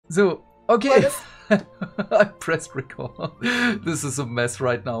So, okay. I pressed record. This is a mess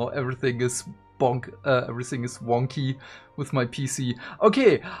right now. Everything is everything is wonky with my PC.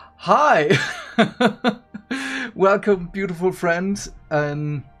 Okay, hi. Welcome, beautiful friend.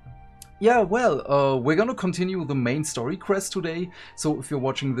 And yeah, well, we're gonna continue the main story quest today. So if you're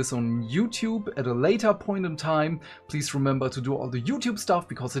watching this on YouTube at a later point in time, please remember to do all the YouTube stuff,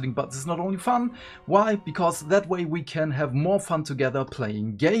 because hitting buttons is not only fun. Why? Because that way we can have more fun together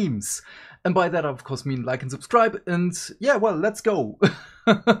playing games. And by that I of course mean like and subscribe. And yeah, well, let's go.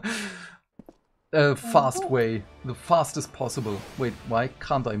 Fast way, the fastest possible. Wait, why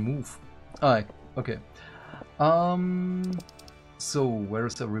can't I move? Alright, okay. So, where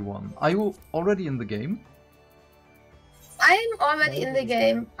is everyone? Are you already in the game? I'm already in the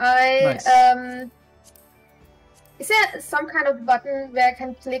game. Nice. Is there some kind of button where I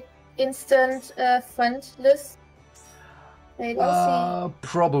can click instant friend list? I don't see.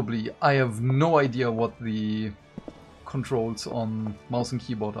 Probably. I have no idea what the controls on mouse and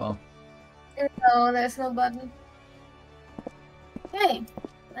keyboard are. No, there's no button. Okay,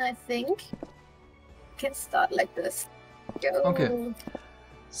 I think I can start like this. Go. Okay.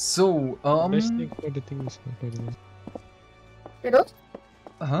 So, Best thing for the thing is by the way. You don't?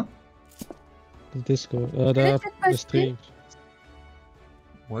 Uh-huh. The Discord, the stream.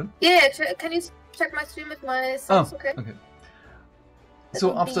 What? Yeah, can you check my stream if my sound's okay? Okay.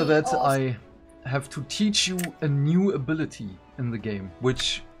 So after that, awesome. I have to teach you a new ability in the game,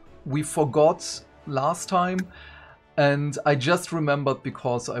 which we forgot last time, and I just remembered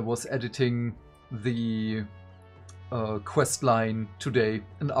because I was editing the quest line today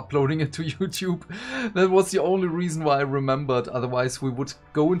and uploading it to YouTube. That was the only reason why I remembered. Otherwise we would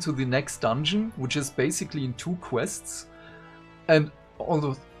go into the next dungeon, which is basically in 2 quests, and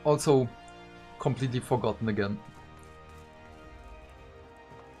also completely forgotten again.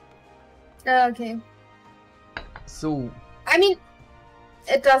 Okay. So I mean,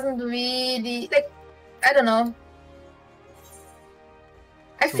 it doesn't really, like, I don't know.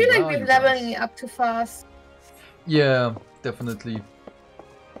 I So feel like where are we're you leveling guys? up too fast. yeah, definitely.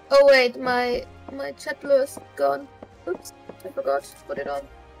 Oh wait, my chat blue is gone. Oops, I forgot to put it on.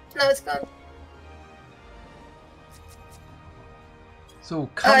 Now it's gone. So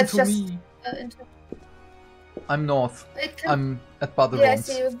come it's to just, me. Inter I'm north. Wait, can... I'm at Badelons. Yeah, I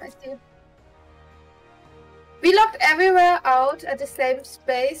see you. I see you. We locked everywhere out at the same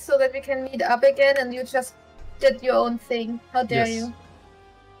space so that we can meet up again, and you just did your own thing. How dare Yes. you?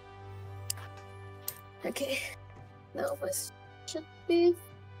 Okay. Now this should be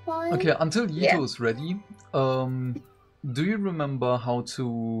fine. Okay, until Yito Yeah. is ready, do you remember how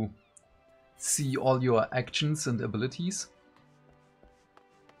to see all your actions and abilities?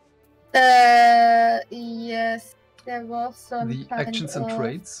 Yes, there was some The kind actions and of...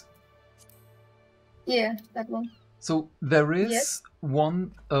 traits? Yeah, that one. So there is Yes.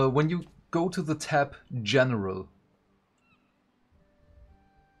 one, when you go to the tab General.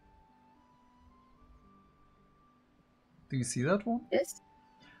 Do you see that one? Yes.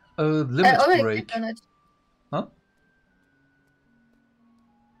 Limit already break. clicked on it. Huh?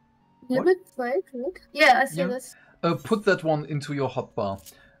 Limit break? Look. Yeah, I see Yeah. this. Put that one into your hotbar,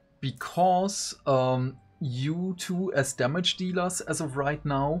 because you two as damage dealers as of right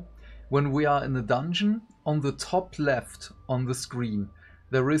now, when we are in a dungeon, on the top left on the screen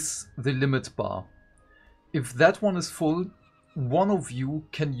there is the limit bar. If that one is full, one of you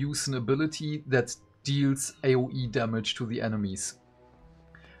can use an ability that deals AoE damage to the enemies.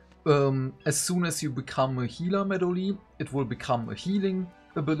 As soon as you become a healer, Medoli, it will become a healing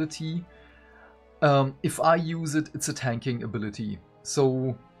ability. If I use it, it's a tanking ability.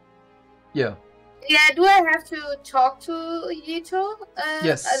 So, yeah. Yeah, do I have to talk to Yito?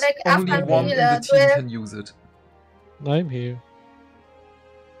 Yes, like only after one in healer, the team can use it. I'm here.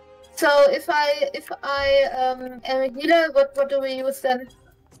 So if I am a healer, what do we use then?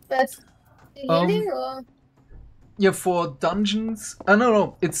 Best healing or? Yeah, for dungeons...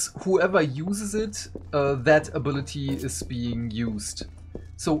 no, it's whoever uses it, that ability is being used.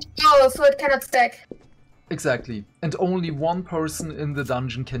 So... Oh, so it cannot stack. Exactly. And only one person in the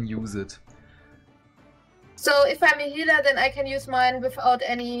dungeon can use it. So if I'm a healer, then I can use mine without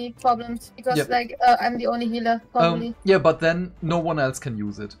any problems, because Yep. like I'm the only healer, probably. Yeah, but then no one else can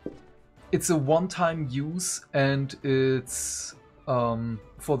use it. It's a one-time use, and it's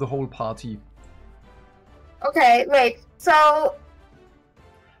for the whole party. Okay, wait. So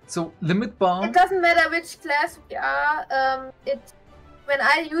limit bar... it doesn't matter which class we are. When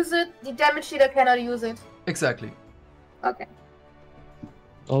I use it, the damage dealer cannot use it. Exactly. Okay.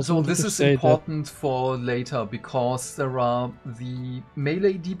 Also So wanted this to is say important for later because there are the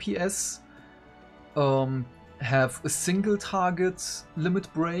melee DPS have a single target limit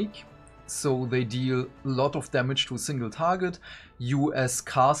break, so they deal a lot of damage to a single target. You as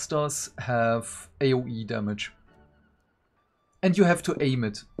casters have AoE damage. And you have to aim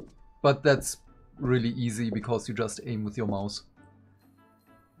it, but that's really easy because you just aim with your mouse.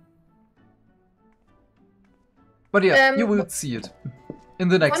 But yeah, you will see it in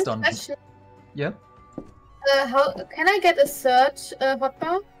the next dungeon. Question. Yeah? How can I get a search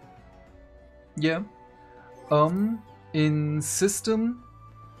hotbar? Yeah. In system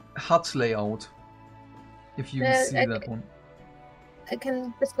HUD layout. If you see that one. I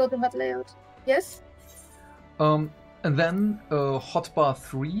can just go to HUD layout. Yes? And then hotbar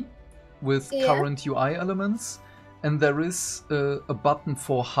 3 with current UI elements. And there is a button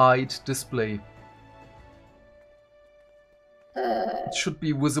for hide display. It should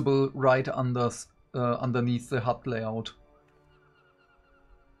be visible right underneath the HUD layout.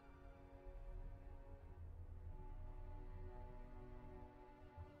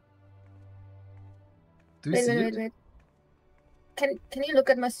 Do you see it? Wait. Can you look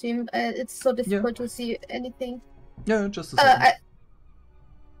at my stream? It's so difficult to see anything. Yeah, just a second.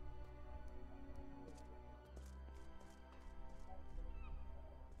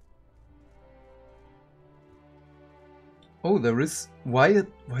 Oh, there is. Why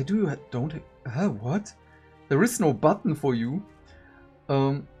do you don't? What? There is no button for you.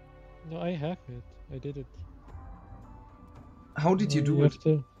 No, I have it. I did it. How did you do it?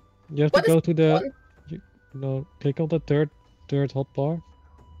 You have to go to the. Click on the third hotbar.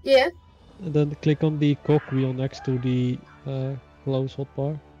 Yeah. And then click on the cogwheel next to the close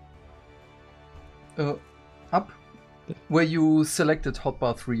hotbar. Up. Where you selected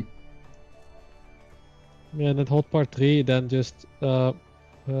hotbar 3. Yeah, and at hotbar 3, then just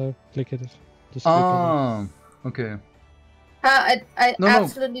click it. Just click on it. Okay. I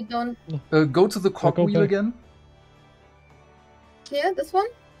absolutely don't. Go to the cogwheel again. Here, this one?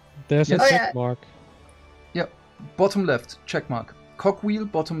 There's a check mark. Yeah, bottom left, check mark. Cogwheel,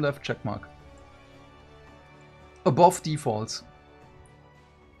 bottom left, check mark. Above defaults.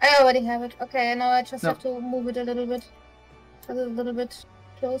 I already have it. Okay, now I just have to move it a little bit. A little bit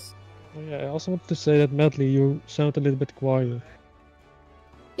close. Oh, yeah, I also want to say that, Medley, you sound a little bit quiet.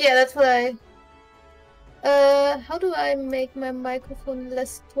 Yeah, that's what I... how do I make my microphone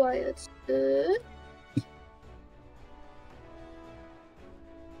less quiet?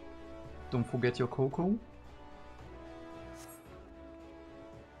 Don't forget your cocoa.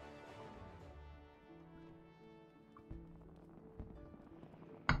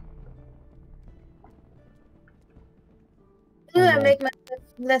 How do I make myself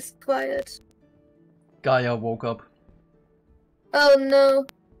less quiet? Gaia woke up. Oh no.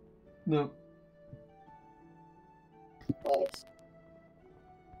 No. Wait.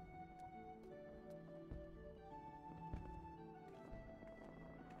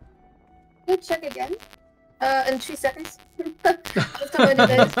 Can you check again? In 3 seconds. After my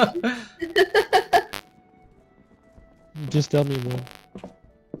delay is gone. Just tell me more.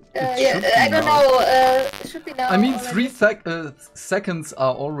 Yeah, I don't know. It should be now. I mean, 3 seconds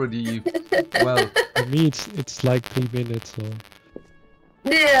are already well. For me, it's like 3 minutes. So.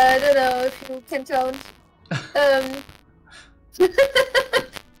 Yeah, I don't know if you can count.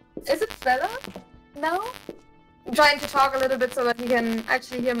 Is it better now? I'm trying to talk a little bit so that you can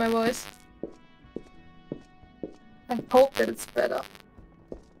actually hear my voice. I hope that it's better.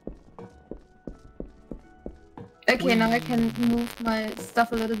 Okay, now I can move my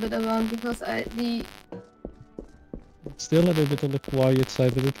stuff a little bit around because it's still a little bit on the quiet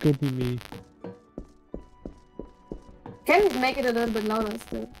side, but it could be me. Can make it a little bit louder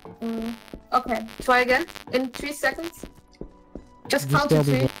still. Okay, try again in 3 seconds. Just count to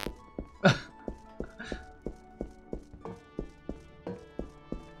 3.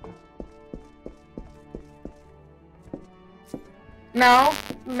 Now,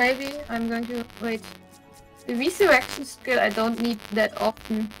 maybe I'm going to wait. The resurrection skill I don't need that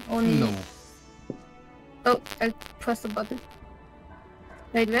often. Only. No. Oh, I pressed the button.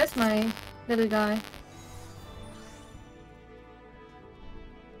 Wait, where's my little guy?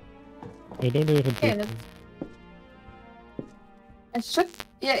 I don't hear it. Okay, I should.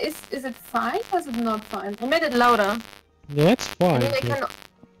 Yeah, is it fine or is it not fine? I made it louder. No, it's fine.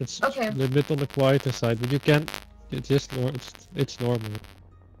 It's okay. A little bit on the quieter side, but you can. It's just it's normal.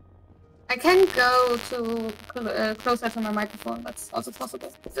 I can go to closer to my microphone. That's also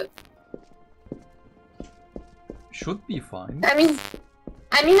possible. Should be fine. I mean,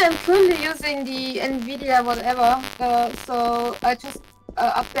 I'm currently using the NVIDIA whatever. So I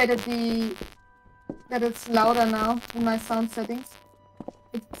updated that it's louder now in my sound settings.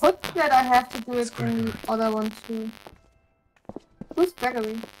 It could be that I have to do it in the other one too. Who's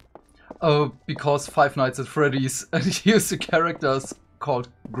Gregory? Because Five Nights at Freddy's and he used a character called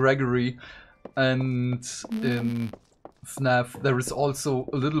Gregory, and in FNAF there is also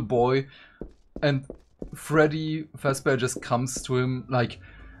a little boy, and Freddy Fazbear just comes to him like,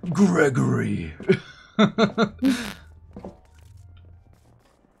 Gregory.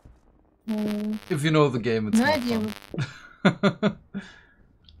 If you know the game, it's not fun.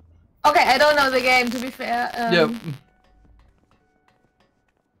 Okay, I don't know the game, to be fair. Yeah.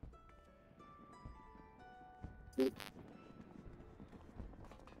 I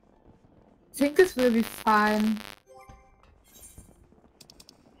think this will be fine.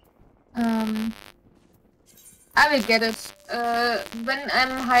 I will get it. When I'm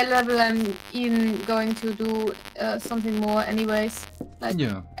high level, I'm even going to do something more anyways. Like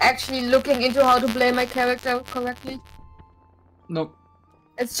actually looking into how to play my character correctly. Nope.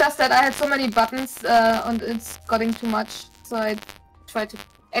 It's just that I had so many buttons and it's getting too much, so I try to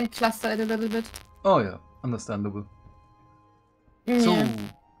cluster it a little bit. Oh yeah, understandable. So,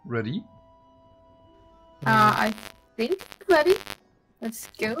 ready? I think ready. Let's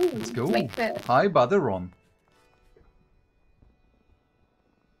go. Let's go. Hi, Baderon.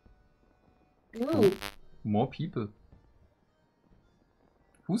 Ooh. More people.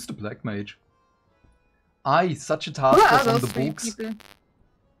 Who's the Black Mage? Aye, such a task was on the books. People?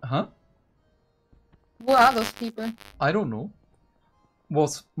 Huh? Who are those people? I don't know.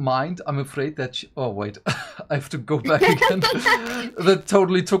 Was mined. I'm afraid that oh wait, I have to go back again. That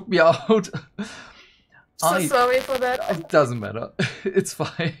totally took me out. Sorry for that. It doesn't matter. It's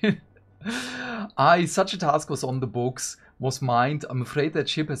fine. Aye, such a task was on the books. Was mined. I'm afraid that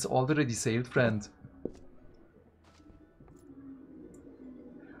ship has already sailed, friend.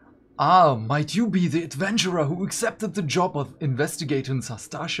 Ah, might you be the adventurer who accepted the job of investigating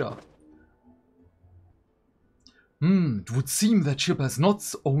Sastasha? It would seem that ship has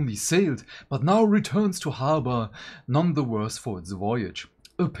not only sailed, but now returns to harbor, none the worse for its voyage.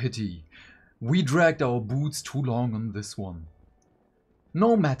 A pity. We dragged our boots too long on this one.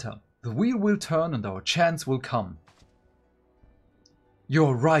 No matter, the wheel will turn and our chance will come.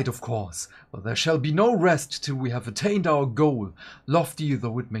 You're right, of course, but there shall be no rest till we have attained our goal, lofty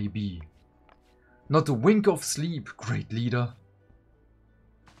though it may be. Not a wink of sleep, great leader.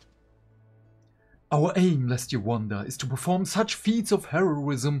 Our aim, lest you wonder, is to perform such feats of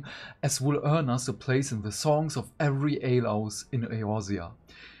heroism as will earn us a place in the songs of every alehouse in Eorzea.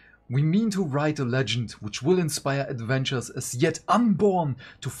 We mean to write a legend which will inspire adventurers as yet unborn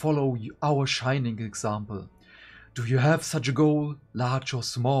to follow our shining example. Do you have such a goal, large or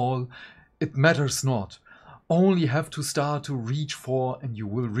small? It matters not. Only have to start to reach for and you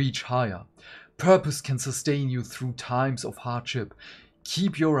will reach higher. Purpose can sustain you through times of hardship.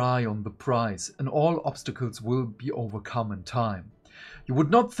 Keep your eye on the prize and all obstacles will be overcome in time. You would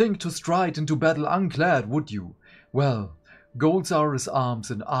not think to stride into battle unclad, would you? Well, golds are as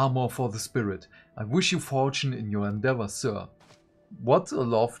arms and armor for the spirit. I wish you fortune in your endeavors, sir. What a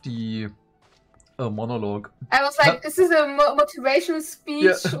lofty monologue. I was like, this is a motivational speech.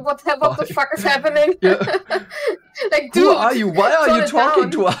 Yeah. What the fuck is happening? Yeah. Like, who are you? Why are you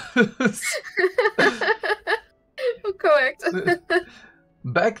talking to us? Correct.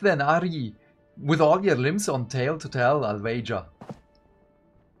 Back then, Ari, with all your limbs on tail to tell, I'll wager.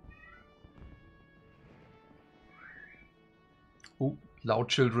 Oh, loud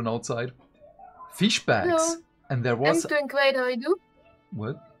children outside. Fish bags. Hello. And there was... I'm doing great, how are you?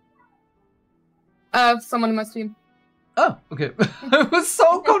 What? Someone in my stream. Oh, okay. I was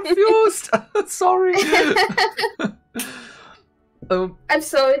so confused. Sorry. I'm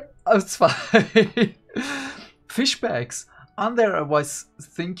sorry. It's fine. Fish bags. And there I was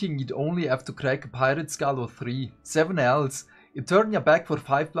thinking you'd only have to crack a pirate skull or 3. 7 else. You turn your back for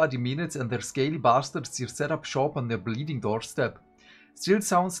 5 bloody minutes and their scaly bastards you set up shop on their bleeding doorstep. Still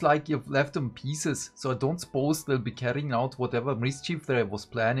sounds like you've left them pieces, so I don't suppose they'll be carrying out whatever mischief they was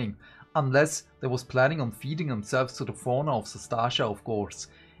planning. Unless they was planning on feeding themselves to the fauna of Sastasha, of course.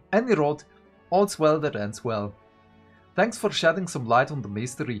 Any rod, all's well that ends well. Thanks for shedding some light on the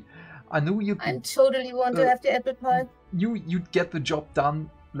mystery. I knew you'd... I totally want to have the apple pie. You'd get the job done,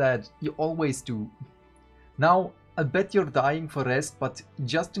 lad. You always do. Now, I bet you're dying for rest, but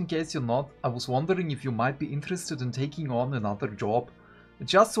just in case you're not, I was wondering if you might be interested in taking on another job. It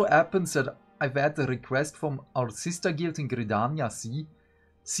just so happens that I've had a request from our sister guild in Gridania Sea.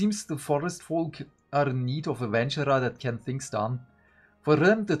 Seems the forest folk are in need of a venturer that can things done. For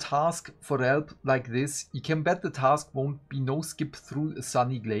them, the task for help like this, you can bet the task won't be no skip through a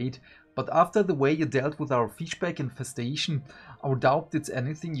sunny glade, but after the way you dealt with our fishback infestation, I doubt it's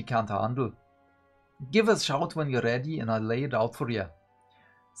anything you can't handle. Give us a shout when you're ready and I'll lay it out for you.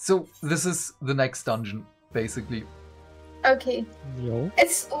 So, this is the next dungeon, basically. Okay. Yo.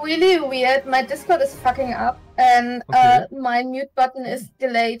 It's really weird. My Discord is fucking up and my mute button is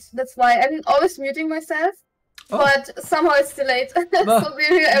delayed. That's why I'm always muting myself. Oh. But somehow it's delayed. So we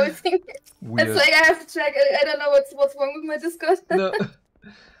hear everything. Weird. It's like I have to check. I don't know what's wrong with my Discord. No.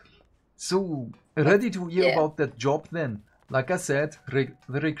 So, ready to hear about that job then? Like I said,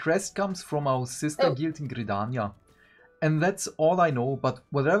 the request comes from our sister guild in Gridania. And that's all I know, but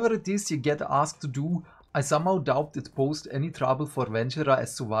whatever it is you get asked to do, I somehow doubt it posed any trouble for Ventura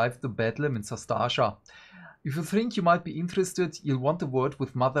as survived the bedlam in Sastasha. If you think you might be interested, you'll want a word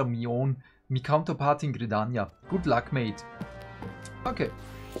with Mother Mion, my counterpart in Gridania. Good luck, mate. Okay.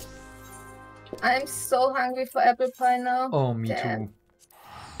 I'm so hungry for apple pie now. Oh, me too.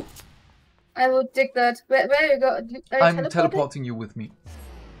 I will dig that. Where you go? I'm teleporting you with me.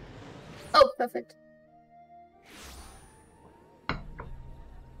 Oh, perfect.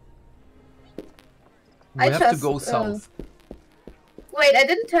 We have to go south. Wait, I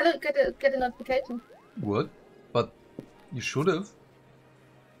didn't get a notification. What? But you should have.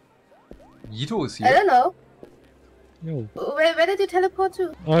 Yito is here. I don't know. Yo. Where did you teleport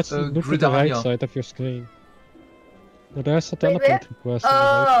to? Oh, it's look at the right side of your screen. No, there's a teleport request on the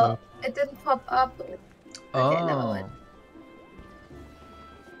right side. It didn't pop up. Okay, never mind.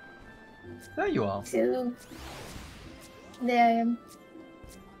 There you are. So, there I am.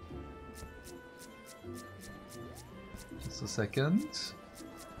 Just a second.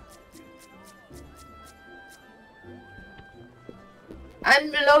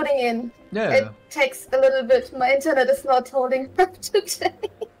 I'm loading in. Yeah. It takes a little bit. My internet is not holding up today.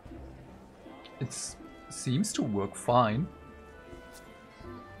 It seems to work fine.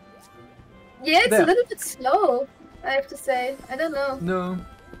 Yeah, it's a little bit slow, I have to say. I don't know. No.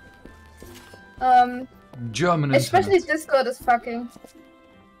 German especially internet. Discord is fucking.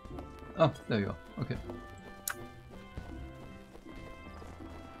 Oh, there you are. Okay.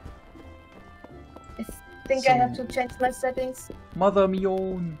 I think I have to change my settings. Mother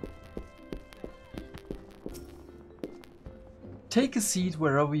Mion. Take a seat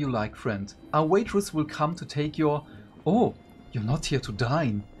wherever you like, friend. Our waitress will come to take your... Oh, you're not here to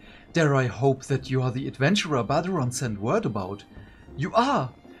dine. Dare I hope that you are the adventurer Badaron sent word about? You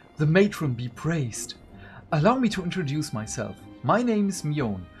are! The matron be praised. Allow me to introduce myself. My name is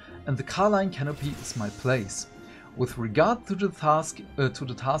Mion, and the Carline Canopy is my place. With regard to the task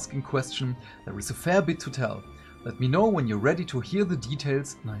in question, there is a fair bit to tell. Let me know when you're ready to hear the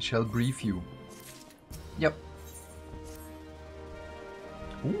details, and I shall brief you. Yep.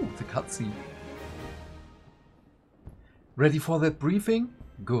 Ooh, the cutscene. Ready for that briefing?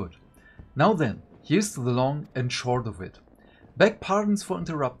 Good. Now then, here's the long and short of it. Beg pardons for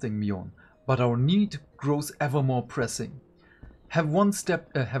interrupting, Mion, but our need grows ever more pressing. Have none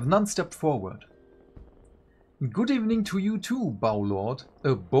stepped forward. Good evening to you too, Bowlord.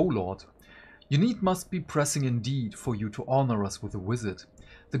 Your need must be pressing indeed for you to honor us with a visit.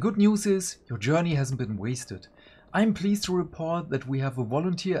 The good news is, your journey hasn't been wasted. I am pleased to report that we have a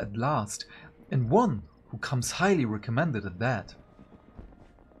volunteer at last, and one who comes highly recommended at that.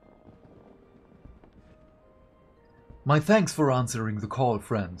 My thanks for answering the call,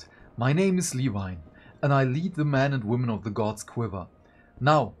 friend. My name is Levine, and I lead the men and women of the God's Quiver.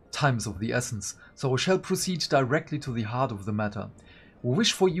 Now, time is of the essence, so I shall proceed directly to the heart of the matter. We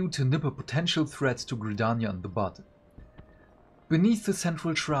wish for you to nip a potential threat to Gridania in the bud. Beneath the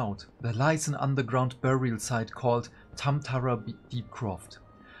central shroud, there lies an underground burial site called Tamtara Deepcroft.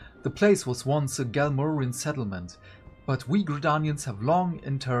 The place was once a Galmorian settlement, but we Gridanians have long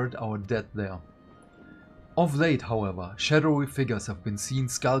interred our dead there. Of late, however, shadowy figures have been seen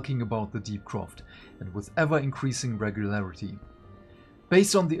skulking about the Deepcroft, and with ever-increasing regularity.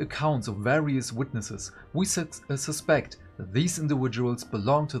 Based on the accounts of various witnesses, we suspect that these individuals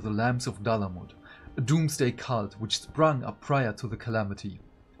belong to the Lambs of Dalamud, a doomsday cult which sprung up prior to the calamity.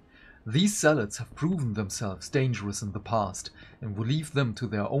 These zealots have proven themselves dangerous in the past, and will leave them to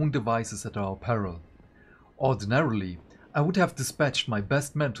their own devices at our peril. Ordinarily, I would have dispatched my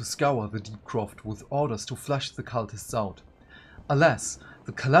best men to scour the Deepcroft with orders to flush the cultists out. Alas,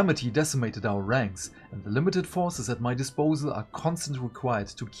 the calamity decimated our ranks, and the limited forces at my disposal are constantly required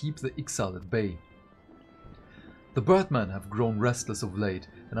to keep the Ixal at bay. The Birdmen have grown restless of late,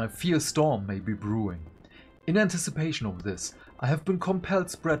 and I fear a storm may be brewing. In anticipation of this, I have been compelled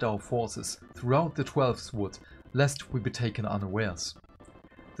to spread our forces throughout the Twelfth Wood, lest we be taken unawares.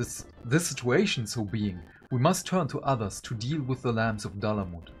 This situation so being, we must turn to others to deal with the lambs of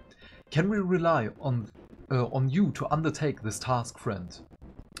Dalamud. Can we rely on you to undertake this task, friend?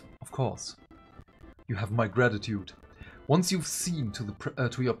 Of course. You have my gratitude. Once you've seen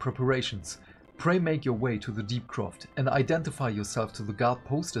to your preparations, pray make your way to the Deepcroft and identify yourself to the guard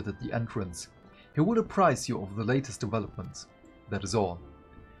posted at the entrance. He will apprise you of the latest developments. That is all.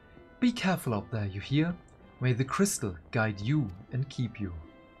 Be careful out there, you hear? May the crystal guide you and keep you.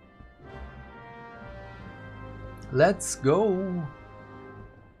 Let's go!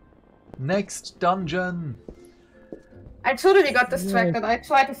 Next dungeon! I totally got distracted. I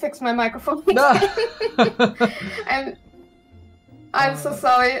tried to fix my microphone. I'm so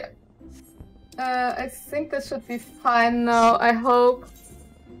sorry. I think this should be fine now, I hope.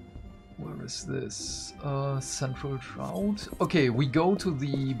 Where is this? Central Shroud? Okay, we go to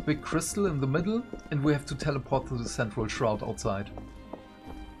the big crystal in the middle and we have to teleport to the Central Shroud outside.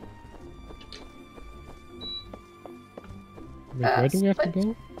 Wait, where do we have to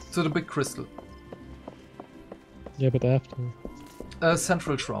go? To the big crystal. Yeah, but after.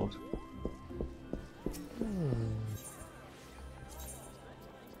 Central Shroud.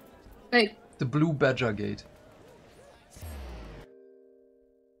 Wait. The Blue Badger Gate.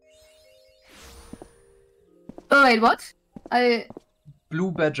 Oh wait, what?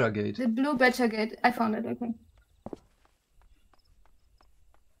 Blue Badger Gate. The Blue Badger Gate. I found it, okay.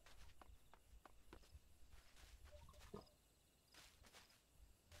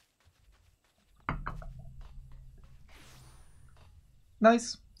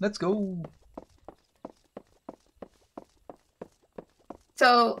 Nice. Let's go.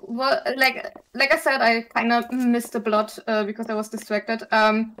 So what? Like I said, I kind of missed the plot because I was distracted.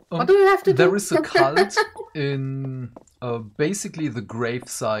 What do we have to do? There is a cult in basically the grave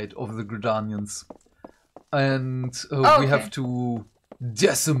side of the Gridanians, and we have to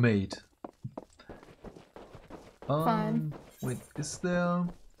decimate. Fine. Wait, is there?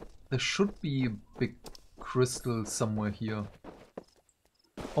 There should be a big crystal somewhere here.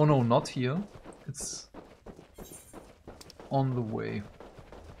 Oh no, not here. It's on the way.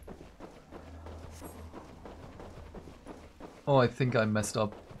 Oh, I think I messed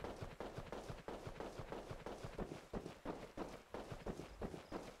up.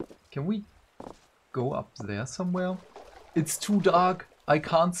 Can we go up there somewhere? It's too dark. I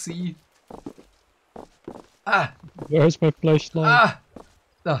can't see. Ah! Where's my flashlight? Ah!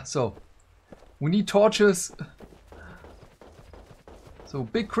 Ah, so. We need torches. So,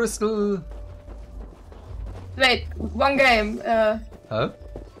 big crystal. Wait, one game. Huh?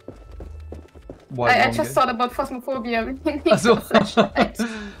 Why I just thought about phasmophobia. Also.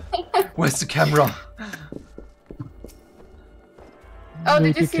 Where's the camera? Oh,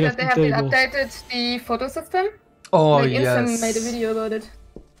 did you see that they have updated the photo system? Oh, like, yes. Instant made a video about it.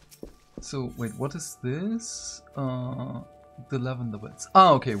 So, wait, what is this? The lavender beds.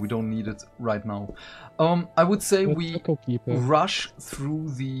 Ah, okay, we don't need it right now. I would say we rush through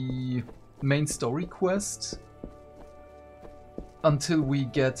the main story quest until we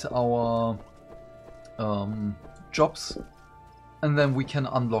get our jobs, and then we can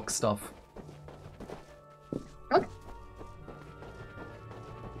unlock stuff. Okay.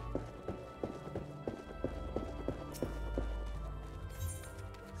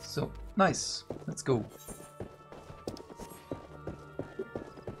 So, nice. Let's go.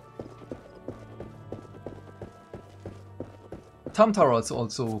 Tamtara is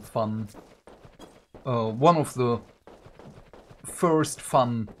also fun. One of the first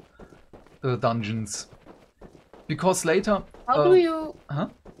fun dungeons. Because later... How do you... Huh?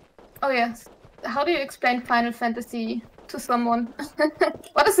 Oh yes. How do you explain Final Fantasy to someone?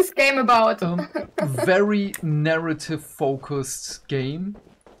 What is this game about? Very narrative-focused game.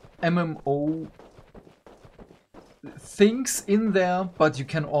 MMO things in there, but you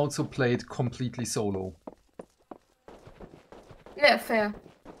can also play it completely solo. Yeah, fair.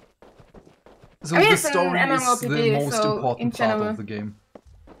 So I mean, the story is the most so important part of the game.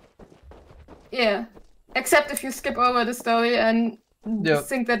 Yeah. Except if you skip over the story and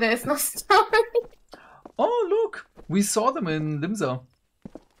think that there is no story. Oh, look! We saw them in Limsa.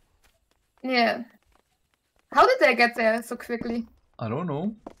 Yeah. How did they get there so quickly? I don't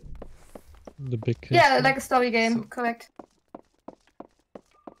know. The big yeah, like a story game, correct.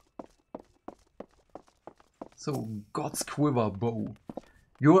 So, God's Quiver Bow.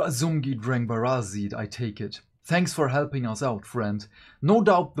 You're Azumgi Drangbarazid, I take it. Thanks for helping us out, friend. No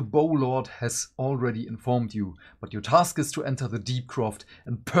doubt the Bow Lord has already informed you, but your task is to enter the Deepcroft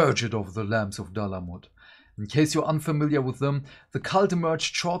and purge it of the lambs of Dalamud. In case you're unfamiliar with them, the cult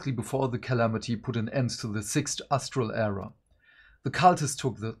emerged shortly before the calamity put an end to the 6th Astral Era. the cultists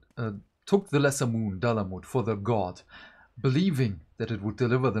took the lesser moon, Dalamud, for their god, believing that it would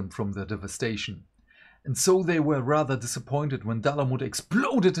deliver them from their devastation. And so they were rather disappointed when Dalamud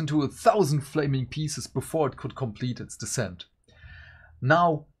exploded into 1,000 flaming pieces before it could complete its descent.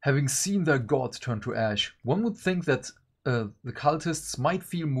 Now, having seen their god turn to ash, one would think that the cultists might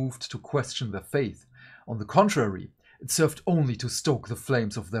feel moved to question their faith. On the contrary, it served only to stoke the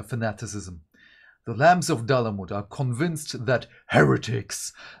flames of their fanaticism. The Lambs of Dalamud are convinced that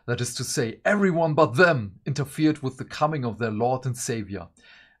heretics, that is to say, everyone but them, interfered with the coming of their Lord and Savior,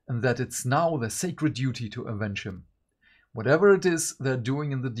 and that it's now their sacred duty to avenge him. Whatever it is they're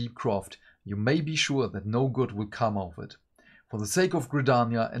doing in the Deepcroft, you may be sure that no good will come of it. For the sake of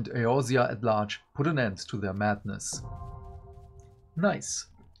Gridania and Eorzea at large, put an end to their madness. Nice.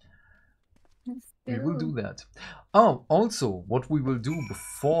 We will do that. Oh, also, what we will do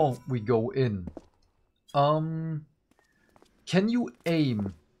before we go in. Can you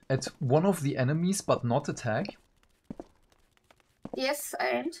aim at one of the enemies but not attack? Yes, I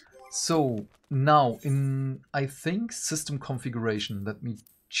am. So, now in, I think, system configuration, let me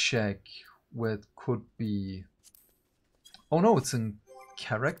check where it could be. Oh no, it's in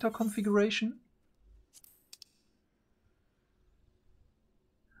character configuration?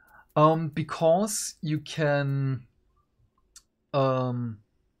 Because you can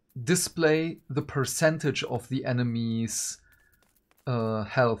display the percentage of the enemy's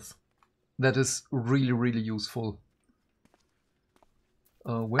health. That is really, really useful.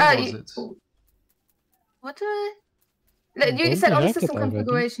 Where was it? What? You said on system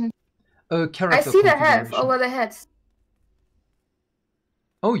configuration. Character I see the health over the head.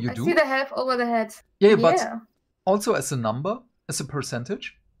 Oh, you do? I see the health over the head. Yeah, but also as a number, as a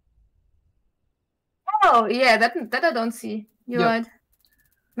percentage. Oh, yeah, that I don't see. You're right.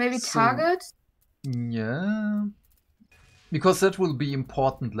 Maybe target? Yeah. Because that will be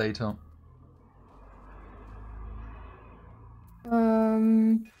important later.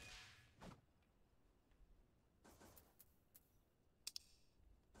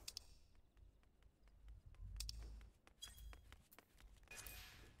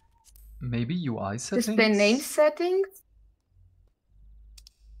 Maybe UI settings? Display name settings?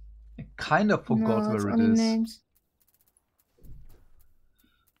 I kind of forgot where it is. Names.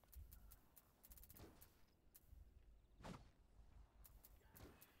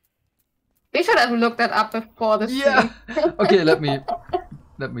 We should have looked that up before the stream. Okay, let me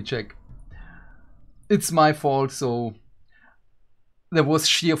check. It's my fault, so there was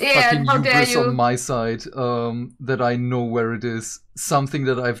sheer fucking hubris on my side that I know where it is. Something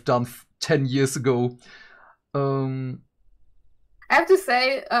that I've done 10 years ago. I have to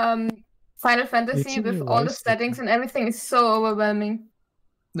say, Final Fantasy with all the settings and everything is so overwhelming.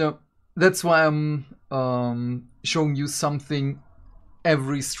 No, that's why I'm showing you something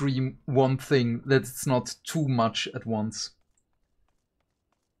every stream, one thing that's not too much at once.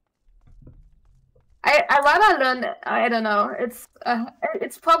 I rather learn. I don't know.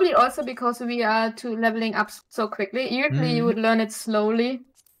 It's probably also because we are leveling up so quickly. Usually you would learn it slowly.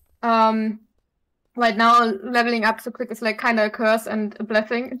 Right now, leveling up so quick is like kind of a curse and a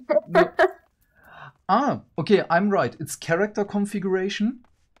blessing. No. Okay, I'm right. It's character configuration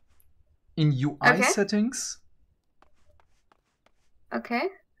in UI settings. Okay.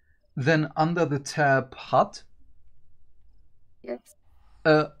 Then under the tab HUD. Yes.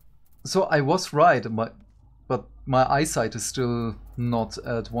 So I was right, but my eyesight is still not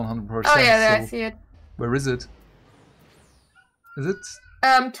at 100%. Oh yeah, I see it. Where is it? Is it?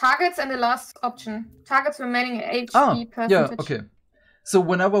 Targets and the last option. Targets remaining HP percentage. Yeah, okay. So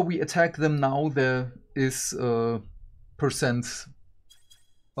whenever we attack them now, there is percent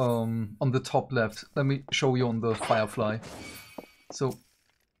on the top left. Let me show you on the Firefly. So,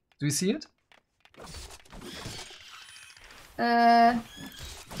 do you see it?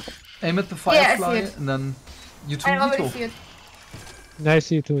 Aim at the Firefly and then you too. I already see it. I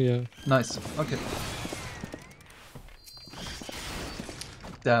see it too, yeah. Nice, okay.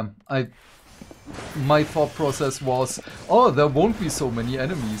 Damn, my thought process was, oh, there won't be so many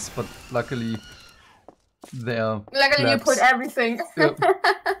enemies, but luckily there. Luckily you put everything. Yeah.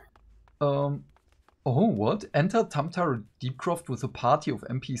 Oh, what? Enter Tamtar Deepcroft with a party of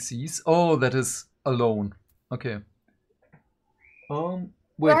NPCs? Oh, that is alone. Okay. Wait.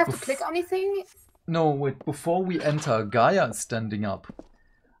 Do I have to click anything? No, wait. Before we enter, Gaia is standing up.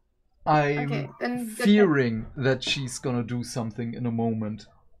 I'm fearing that she's gonna do something in a moment.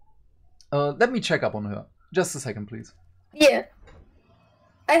 Let me check up on her. Just a second, please. Yeah.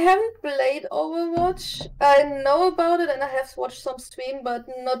 I haven't played Overwatch. I know about it and I have watched some stream, but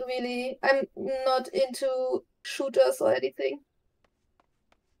not really. I'm not into shooters or anything.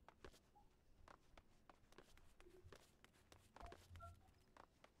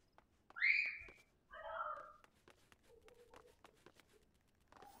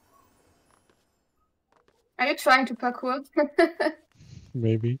 Are you trying to parkour?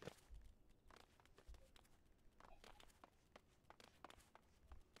 Maybe.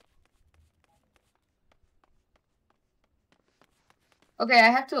 Okay, I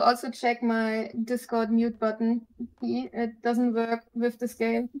have to also check my Discord mute button. It doesn't work with this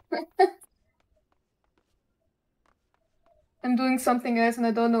game. I'm doing something else and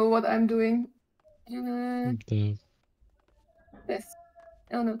I don't know what I'm doing. This.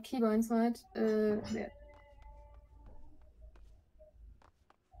 Oh no, keybinds, right? There.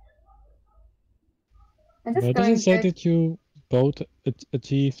 Why does it say that you both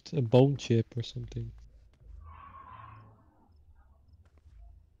achieved a bone chip or something?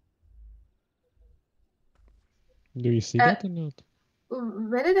 Do you see that or not?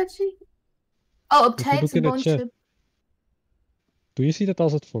 Where did I see? Oh, obtained a bone chip. Do you see that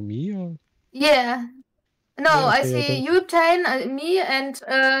also for me or? Yeah. No, yeah, okay, I see you obtain me and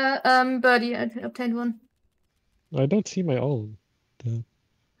Birdie obtained one. I don't see my own.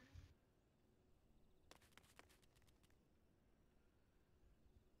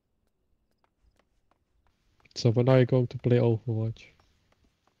 So when are you going to play Overwatch?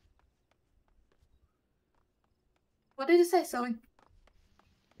 What did you say? Sorry.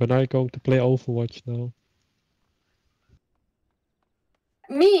 When are you going to play Overwatch now?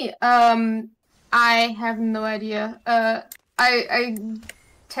 Me, I have no idea. I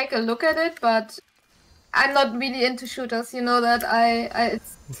take a look at it, but I'm not really into shooters. You know that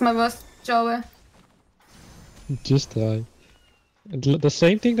it's my worst genre. Just try. The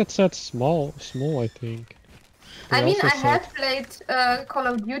same thing that said small, I think. I mean, I have played Call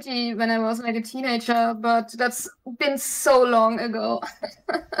of Duty when I was like a teenager, but that's been so long ago.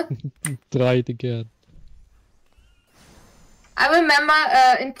 Try it again. I remember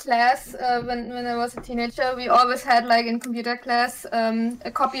in class, when I was a teenager, we always had, like in computer class,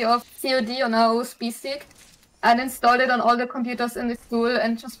 a copy of VOD on our USB stick. I'd installed it on all the computers in the school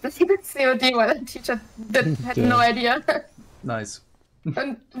and just played COD while the teacher had no idea. Nice.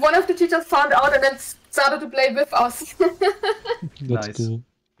 And one of the teachers found out and then started to play with us. That's nice. Cool.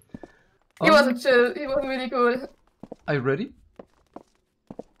 He was chill. He was really cool. Are you ready?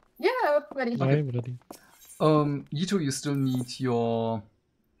 Yeah, I'm ready. Okay. I'm ready. Yito, you still need your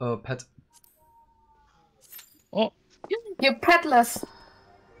pet. Oh! You're petless.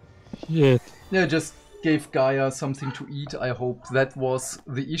 Shit. Yeah, just gave Gaia something to eat. I hope that was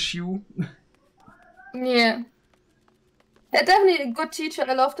the issue. Yeah. Yeah, definitely a good teacher.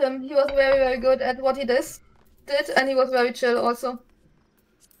 I loved him. He was very, very good at what he did, and he was very chill also.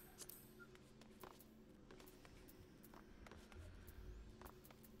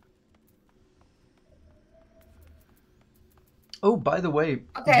 Oh, by the way,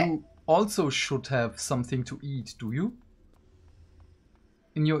 okay. You also should have something to eat, do you?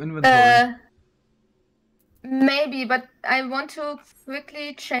 In your inventory? Maybe, but I want to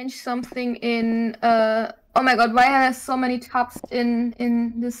quickly change something in... Oh my god, why are so many tabs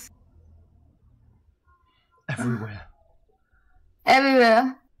in this? Everywhere.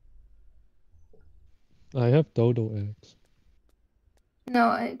 Everywhere. I have dodo eggs.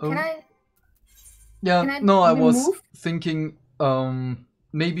 No, can I? Yeah, can I no, I was move? thinking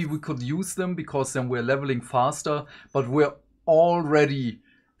maybe we could use them because then we're leveling faster, but we're already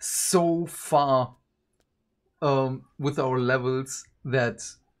so far with our levels that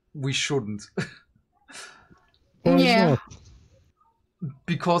we shouldn't. Why Yeah. not?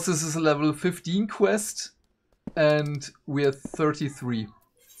 Because this is a level 15 quest and we're 33.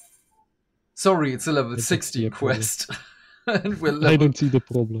 Sorry, it's a level 16 quest. And we're level... I don't see the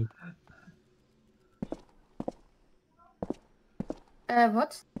problem.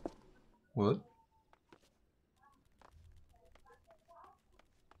 What? What?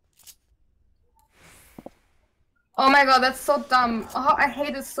 Oh my god, that's so dumb. Oh, I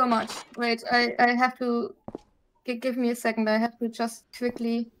hate it so much. Wait, I have to... Give me a second, I have to just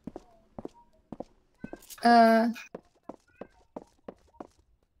quickly... I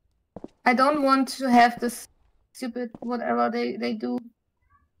don't want to have this stupid whatever they do.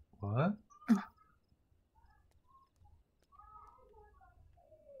 What?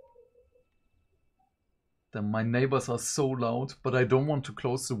 Then my neighbors are so loud, but I don't want to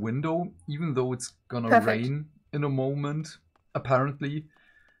close the window, even though it's gonna rain in a moment, apparently.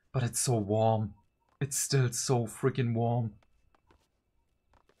 But it's so warm. It's still so freaking warm.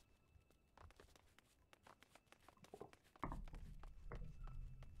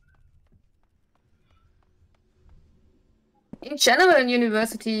 In general, in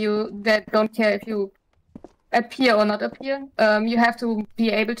university, you don't care if you appear or not appear. You have to be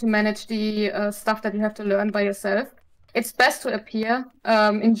able to manage the stuff that you have to learn by yourself. It's best to appear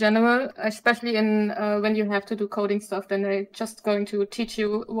in general, especially in when you have to do coding stuff. Then they're just going to teach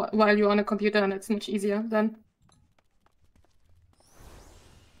you while you're on a computer, and it's much easier then.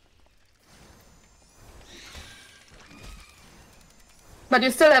 But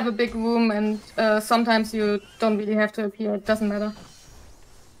you still have a big room, and sometimes you don't really have to appear. It doesn't matter.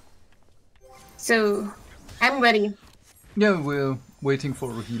 So, I'm ready. Yeah, we're waiting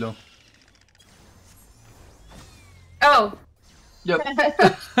for a healer. Oh. Yep.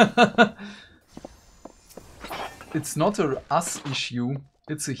 It's not a us issue,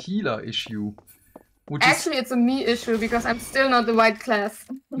 it's a healer issue. Actually, it's a me issue, because I'm still not the right class.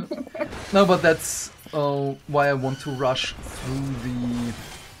 No, but that's why I want to rush through the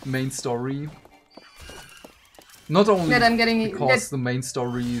main story. Not only that I'm getting, because the main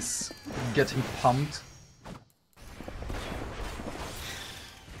story is getting pumped.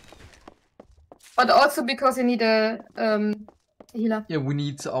 But also because you need a healer. Yeah, we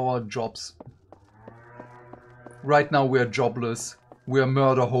need our jobs. Right now we're jobless. We're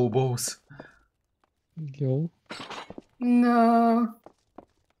murder hobos. Yo. No.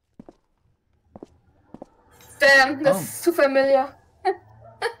 Damn, that's too familiar.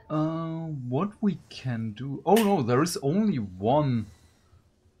 What we can do... Oh no, there is only one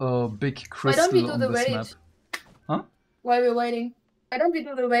big crystal Why don't we do on the this raid? map. Huh? While we're waiting. Why don't we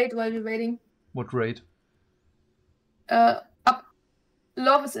do the raid while we're waiting? What raid? Up.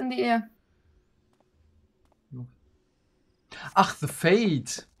 Love is in the air. Ach, the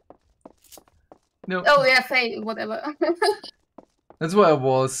fate! No. Oh yeah, fate, whatever. That's why I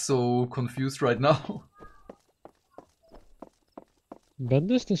was so confused right now. When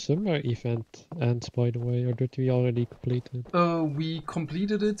does the summer event end, by the way, or did we already complete it? We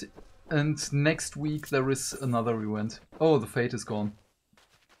completed it, and next week there is another event. Oh, the fate is gone.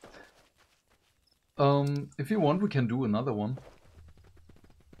 If you want, we can do another one.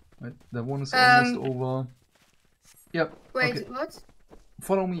 Right, that one is almost over. Yep. Wait, okay. what?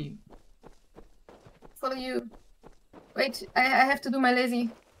 Follow me. Follow you. Wait, I have to do my lazy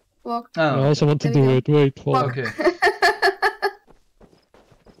walk. Oh, I also want to do it. Wait, hold on. Okay.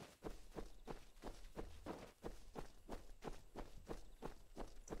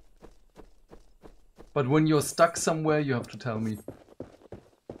 But when you're stuck somewhere, you have to tell me.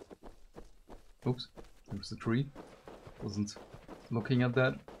 Oops, there's a tree. Wasn't looking at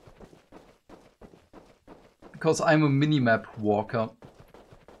that. Because I'm a minimap walker.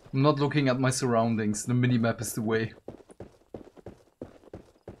 I'm not looking at my surroundings. The minimap is the way.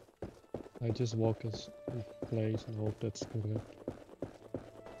 I just walk as place and hope that's correct.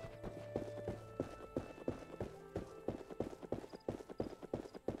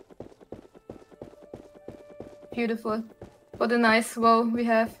 Beautiful. What a nice row we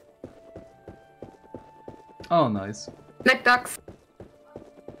have. Oh, nice. Black ducks.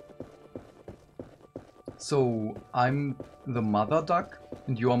 So, I'm the mother duck,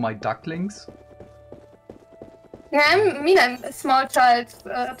 and you are my ducklings? Yeah, I'm a small child,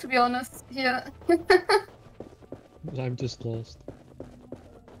 to be honest, here. I'm just lost.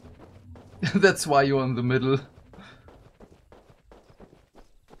 That's why you're in the middle.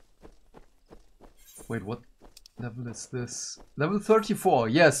 Wait, what level is this? Level 34.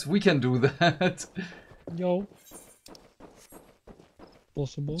 Yes, we can do that. Yo.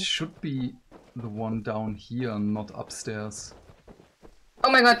 Possible? It should be the one down here, not upstairs.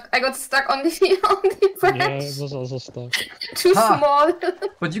 Oh my god, I got stuck on the branch. Yeah, it was also stuck. Too small.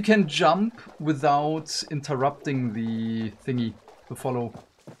 But you can jump without interrupting the thingy, the follow.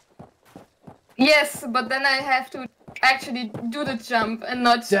 Yes, but then I have to actually do the jump and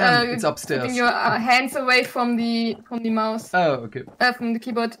not Damn, it's upstairs. keeping your hands away from the mouse. Oh, okay. From the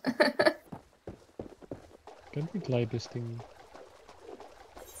keyboard. Can we glide this thing?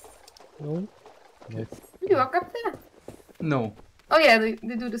 No? No. Did you walk up there? No. Oh yeah, the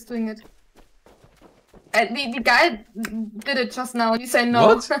dude is doing it. The guy did it just now. You say no.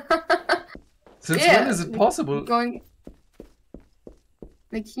 What? Since when is it possible? Going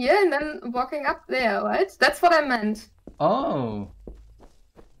like here and then walking up there, right? That's what I meant. Oh.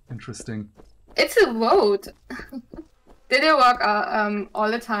 Interesting. It's a road. Did you walk all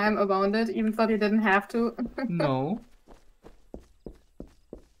the time around it, even though you didn't have to? No.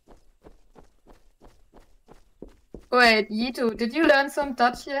 Wait, Yitu, did you learn some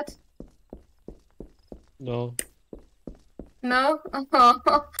Dutch yet? No. No?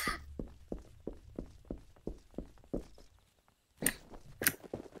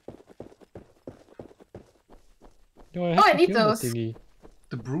 No, I need those. Thingy.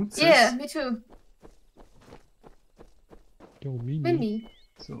 The brutes? Yeah, me too. Yo, Mimi. Mimi.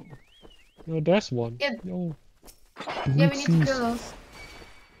 So. No, there's one. Yeah. Yo. Yeah, we need to kill those.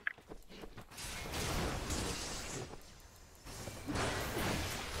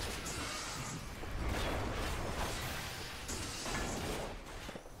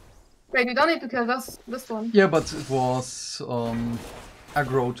 Wait, we don't need to kill this one. Yeah, but it was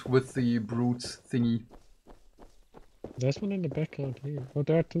aggroed with the brute thingy. There's one in the background here. Oh,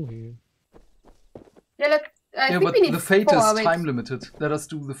 there are two here. Yeah, I think but we need the fate four, is time limited. Let us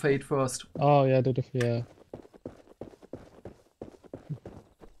do the fate first. Oh yeah, yeah.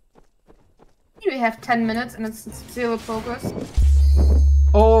 We have 10 minutes and it's 0 progress.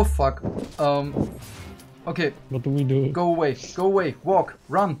 Oh fuck. Okay. What do we do? Go away, walk,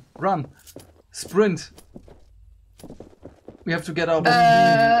 run, sprint. We have to get out of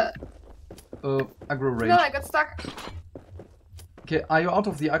the aggro range. No, I got stuck. Okay, are you out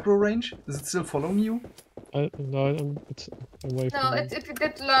of the aggro range? Is it still following you? No, it's away from me. No, it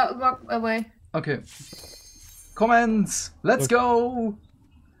did walk away. Okay. Comments! Let's go!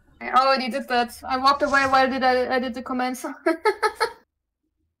 I already did that. I walked away while I did the comments.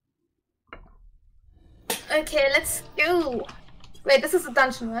 Okay, let's go. Wait, this is a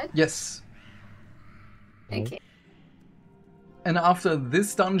dungeon, right? Yes. Okay. And after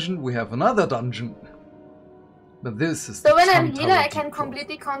this dungeon, we have another dungeon. But this is so when I'm healer, I can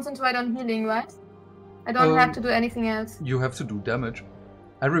completely concentrate on healing, right? I don't have to do anything else. You have to do damage.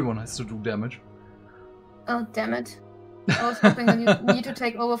 Everyone has to do damage. Oh, damn it. I was hoping that you need to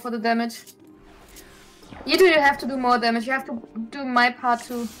take over for the damage. You have to do more damage. You have to do my part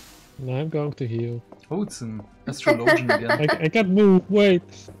too. No, I'm going to heal. Oh, it's an astrologian again. I can't move, wait!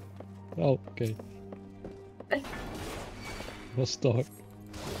 Oh, okay. Was stuck.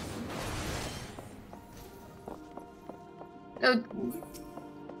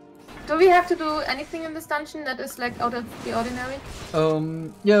 Do we have to do anything in this dungeon that is like out of the ordinary?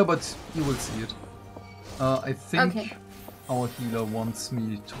 Yeah, but you will see it. I think okay. Our healer wants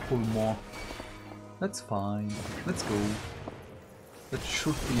me to pull more. That's fine. Let's go. That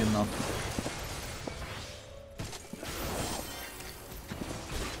should be enough.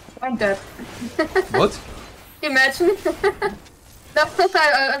 I'm dead. What? Imagine. No,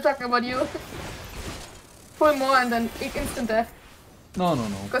 I'm talking about you. Pull more and then instant death. No.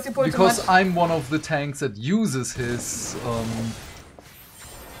 Because you pull too because much. I'm one of the tanks that uses his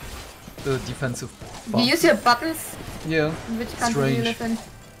defensive buff. You use your buttons? Yeah. Which country do you live in?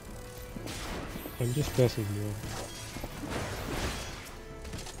 I'm just pressing more.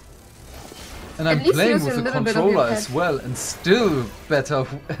 And I'm playing with a controller as well, and still better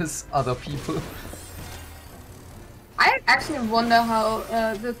as other people. I actually wonder how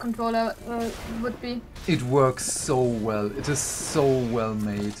the controller would be. It works so well. It is so well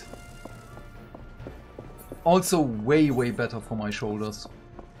made. Also way better for my shoulders.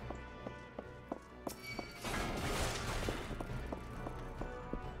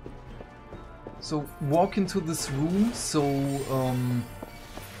 So walk into this room, so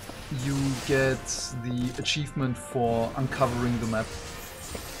you get the achievement for uncovering the map.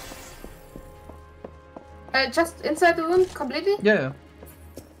 Just inside the room, completely? Yeah.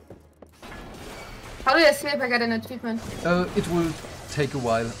 How do I see if I get an achievement? It will take a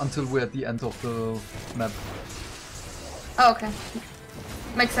while until we're at the end of the map. Oh, okay.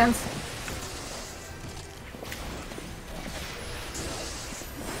 Makes sense.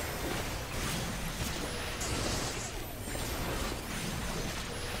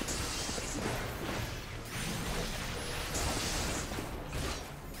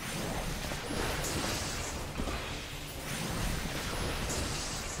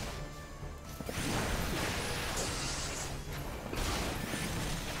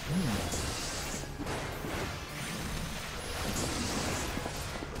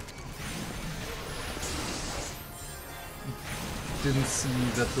 Didn't see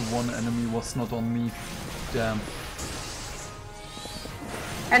that the one enemy was not on me. Damn.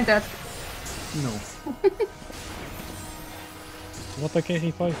 And dead. No. What I can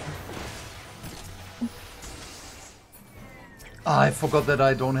revive? I forgot that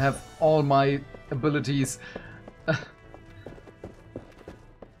I don't have all my abilities.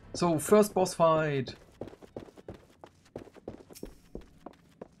 So, first boss fight.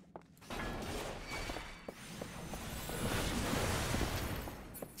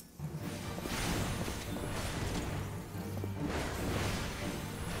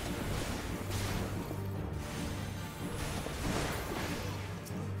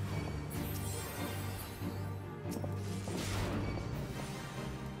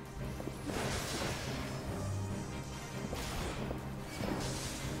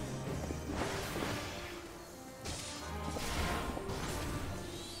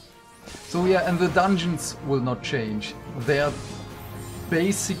 So yeah, and the dungeons will not change. They're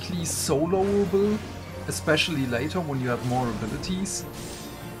basically soloable, especially later when you have more abilities.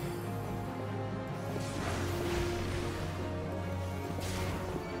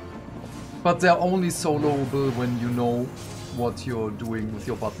 But they're only soloable when you know what you're doing with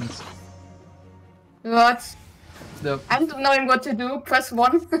your buttons. What? Yep. I'm not knowing what to do. Press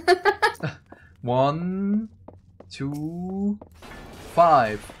 1. 1, 2,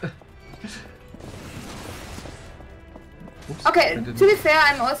 5. Oops, okay, to be fair,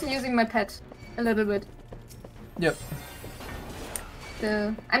 I'm also using my pet a little bit. Yep.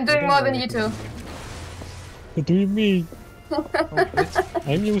 So, I'm doing more than you two. What do you mean?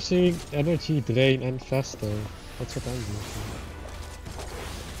 I'm using energy drain and faster. That's what I'm using.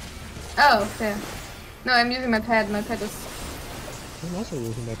 Oh, fair. No, I'm using my pet. My pet is... I'm also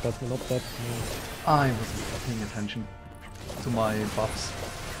using my pet, not that much. I wasn't paying attention to my buffs.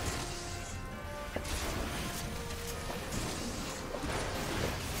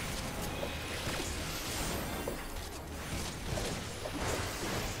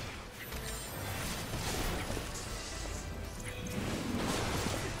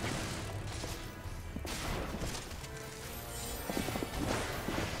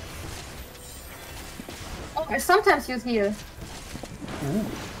 I sometimes use heal. Ooh.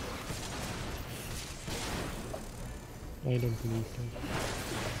 I don't believe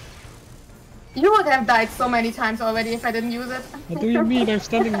that. You would have died so many times already if I didn't use it. What do you mean? I'm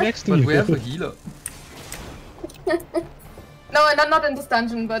standing next to you. But we have a healer. No, not in this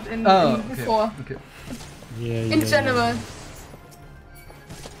dungeon, but in okay. before. Okay. Yeah, in general.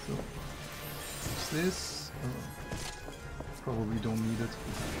 So, what's this? Probably don't need it.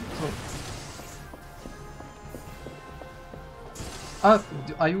 So.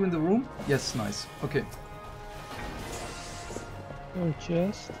 Are you in the room? Yes, nice. Okay. Oh,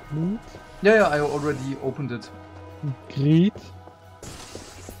 chest, loot. Yeah, I already opened it. Greed.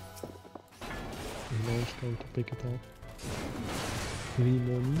 Now he's going to pick it up. 3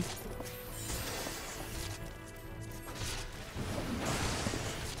 money.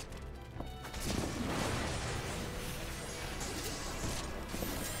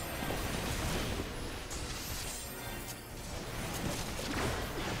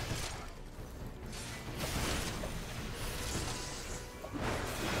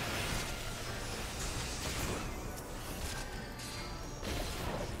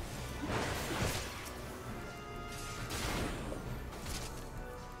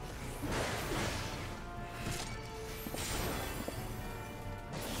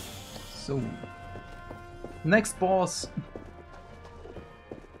 So, next boss.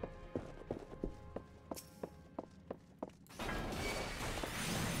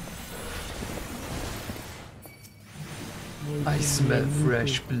 I smell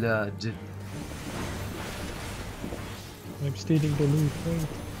fresh blood. I'm stealing the loot, right?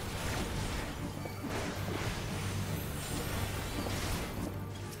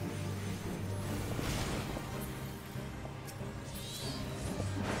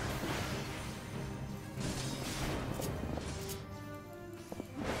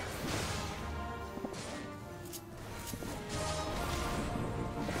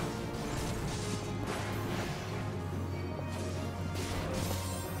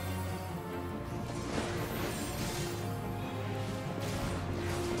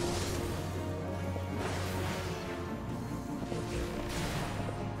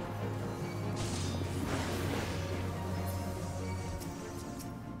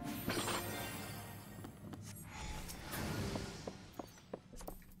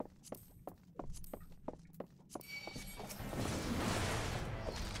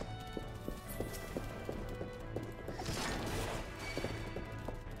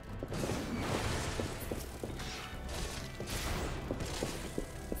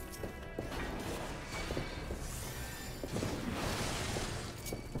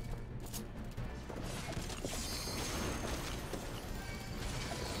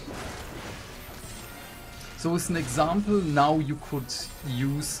 So as an example, now you could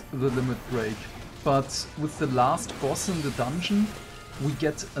use the limit break, but with the last boss in the dungeon, we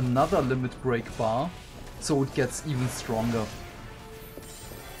get another limit break bar, so it gets even stronger.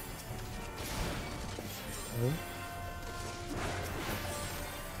 Oh.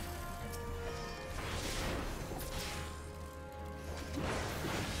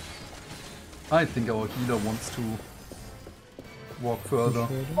 I think our healer wants to walk further.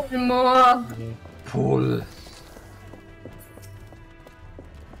 More. Yeah. Pull.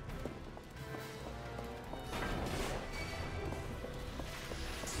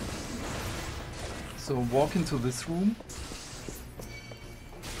 So walk into this room.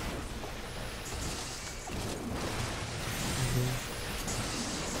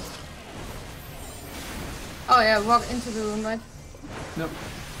 Oh yeah, walk into the room, right? No.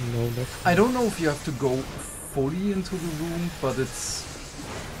 No, that's... I don't know if you have to go fully into the room, but it's...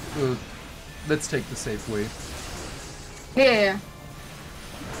 let's take the safe way. Yeah.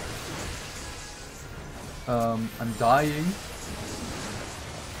 I'm dying.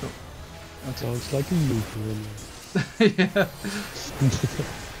 Oh. Okay. Sounds like a YouTuber. Yeah.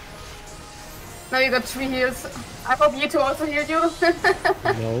 Now you got 3 heals. I hope you two also healed you.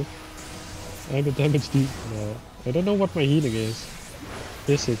 No. I'm a damage deep. No. I don't know what my healing is.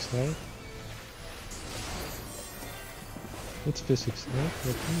 Physics, right? It's physics, right?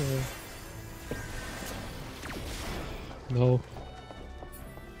 No.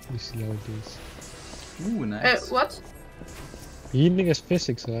 You see how it is. Ooh, nice. What? Healing is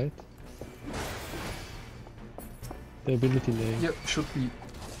physics, right? The ability name. Yep, should be.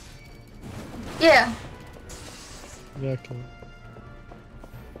 Yeah. Yeah, okay.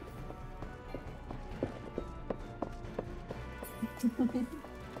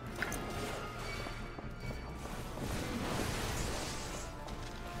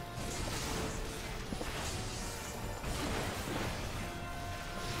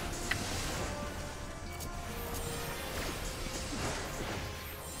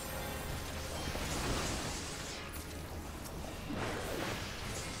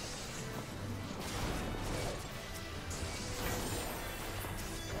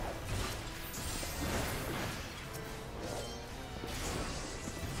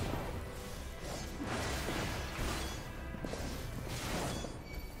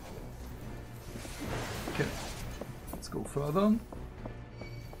 Okay, let's go further.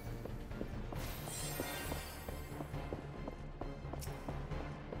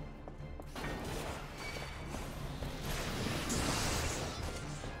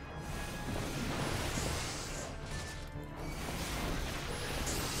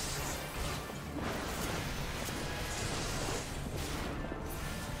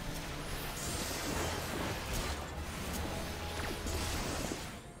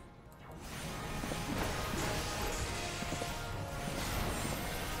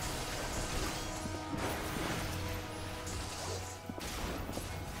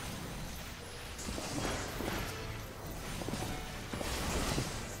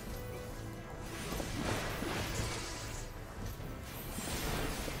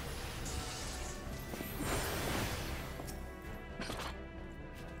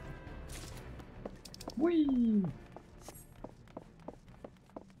 Whee!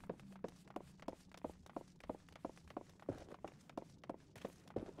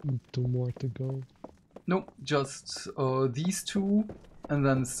 2 more to go. Nope, just these 2, and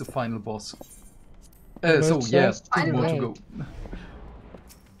then it's the final boss. But So yeah, 2 more right. to go.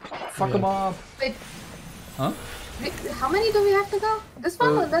 Fuck them up! Wait. Huh? How many do we have to go? This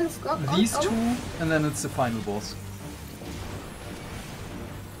one and then it's gone? These 2, and then it's the final boss.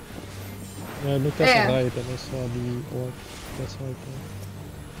 I looked at the right and I saw the orc. That's how I thought.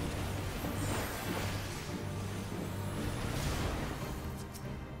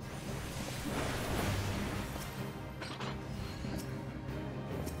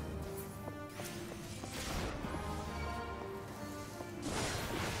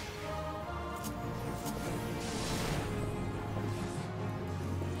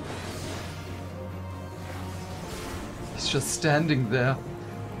 He's just standing there,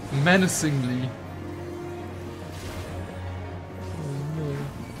 menacingly. Oh no.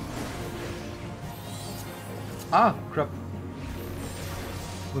 Ah, crap.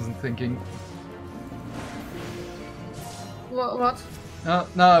 Wasn't thinking. What?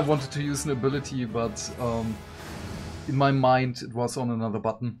 No, I wanted to use an ability, but in my mind it was on another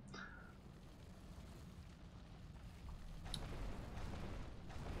button.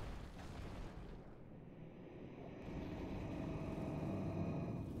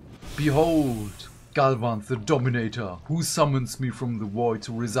 Behold, Galvan the Dominator, who summons me from the void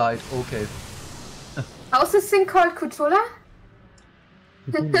to reside. Okay. How's this thing called? Cthulhu?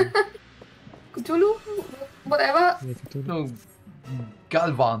 Cthulhu. Cthulhu? Whatever. Yeah, Cthulhu. No,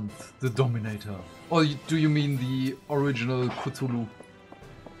 Galvan the Dominator. Or do you mean the original Cthulhu?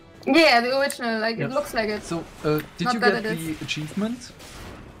 Yeah, the original, like Yes. it looks like it. So, did Not you that get it the achievement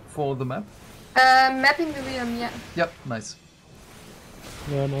for the map? Mapping the realm, yeah. Yep, nice.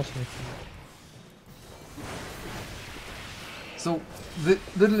 Yeah, I'm also So, the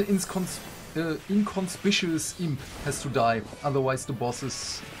little inconspicuous imp has to die, otherwise the boss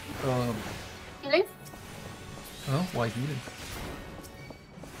is... Healing? why healing?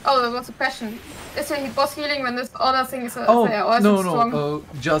 Oh, there was a question. Is it boss healing when this other thing is there, Oh, or is it strong? no,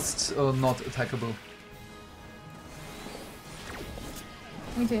 just not attackable.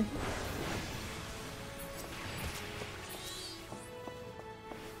 Okay.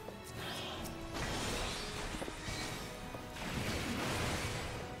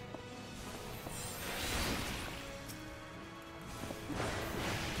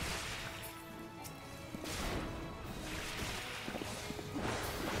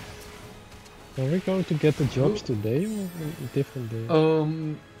 Are we going to get the jobs today or a different day?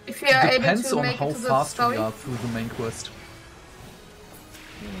 If you are able Depends to on make how it to the fast we story. are through the main quest.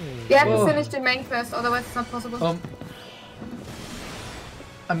 You have to finish the main quest, otherwise it's not possible.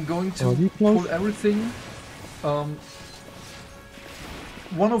 I'm going to pull everything. One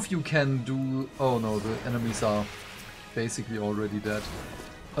of you can do... Oh no, the enemies are basically already dead.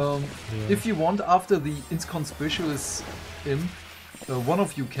 If you want, after the inconspicuous imp, one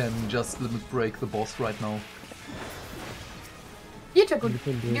of you can just limit break the boss right now. You took it.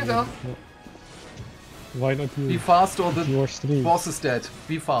 You go. Why not you? Be fast or the boss is dead.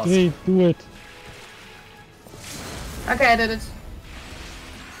 Be fast. Hey, do it. Okay, I did it.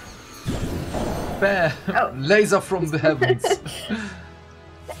 Bam! Oh. Laser from the heavens.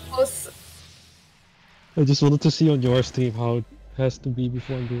 I just wanted to see on your stream how it has to be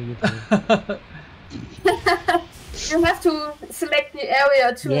before I'm doing it. You have to select the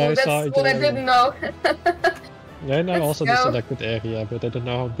area too. Yeah, that's what I didn't know. Yeah, and I also the selected area, but I don't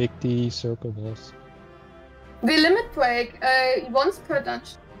know how big the circle was. The limit break, once per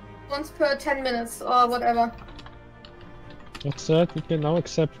dungeon. Once per 10 minutes or whatever. What's that? We can now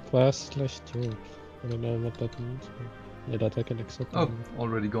accept class/jobs. I don't know what that means, but yeah, that I can accept. Oh,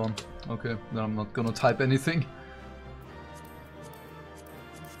 already gone. Okay, then I'm not gonna type anything.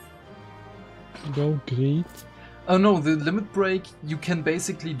 Go great. Oh no, the limit break you can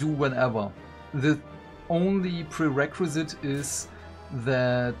basically do whenever. The only prerequisite is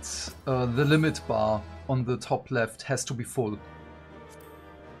that the limit bar on the top left has to be full.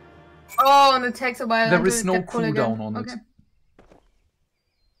 Oh, and it takes a while. There is no cooldown on it.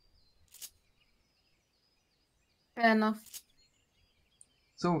 Fair enough.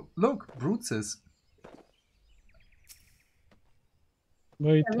 So, look, Brutus.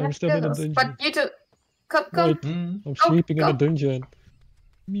 Wait, I'm still in a dungeon. But you two... Come. Wait, I'm sleeping in a dungeon.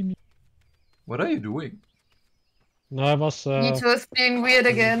 What are you doing? No, I was... Nito is being weird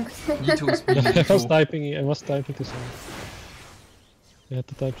again. Nito is being I was typing to someone. I had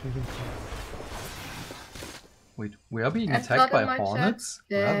to type something. Wait, we are being attacked by hornets?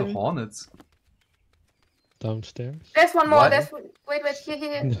 Where are the hornets? Downstairs. There's one more. What? There's wait,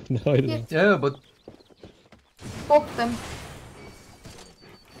 here. No, I don't. Yeah, but both them.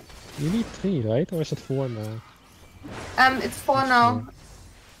 You need 3, right? Or is it 4 now? It's 4 now.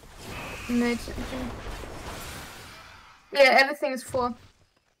 Yeah, everything is 4.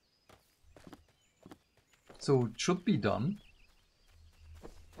 So it should be done.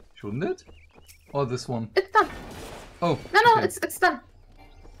 Shouldn't it? Or this one? It's done. Oh. No, okay. It's done.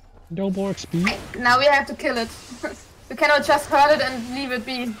 No more XP. Now we have to kill it. We cannot just hurt it and leave it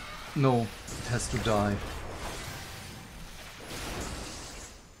be. No, it has to die.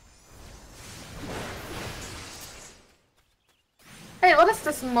 Hey, what is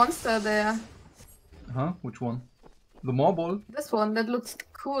this monster there? Huh? Which one? The marble? This one, that looks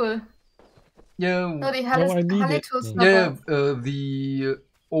cool. Yeah. No, the Halitus. Yeah, the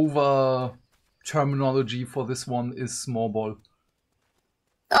over terminology for this one is small ball.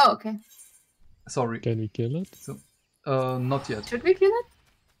 Oh, okay. Sorry. Can we kill it? So, not yet. Should we kill it?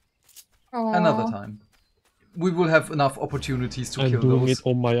 Aww. Another time. We will have enough opportunities to kill those. I'm doing it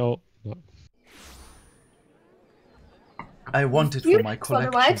on my own. No. I want it for my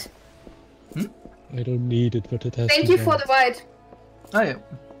collection. For the white? I don't need it, but it has Thank you for the white. Ah, yeah.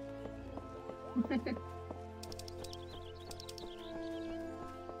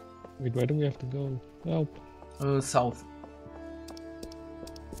 Wait, where do we have to go? Help. South.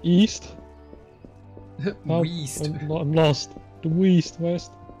 East? West. I'm lost. The west,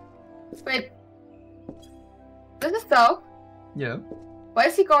 west. Wait. This is south? Yeah. Why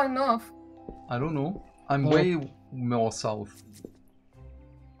is he going north? I don't know. I'm way more south.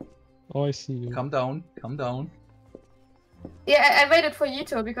 Oh, I see you. Come down, come down. Yeah, I waited for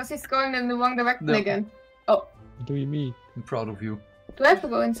Yito because he's going in the wrong direction again. Oh. What do you mean? I'm proud of you. Do I have to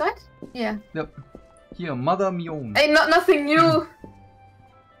go inside? Yeah. Yep. Here, Mother Mion. Hey, nothing new.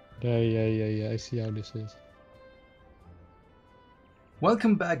 Yeah, I see how this is.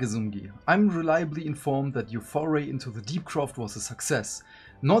 Welcome back, Azumgi. I'm reliably informed that your foray into the Deepcroft was a success.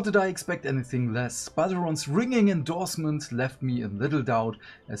 Nor did I expect anything less. Baderon's ringing endorsement left me in little doubt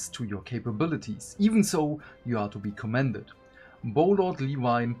as to your capabilities. Even so, you are to be commended. Bolord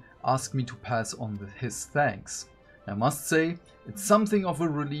Levine asked me to pass on his thanks. I must say, it's something of a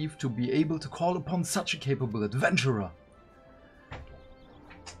relief to be able to call upon such a capable adventurer.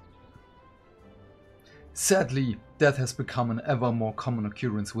 Sadly, death has become an ever more common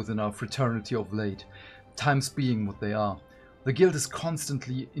occurrence within our fraternity of late, times being what they are. The guild is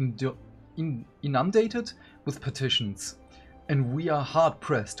constantly inundated with petitions, and we are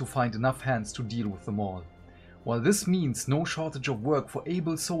hard-pressed to find enough hands to deal with them all. While this means no shortage of work for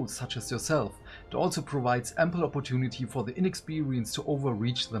able souls such as yourself, it also provides ample opportunity for the inexperienced to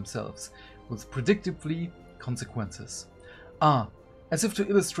overreach themselves, with predictably consequences. Ah, as if to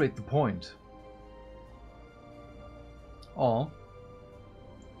illustrate the point. Oh.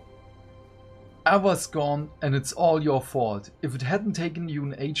 Ava's gone and it's all your fault. If it hadn't taken you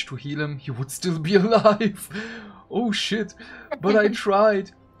an age to heal him, he would still be alive. Oh shit, but I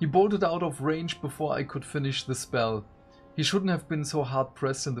tried. He bolted out of range before I could finish the spell. He shouldn't have been so hard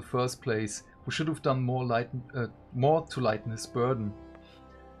pressed in the first place. We should have done more to lighten his burden.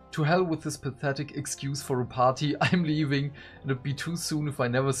 To hell with this pathetic excuse for a party. I'm leaving, and it'd be too soon if I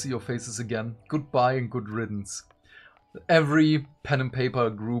never see your faces again. Goodbye and good riddance. Every pen and paper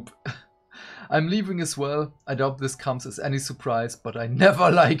group. I'm leaving as well. I doubt this comes as any surprise, but I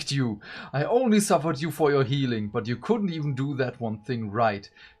never liked you. I only suffered you for your healing, but you couldn't even do that one thing right.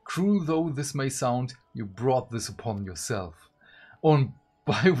 Cruel though this may sound, you brought this upon yourself. Oh, and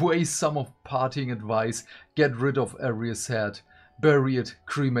by way some of parting advice, get rid of Aria's head. Bury it,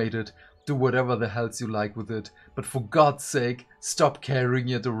 cremate it, do whatever the hells you like with it. But for God's sake, stop carrying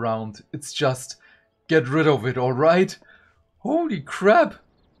it around. It's just, get rid of it, alright? Holy crap!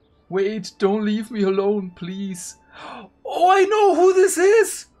 Wait, don't leave me alone, please. Oh, I know who this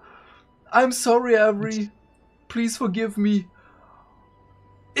is! I'm sorry, Avery. Please forgive me.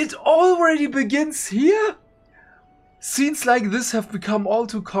 It already begins here? Scenes like this have become all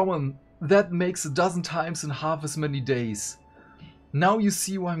too common. That makes a dozen times in half as many days. Now you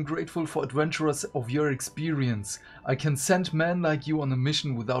see why I'm grateful for adventurers of your experience. I can send men like you on a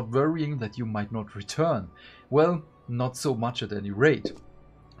mission without worrying that you might not return. Well, not so much at any rate.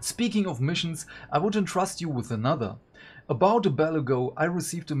 Speaking of missions, I would entrust you with another. About a bell ago, I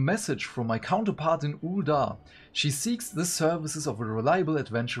received a message from my counterpart in Uldar. She seeks the services of a reliable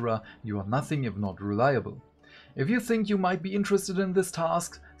adventurer. You are nothing if not reliable. If you think you might be interested in this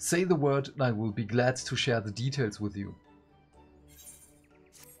task, say the word and I will be glad to share the details with you.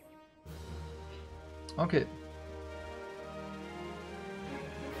 Okay.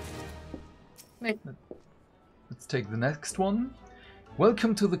 Wait. Let's take the next one.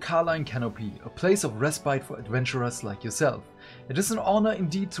 Welcome to the Carline Canopy, a place of respite for adventurers like yourself. It is an honor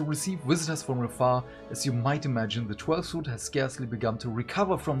indeed to receive visitors from afar. As you might imagine, the 12th Root has scarcely begun to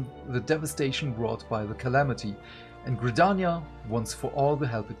recover from the devastation wrought by the calamity, and Gridania wants for all the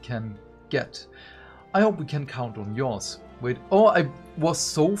help it can get. I hope we can count on yours. Wait, oh, I was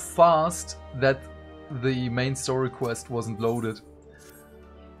so fast that the main story quest wasn't loaded.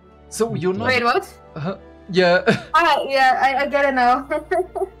 So you're not... Wait, what? Yeah. Yeah, I get it now.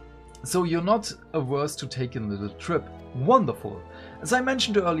 So you're not averse to taking a little trip. Wonderful. As I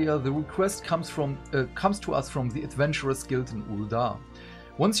mentioned earlier, the request comes to us from the Adventurers Guild in Uldar.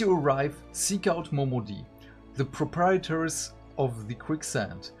 Once you arrive, seek out Momodi, the proprietress of the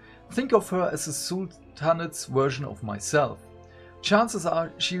Quicksand. Think of her as a Sultanate's version of myself. Chances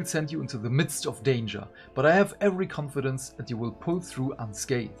are she'll send you into the midst of danger, but I have every confidence that you will pull through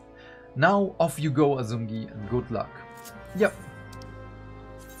unscathed. Now off you go, Azumgi, and good luck. Yep.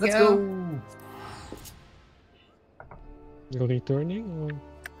 Let's go. You're returning or?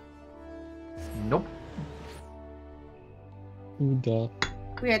 Nope. Uda.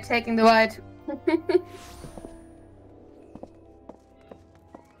 We are taking the ride.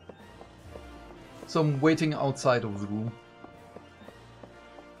 So I'm waiting outside of the room.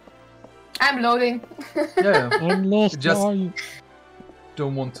 I'm loading. Yeah. I'm lost. Just Where are you?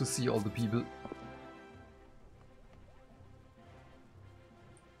 Don't want to see all the people.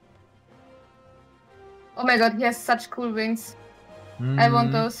 Oh my god, he has such cool wings. I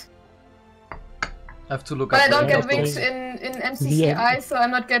want those. I have to look but up. I don't get everything. wings in MCCI, so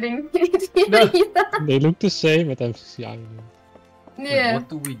I'm not getting it No. either. They look the same at MCCI. Wait, Yeah. what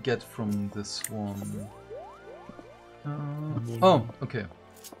do we get from this one? Oh, okay.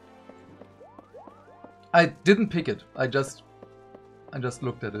 I didn't pick it. I just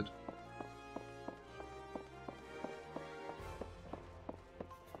looked at it.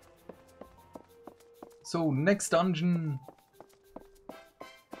 So next dungeon.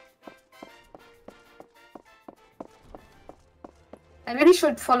 I really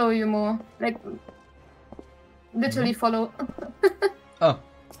should follow you more. Like, literally follow. Ah.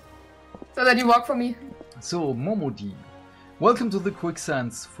 So that you walk for me. So, Momodi. Welcome to the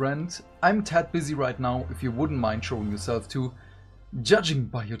Quicksands, friend. I'm tad busy right now, if you wouldn't mind showing yourself too. Judging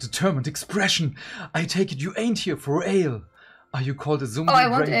by your determined expression, I take it you ain't here for ale. Are you called Azumbi I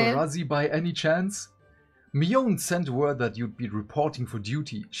want ale. Barazi by any chance? Mione sent word that you'd be reporting for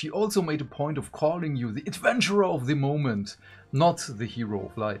duty. She also made a point of calling you the adventurer of the moment, not the hero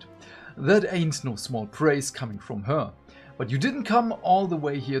of light. That ain't no small praise coming from her. But you didn't come all the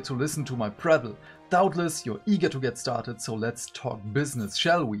way here to listen to my prattle. Doubtless you're eager to get started, so let's talk business,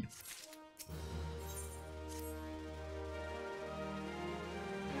 shall we?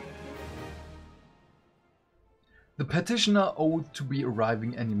 The petitioner ought to be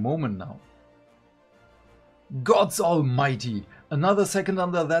arriving any moment now. Gods almighty! Another second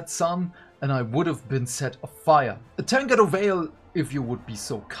under that sun, and I would have been set afire. A tankard of ale, if you would be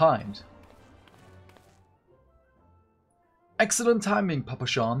so kind. Excellent timing, Papa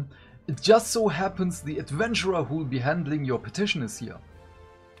Scion. It just so happens the adventurer who'll be handling your petition is here.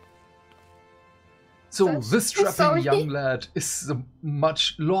 So this strapping young lad is a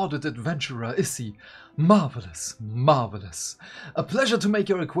much lauded adventurer, is he? Marvelous, marvelous. A pleasure to make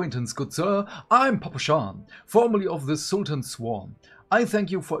your acquaintance, good sir. I'm Papa Scion, formerly of the Sultan's Sworn. I thank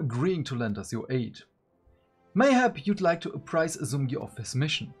you for agreeing to lend us your aid. Mayhap you'd like to apprise Azumgi of his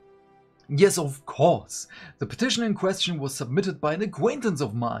mission. Yes, of course. The petition in question was submitted by an acquaintance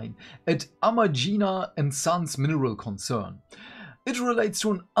of mine at Amagina & Sons Mineral Concern. It relates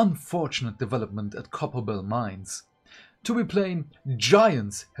to an unfortunate development at Copperbell mines. To be plain,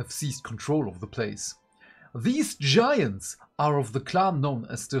 giants have seized control of the place. These giants are of the clan known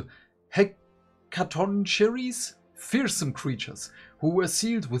as the Hecatoncheires, fearsome creatures who were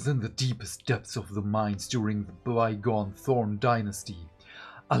sealed within the deepest depths of the mines during the bygone Thorn dynasty.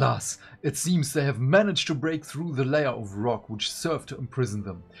 Alas, it seems they have managed to break through the layer of rock which served to imprison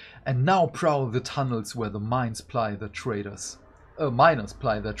them, and now prowl the tunnels where the miners ply their trade.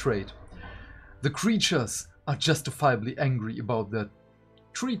 The creatures are justifiably angry about their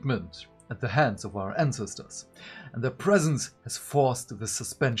treatment at the hands of our ancestors, and their presence has forced the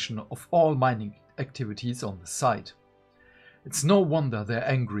suspension of all mining activities on the site. It's no wonder they're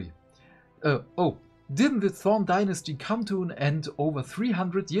angry. Didn't the Thorn dynasty come to an end over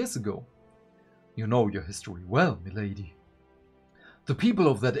 300 years ago? You know your history well, milady. The people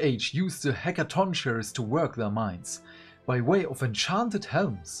of that age used the Hecatoncheires to work their mines. By way of enchanted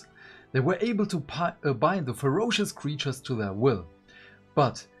helms, they were able to bind the ferocious creatures to their will.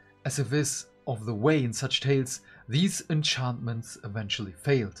 But, as if is of the way in such tales, these enchantments eventually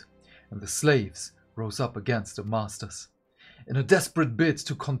failed, and the slaves rose up against the masters. In a desperate bid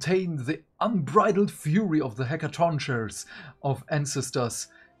to contain the unbridled fury of the Hecatoncheires of ancestors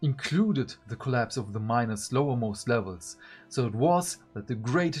included the collapse of the miners' lowermost levels, so it was that the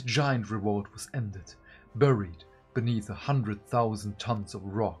great giant revolt was ended, buried beneath 100,000 tons of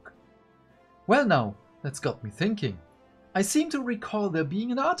rock. Well now, that's got me thinking. I seem to recall there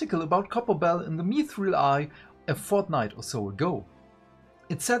being an article about Copperbell in the Mithril Eye a fortnight or so ago.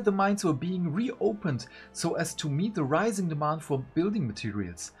 It said the mines were being reopened so as to meet the rising demand for building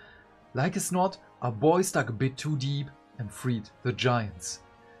materials. Like as not, our boys dug a bit too deep and freed the giants.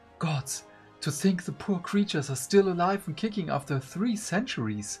 Gods, to think the poor creatures are still alive and kicking after 3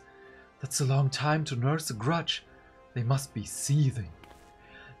 centuries. That's a long time to nurse a grudge. They must be seething.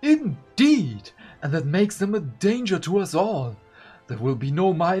 Indeed, and that makes them a danger to us all. There will be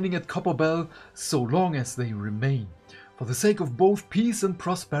no mining at Copperbell so long as they remain. For the sake of both peace and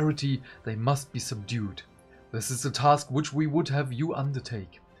prosperity, they must be subdued. This is a task which we would have you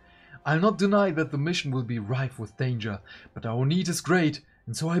undertake. I'll not deny that the mission will be rife with danger, but our need is great,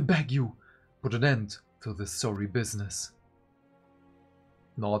 and so I beg you, put an end to this sorry business.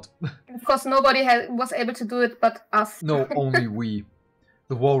 Not. Of course, nobody was able to do it but us. No, only we,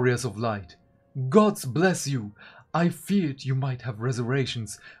 the warriors of light. Gods bless you. I feared you might have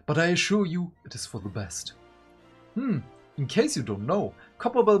reservations, but I assure you it is for the best. In case you don't know,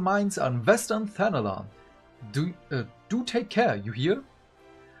 Copperbell mines are in Western Thanalan. Do take care, you hear?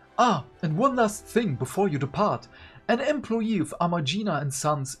 Ah, and one last thing before you depart. An employee of Amagina &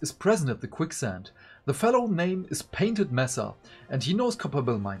 Sons is present at the quicksand. The fellow name is Painted Mesa, and he knows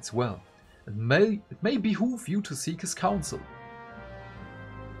Copperbell mines well. It may behoove you to seek his counsel.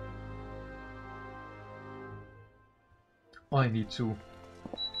 I need to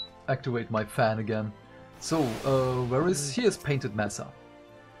activate my fan again. So, here's Painted Mesa.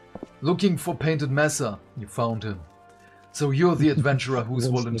 Looking for Painted Mesa. You found him. So you're the adventurer who's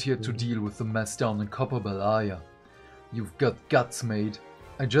volunteered to deal with the mess down in Copperbell, are ya? You've got guts, mate.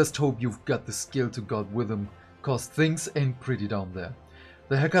 I just hope you've got the skill to God with them, cause things ain't pretty down there.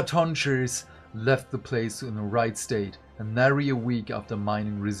 The Hecatoncheires left the place in a right state, and nary a week after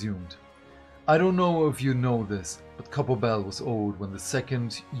mining resumed. I don't know if you know this, but Copperbell was old when the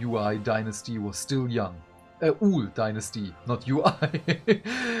second UI dynasty was still young. Ul dynasty, not UI.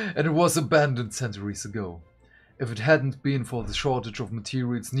 And it was abandoned centuries ago. If it hadn't been for the shortage of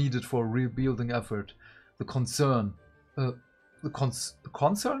materials needed for a rebuilding effort, the concern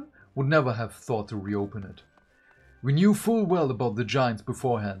would never have thought to reopen it. We knew full well about the giants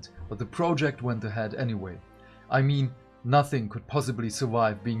beforehand, but the project went ahead anyway. I mean, nothing could possibly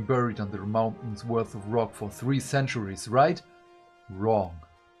survive being buried under a mountain's worth of rock for 3 centuries, right? Wrong.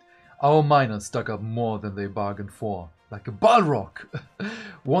 Our miners dug up more than they bargained for, like a Balrog.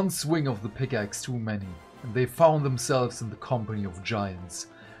 One swing of the pickaxe too many, and they found themselves in the company of giants.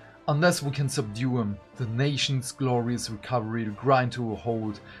 Unless we can subdue them, the nation's glorious recovery will grind to a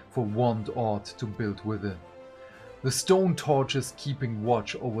halt for want aught to build with it. The stone torches keeping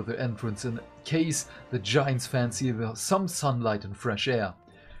watch over the entrance in case the giants fancy some sunlight and fresh air.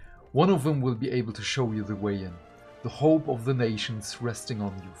 One of them will be able to show you the way in. The hope of the nations resting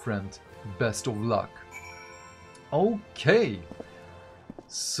on you, friend. Best of luck. Okay.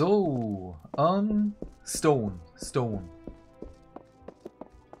 So, stone. Stone?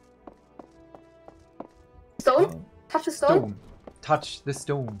 Touch the stone? Touch the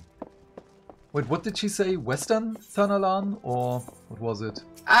stone. Wait, what did she say? Western Thanalan? Or what was it?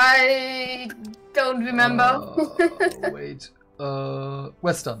 I don't remember. Wait.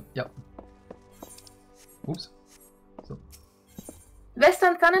 Western, yeah. Oops. So.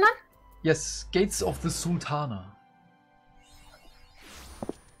 Western Thanalan? Yes, Gates of the Sultana.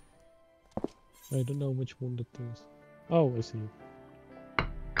 I don't know which one that is. Oh, I see.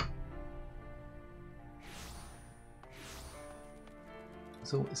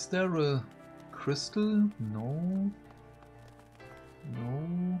 So, is there a crystal? No.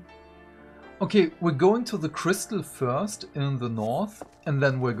 No. Okay, we're going to the crystal first in the north, and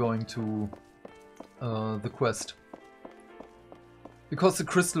then we're going to the quest. Because the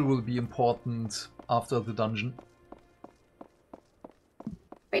crystal will be important after the dungeon.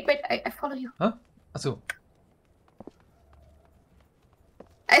 Wait, I follow you. Huh? Achso.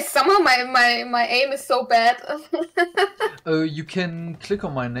 Somehow my aim is so bad. You can click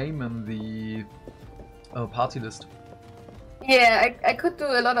on my name in the party list. Yeah, I could do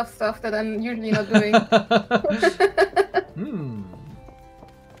a lot of stuff that I'm usually not doing.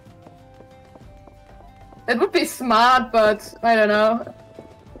 It would be smart, but I don't know.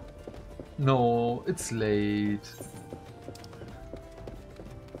 No, it's late.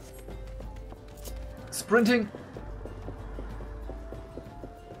 Sprinting!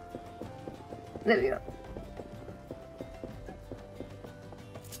 There we go.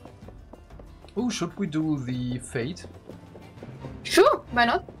 Oh, should we do the fate? Sure, why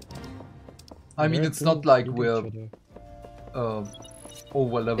not? I mean, it's not like we're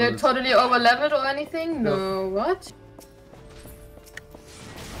over leveled. They're totally over leveled or anything? No, what?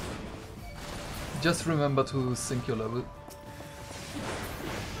 Just remember to sync your level.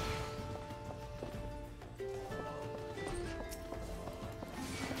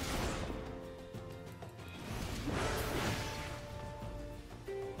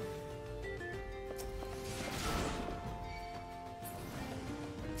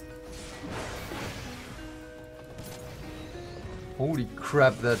 Holy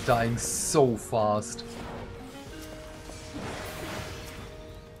crap, they're dying so fast.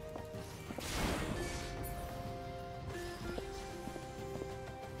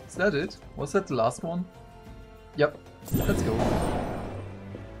 Is that it? Was that the last one? Yep, let's go.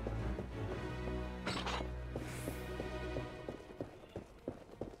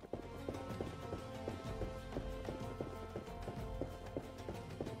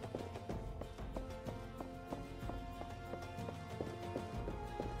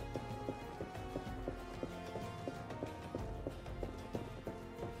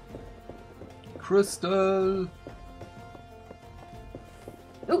 Crystal!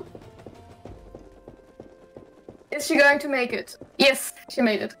 Ooh. Is she going to make it? Yes, she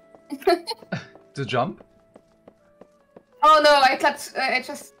made it. The jump? Oh no, I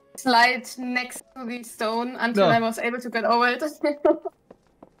just slide next to the stone until I was able to get over it.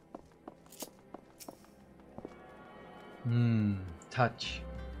 Touch.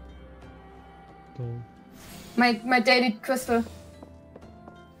 My daily crystal.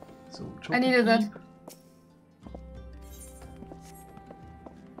 So, I needed that.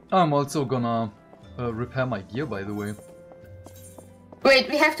 I'm also gonna repair my gear, by the way. Wait,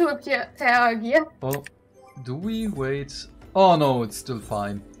 we have to repair our gear? Oh, do we? Wait. Oh no, it's still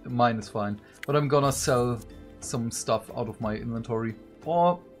fine. Mine is fine. But I'm gonna sell some stuff out of my inventory.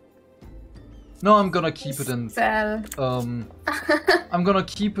 Or... no, I'm gonna keep it and... sell. I'm gonna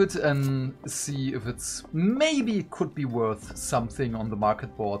keep it and see if it's... maybe it could be worth something on the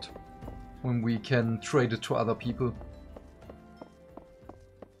market board. when we can trade it to other people.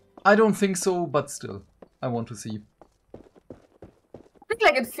 I don't think so, but still, I want to see.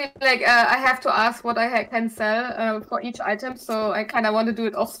 It feels like I have to ask what I can sell for each item, so I kind of want to do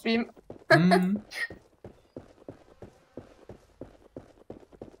it off stream.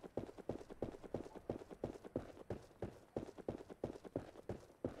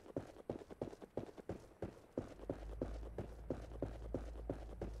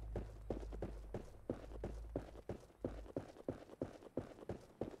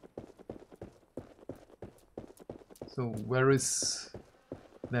 So where is...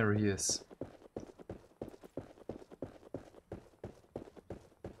 There he is.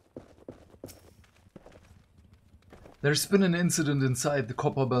 There's been an incident inside the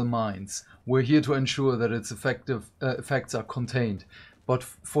Copperbell mines. We're here to ensure that its effects are contained. But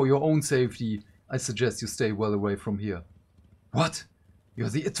for your own safety, I suggest you stay well away from here. What? You're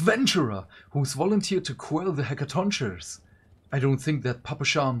the adventurer who's volunteered to quell the hackathonchers. I don't think that Papa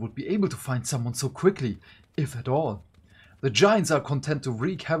Scion would be able to find someone so quickly, if at all. The giants are content to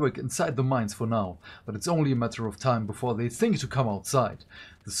wreak havoc inside the mines for now, but it's only a matter of time before they think to come outside.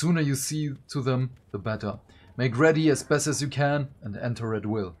 The sooner you see to them, the better. Make ready as best as you can and enter at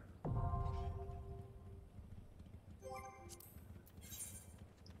will.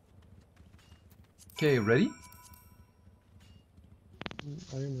 Okay, ready?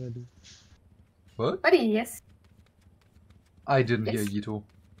 I am ready. What? Ready, yes. I didn't hear Yito.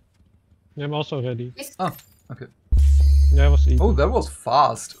 I'm also ready. Yes. Ah, okay. Yeah, I was eating. Oh, that was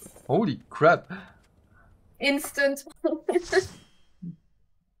fast. Holy crap. Instant.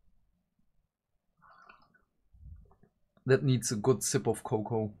 That needs a good sip of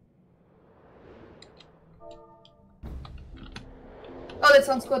cocoa. Oh, that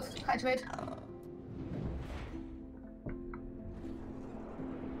sounds good. Hydrate.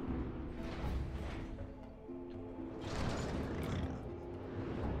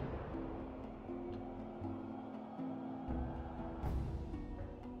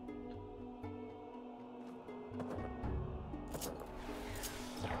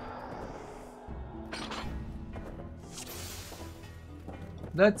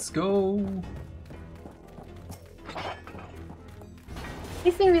 Let's go.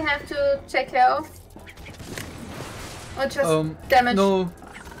 Anything we have to take care of? Or just damage? No.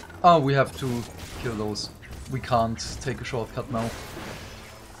 Oh, we have to kill those. We can't take a shortcut now.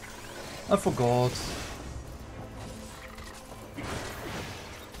 I forgot.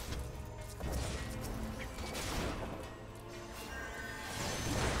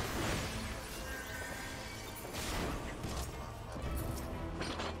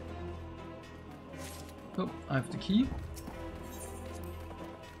 Oh, I have the key.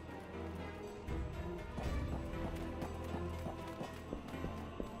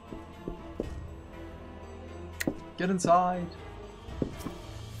 Get inside.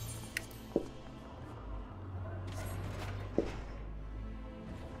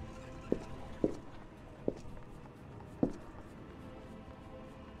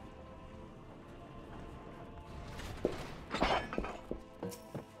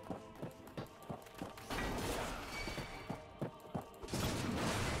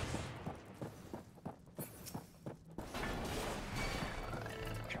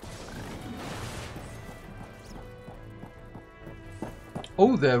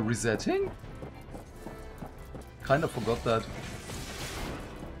 Oh, they're resetting? Kinda forgot that.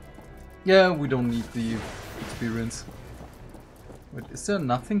 Yeah, we don't need the experience. Wait, is there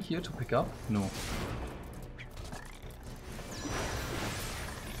nothing here to pick up? No.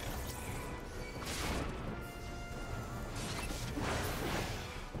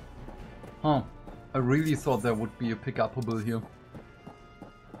 Huh. I really thought there would be a pick-upable here.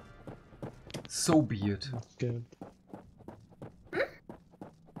 So be it. Good.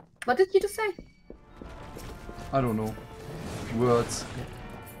 What did you just say? I don't know. Words.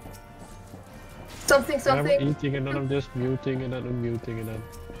 Something. I'm eating and then I'm just muting and then unmuting and then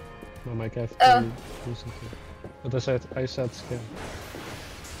my mic have to do something. But I said scam.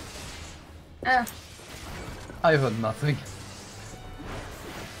 I heard nothing.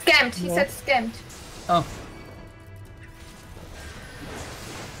 Scammed, he said scammed. Oh.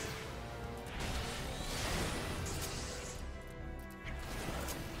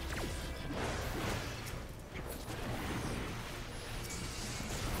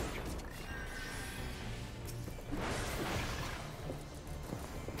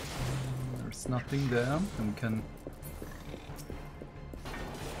 Nothing there, and we can...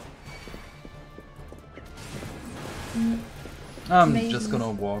 I'm just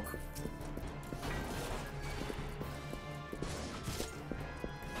gonna walk.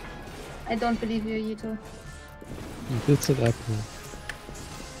 I don't believe you, Yito. It's an apple.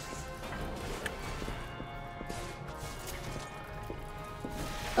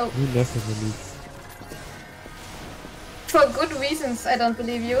 Oh. You never believe. For good reasons, I don't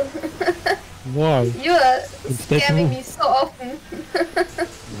believe you. Why? You are scamming me so often.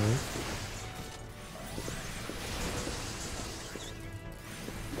 No.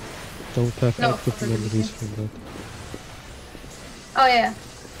 Don't have active memories from that. Oh yeah.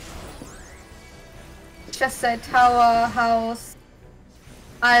 Just say tower, house,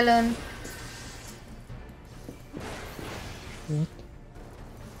 island. What?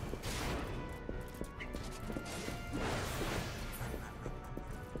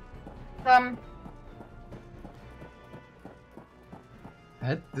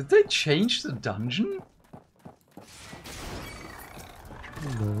 Did they change the dungeon?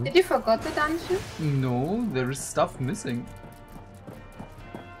 No. Did you forget the dungeon? No, there is stuff missing.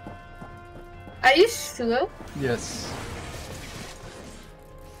 Are you sure? Yes.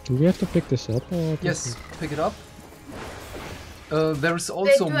 Do we have to pick this up or? Yes, pick it up. There is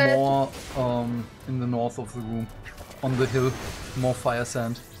also more in the north of the room, on the hill, more fire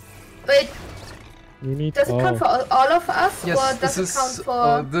sand. Wait. You need does it count for all of us, yes, or does it count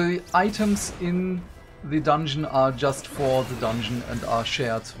for... the items in the dungeon are just for the dungeon and are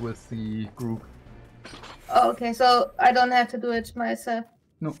shared with the group. Oh, okay, so I don't have to do it myself.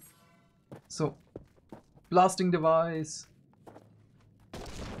 No. So, blasting device.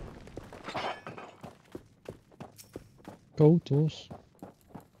 Photos.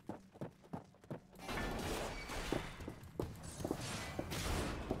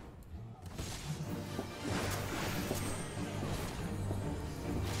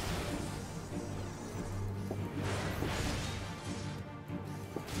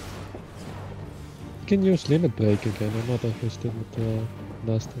 You can use limit break again. I'm not interested with the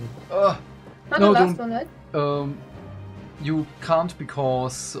last one. Not no, the last one, right? You can't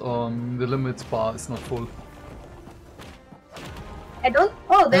because the limit bar is not full. I don't.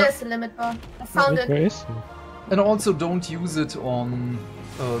 Oh, there's a limit bar. I found it. Where is it? And also don't use it on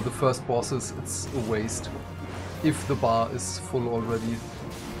the first bosses. It's a waste if the bar is full already.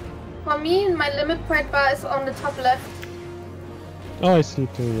 For me, my limit point bar is on the top left. Oh, I see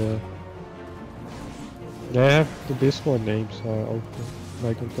too. Yeah. They have the Discord names are open,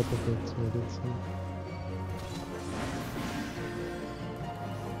 like on top of it. So that's.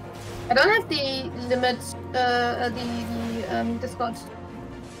 I don't have the limit, the Discord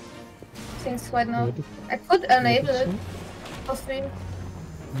things right now. I could enable it for stream.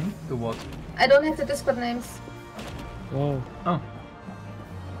 The what? I don't have the Discord names. Oh. Oh.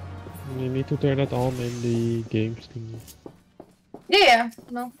 You need to turn it on in the games thingy. Yeah,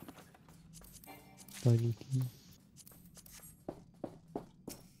 no. Tiny key.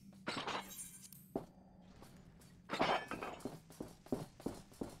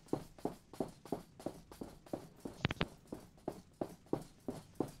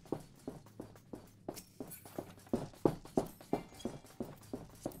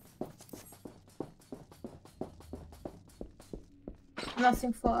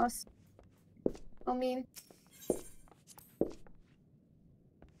 Nothing for us. I mean.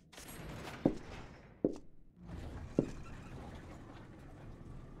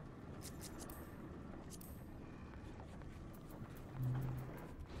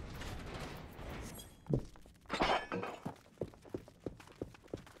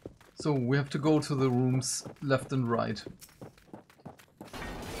 So we have to go to the rooms left and right.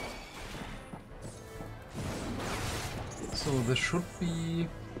 So there should be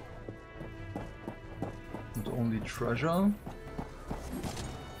not only treasure.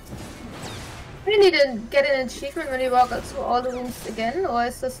 We need to get an achievement when we walk through all the rooms again, or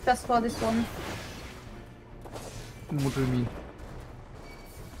is this just for this one? What do you mean?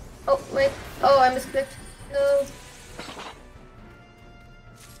 Oh, wait. Oh, I misclicked. No.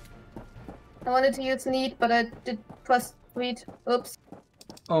 I wanted to use need, but I did press read. Oops.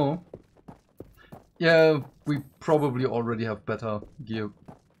 Oh. Yeah, we probably already have better gear.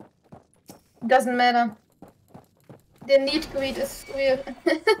 Doesn't matter. The need greed is weird.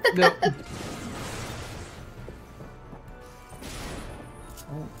 Yeah.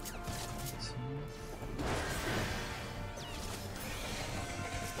 Oh.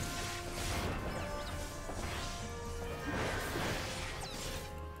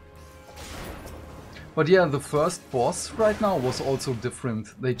 But yeah, the first boss right now was also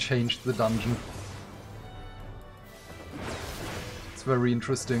different. They changed the dungeon. It's very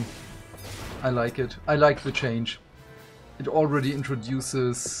interesting. I like it. I like the change. It already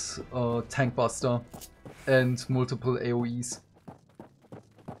introduces Tank Buster and multiple AoEs.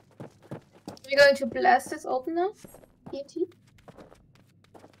 We're going to blast this open now. E.T.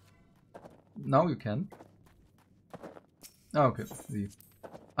 Now you can. Oh, okay.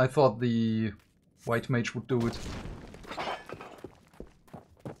 I thought the white mage would do it.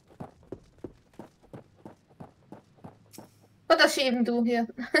 What does she even do here?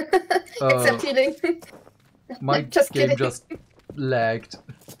 Except healing. My just game kidding. just lagged.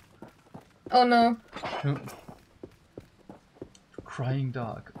 Oh no. Crying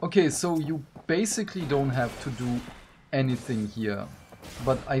dark. Okay, so you basically don't have to do anything here.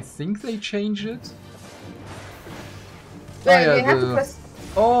 But I think they changed it.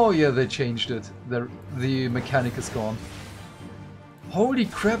 Oh yeah, they changed it. The mechanic is gone. Holy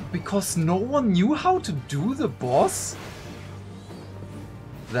crap, because no one knew how to do the boss?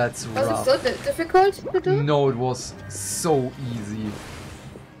 That's rough. Was it so difficult to do? No, it was so easy.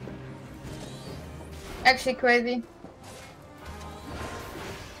 Actually crazy.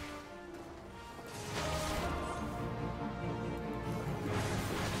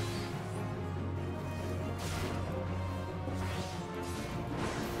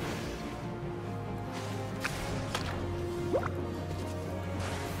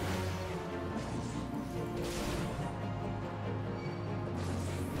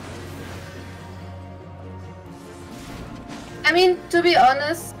 I mean, to be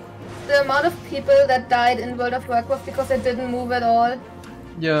honest, the amount of people that died in World of Warcraft because they didn't move at all.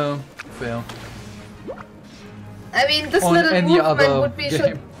 Yeah, fair. I mean, this On little any movement other would be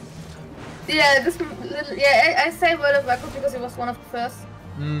game. Yeah, this little. Yeah, I say World of Warcraft because it was one of the first.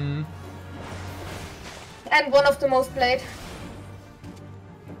 Mm. And one of the most played.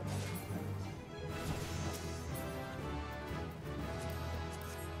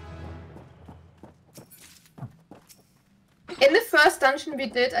 In the first dungeon we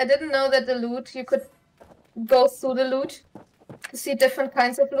did, I didn't know that the loot, you could go through the loot to see different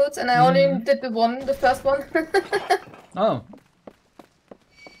kinds of loots, and I only did the first one. Oh.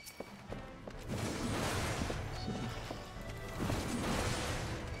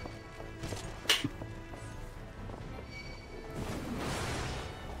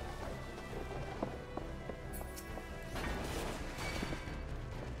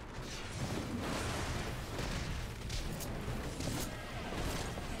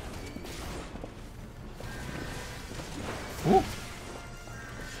 Oh.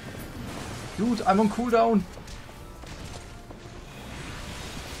 Dude, I'm on cooldown.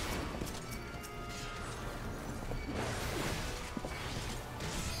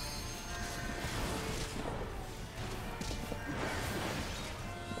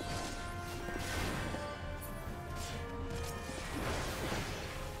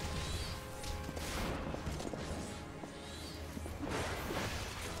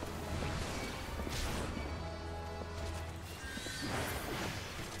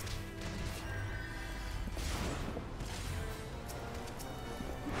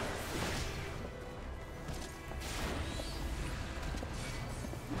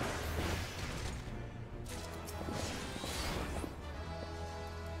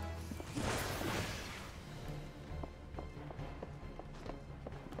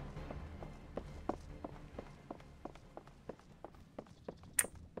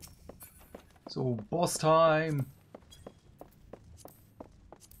 So, boss time!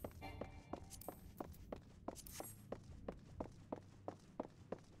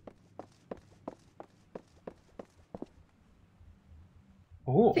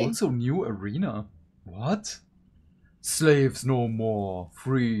 Oh, also new arena. What? Slaves no more.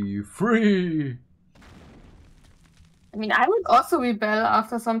 Free, free! I mean, I would also rebel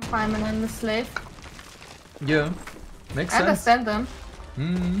after some time and I'm a slave. Yeah, makes I sense. understand them.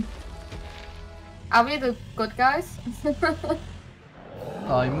 Hmm. Are we the good guys?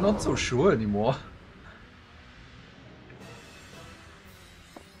 I'm not so sure anymore.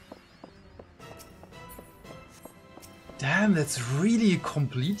 Damn, that's really a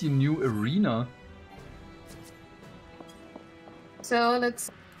completely new arena. So let's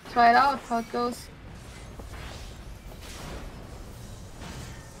try it out, how it goes.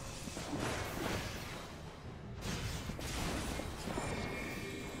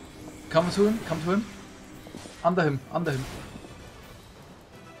 Come to him, come to him. Under him, under him.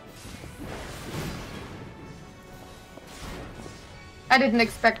 I didn't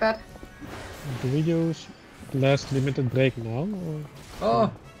expect that. Do we use last limited break now? Or?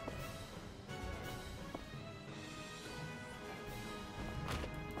 Oh.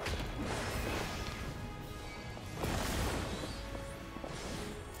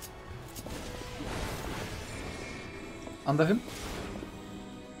 Under him.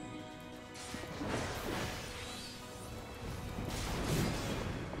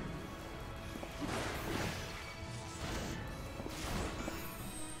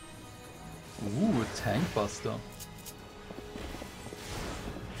 Buster.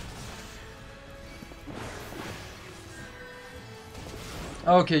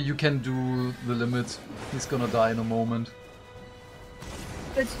 Okay, you can do the limit. He's gonna die in a moment.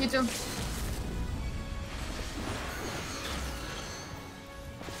 Let's hit him.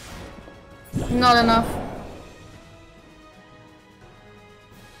 Not enough.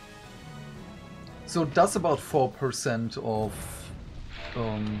 So that's about 4% of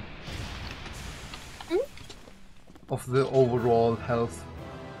the overall health.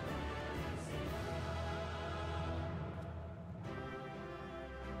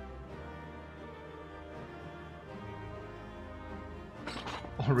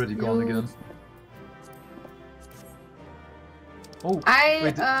 Already gone again. Oh,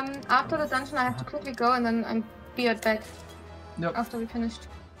 wait. After the dungeon I have to quickly go and then I'm be right back. Yep. After we finished.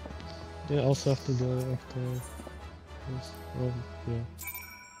 Yeah, I also have to go after this. Yeah.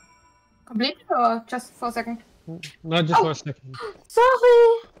 Completely or just for a second? No, just for a second. Sorry!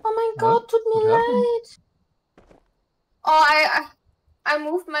 Oh my god, tut mir What happened? leid! Oh, I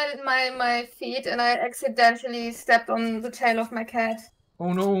moved my feet and I accidentally stepped on the tail of my cat.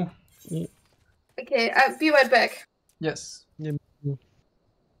 Oh no. Okay, I'll be right back. Yes. Yeah.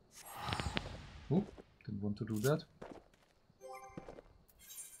 Oh, didn't want to do that.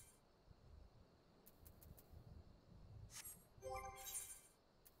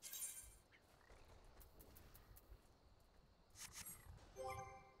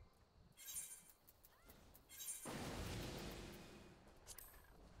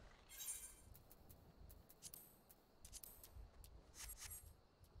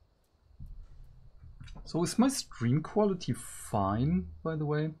 So is my stream quality fine, by the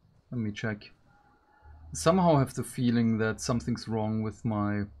way? Let me check. Somehow I have the feeling that something's wrong with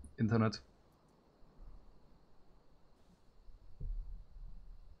my internet.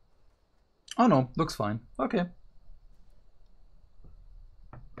 Oh no, looks fine. Okay.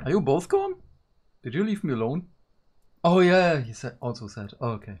 Are you both gone? Did you leave me alone? Oh yeah, he also said. Oh,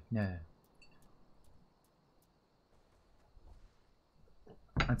 okay, yeah.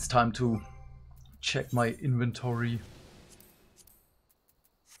 It's time to check my inventory.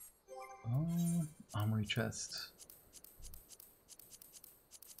 Oh, armory chest.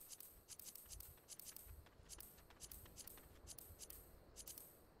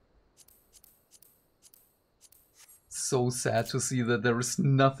 So sad to see that there is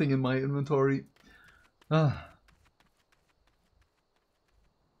nothing in my inventory. Ah.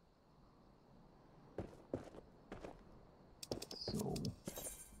 So,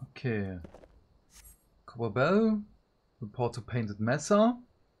 okay. Copperbell, report to Painted Mesa,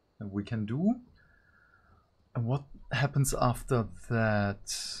 and we can do. And what happens after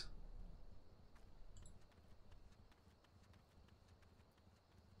that?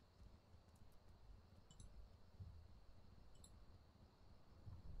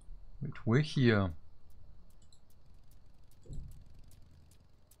 Wait, we're here.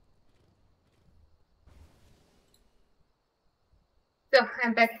 So,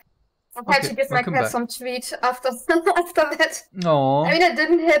 I'm back. I had to give my cat some treat after that. No. I mean, I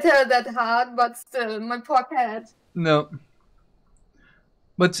didn't hit her that hard, but still, my poor cat. No.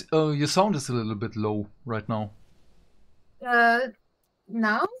 But your sound is a little bit low right now.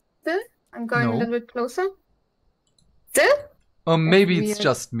 Now? Still? I'm going a little bit closer. Still? Maybe it's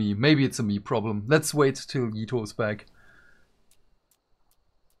just me. Maybe it's a me problem. Let's wait till Yito is back.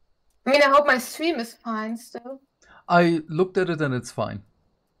 I mean, I hope my stream is fine still. I looked at it and it's fine.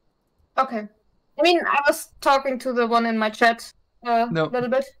 Okay. I mean, I was talking to the one in my chat a little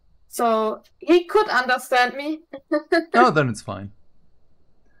bit, so he could understand me. Oh, then it's fine.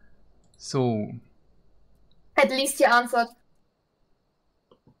 So... At least he answered.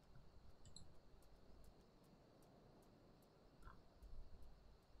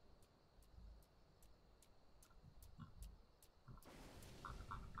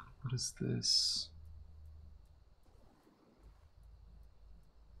 What is this?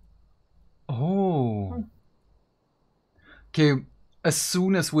 Oh. Okay, as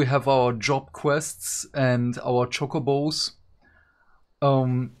soon as we have our job quests and our chocobos,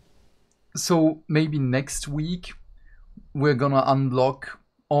 so maybe next week we're gonna unlock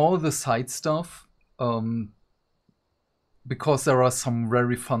all the side stuff, because there are some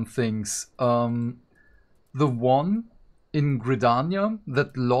very fun things. The one in Gridania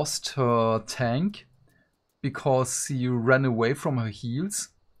that lost her tank because she ran away from her heals.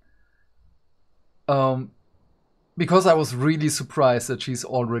 Because I was really surprised that she's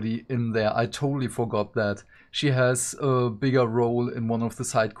already in there. I totally forgot that. She has a bigger role in one of the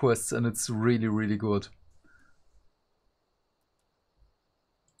side quests and it's really, really good.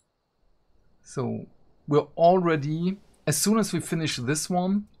 So we're already, as soon as we finish this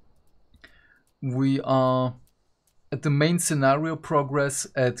one, we are at the main scenario progress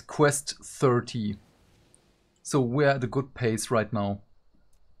at quest 30. So we're at a good pace right now.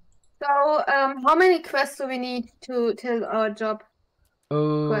 So, how many quests do we need to till our job?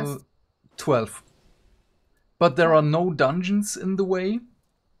 12. But there are no dungeons in the way,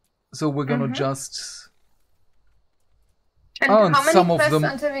 so we're gonna just... And how many quests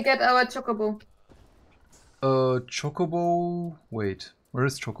until we get our Chocobo? Chocobo... Wait, where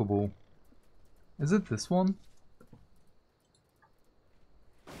is Chocobo? Is it this one?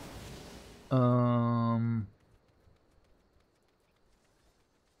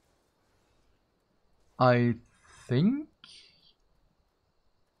 I think...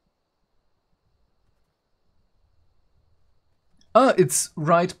 it's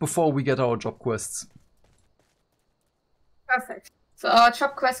right before we get our job quests. Perfect. So our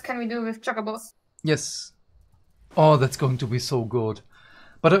job quest can we do with Chocobos? Yes. Oh, that's going to be so good.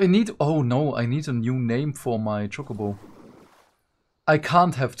 But I need... Oh no, I need a new name for my Chocobo. I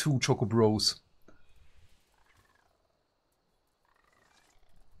can't have 2 Chocobros.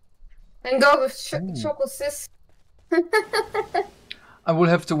 Then go with Chocosis. I will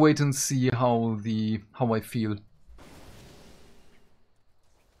have to wait and see how I feel.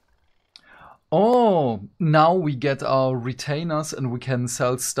 Oh, now we get our retainers and we can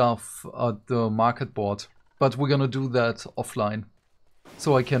sell stuff at the market board. But we're gonna do that offline.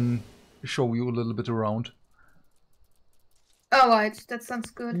 So I can show you a little bit around. Alright, that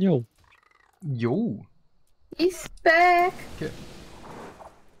sounds good. Yo. Yo. He's back. Okay.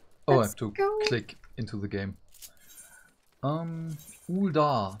 Oh, I have to click into the game.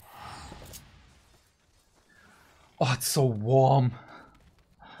 Ulda. Oh, it's so warm.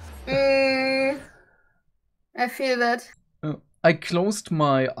 I feel that. I closed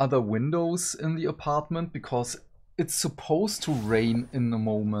my other windows in the apartment because it's supposed to rain in a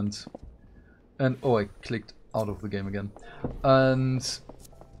moment. And oh, I clicked out of the game again. And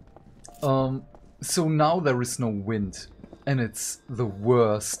so now there is no wind, and it's the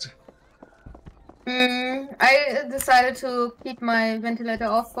worst. I decided to keep my ventilator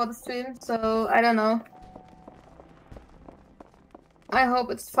off for the stream, so I don't know. I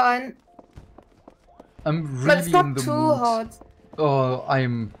hope it's fine. I'm really but it's not in the too mood. hot. Oh,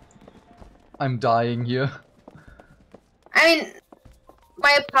 I'm dying here. I mean,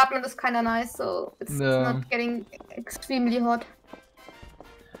 my apartment is kind of nice, so it's not getting extremely hot.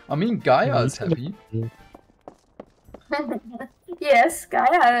 I mean, Gaia is happy. Yes,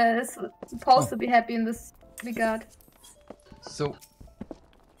 Gaia is supposed to be happy in this regard. So,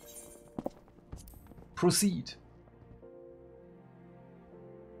 proceed.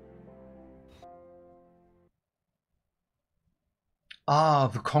 Ah,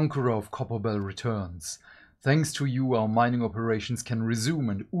 the Conqueror of Copperbell returns. Thanks to you, our mining operations can resume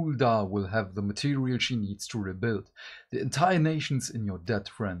and Ulda will have the material she needs to rebuild. The entire nation's in your debt,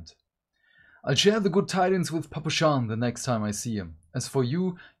 friend. I'll share the good tidings with Papashan the next time I see him. As for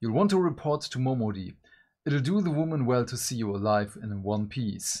you, you'll want to report to Momodi. It'll do the woman well to see you alive and in one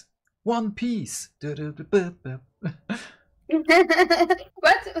piece. One piece! What?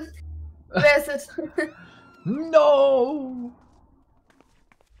 Where is it? No!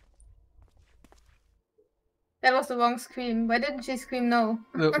 That was the wrong scream. Why didn't she scream no?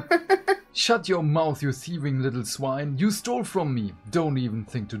 Shut your mouth, you thieving little swine. You stole from me. Don't even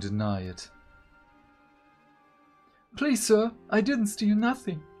think to deny it. Please, sir, I didn't steal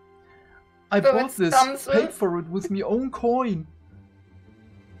nothing. I bought this, paid for it with my own coin.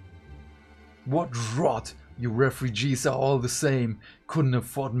 What rot! You refugees are all the same. Couldn't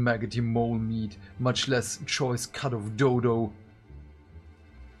afford maggoty mole meat, much less choice cut of dodo.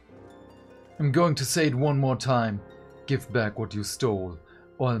 I'm going to say it one more time. Give back what you stole,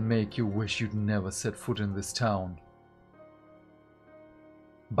 or I'll make you wish you'd never set foot in this town.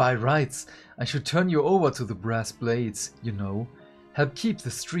 By rights, I should turn you over to the brass blades, you know. Help keep the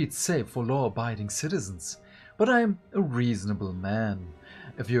streets safe for law-abiding citizens. But I'm a reasonable man.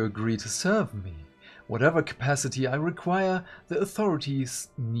 If you agree to serve me, whatever capacity I require, the authorities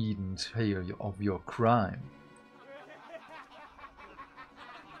needn't hear of your crime.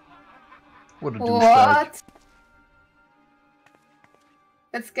 What a douchebag.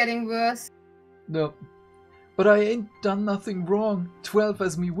 That's getting worse. No. But I ain't done nothing wrong. 12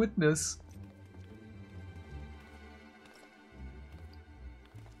 as me witness.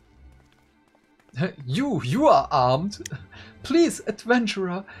 You are armed. Please,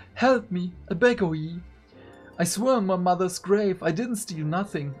 adventurer, help me, I beg of ye. I swear on my mother's grave, I didn't steal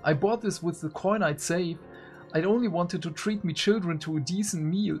nothing. I bought this with the coin I'd save. I only wanted to treat me children to a decent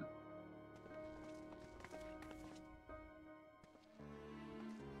meal.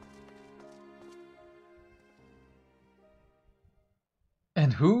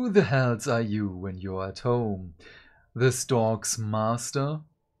 And who the hells are you when you're at home? The stork's master?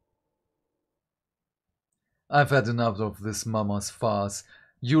 I've had enough of this mama's farce.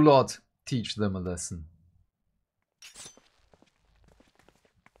 You lot, teach them a lesson.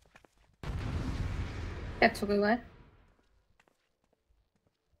 That took a while.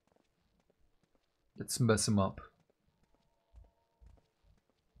 Let's mess him up.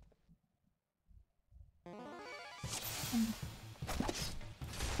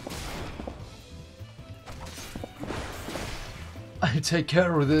 I'll take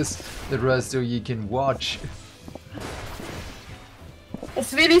care of this. The rest of you can watch.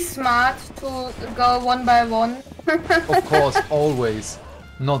 It's really smart to go one by one. Of course, always.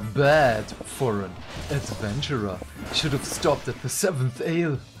 Not bad for an adventurer. Should have stopped at the 7th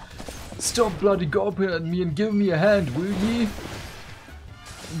ale. Stop bloody gawping at me and give me a hand, will ye?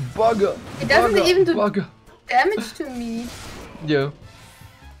 Bugger! It doesn't even do bugger. damage to me. Yeah.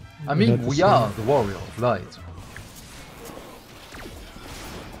 I mean, we are the warrior of light.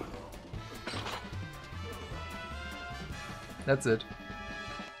 That's it.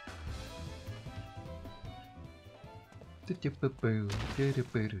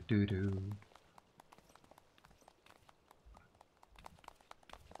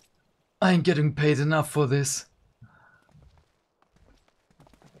 I ain't getting paid enough for this.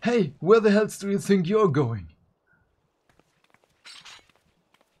 Hey, where the hells do you think you're going?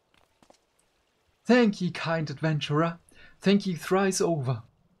 Thank ye, kind adventurer. Thank ye thrice over.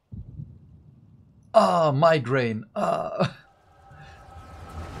 Ah, migraine. Ah.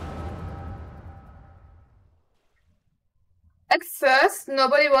 At first,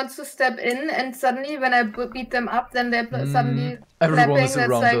 nobody wants to step in, and suddenly, when I beat them up, then they're suddenly everyone clapping. is That's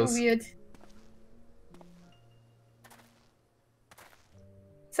around like us. weird.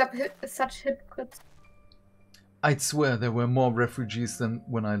 Such hypocrites. I'd swear there were more refugees than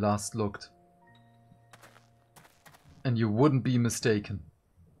when I last looked. And you wouldn't be mistaken.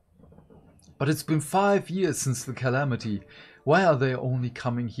 But it's been 5 years since the calamity. Why are they only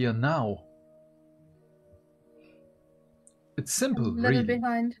coming here now? It's simple, really.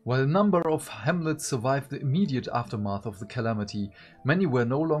 Behind. While a number of hamlets survived the immediate aftermath of the calamity, many were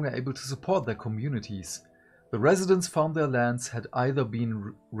no longer able to support their communities. The residents found their lands had either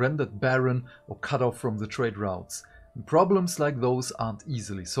been rendered barren or cut off from the trade routes, and problems like those aren't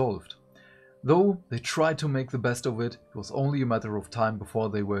easily solved. Though they tried to make the best of it, it was only a matter of time before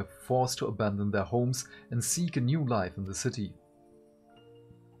they were forced to abandon their homes and seek a new life in the city.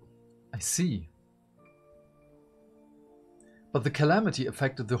 I see. But the calamity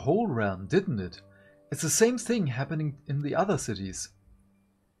affected the whole realm, didn't it? It's the same thing happening in the other cities.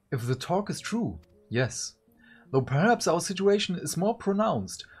 If the talk is true, yes. Though perhaps our situation is more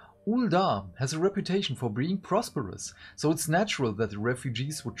pronounced. Ul'dah has a reputation for being prosperous, so it's natural that the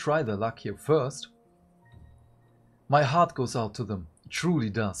refugees would try their luck here first. My heart goes out to them, it truly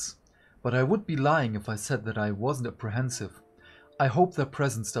does. But I would be lying if I said that I wasn't apprehensive. I hope their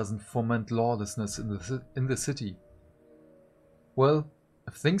presence doesn't foment lawlessness in the city. Well,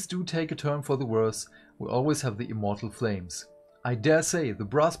 if things do take a turn for the worse, we always have the immortal flames. I dare say the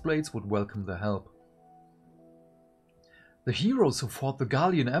brass blades would welcome their help. The heroes who fought the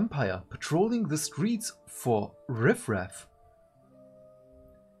Gallian Empire, patrolling the streets for riffraff.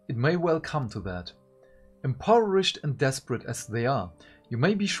 It may well come to that. Impoverished and desperate as they are, you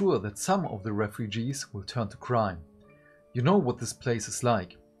may be sure that some of the refugees will turn to crime. You know what this place is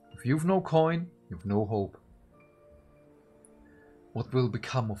like. If you've no coin, you've no hope. What will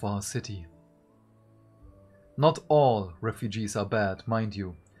become of our city? Not all refugees are bad, mind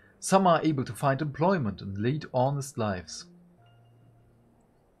you. Some are able to find employment and lead honest lives.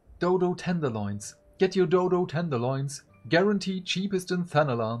 Dodo tenderloins. Get your dodo tenderloins. Guaranteed cheapest in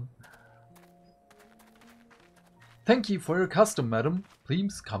Thanalan. Thank you for your custom, madam.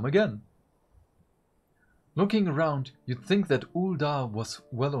 Please come again. Looking around, you'd think that Ul'dah was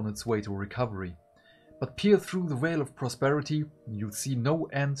well on its way to recovery. But peer through the veil of prosperity, and you'll see no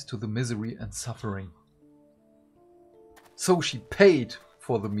end to the misery and suffering. So she paid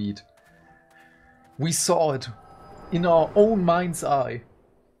for the meat. We saw it in our own mind's eye.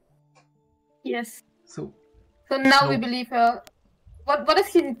 Yes. So now we believe her. What if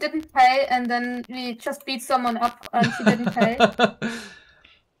she didn't pay and then we just beat someone up and she didn't pay?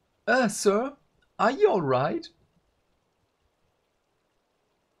 Sir, are you alright?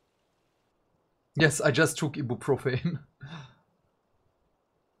 Yes, I just took ibuprofen.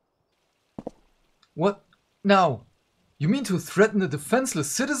 What? Now? You mean to threaten a defenseless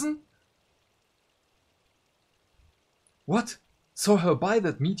citizen? What? Saw her buy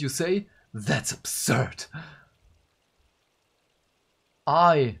that meat, you say? That's absurd.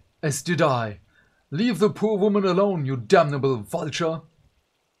 Aye, as did I. Leave the poor woman alone, you damnable vulture.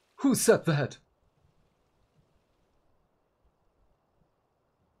 Who said that?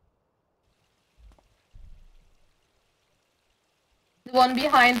 The one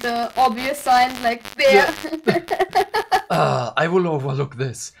behind the obvious sign, like there. Yeah. I will overlook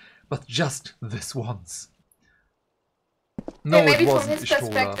this, but just this once. No, yeah, maybe it wasn't from his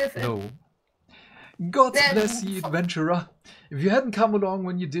perspective. No. God bless ye, adventurer. If you hadn't come along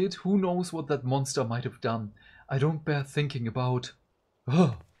when you did, who knows what that monster might have done. I don't bear thinking about.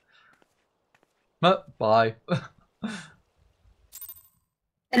 Bye.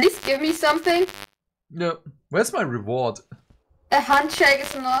 At least give me something. No. Where's my reward? A handshake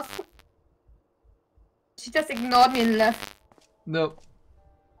is enough. She just ignored me and left. No.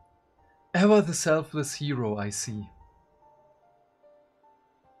 Ever the selfless hero, I see.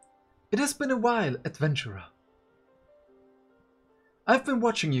 It has been a while, adventurer. I've been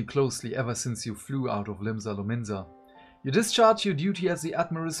watching you closely ever since you flew out of Limsa Lominsa. You discharged your duty as the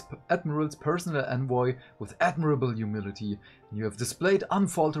Admiral's personal envoy with admirable humility, and you have displayed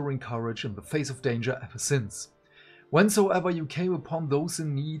unfaltering courage in the face of danger ever since. Whensoever you came upon those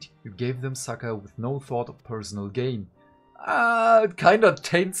in need, you gave them succor with no thought of personal gain. It kinda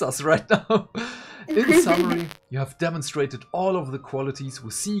taints us right now. In summary, you have demonstrated all of the qualities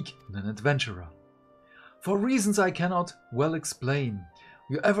we seek in an adventurer. For reasons I cannot well explain,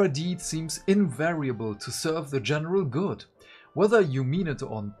 your ever deed seems invariable to serve the general good, whether you mean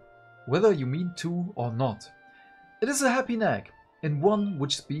to or not. It is a happy knack, and one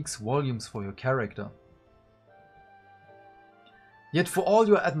which speaks volumes for your character. Yet for all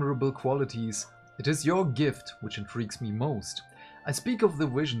your admirable qualities, it is your gift which intrigues me most. I speak of the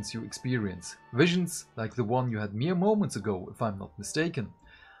visions you experience, visions like the one you had mere moments ago, if I'm not mistaken.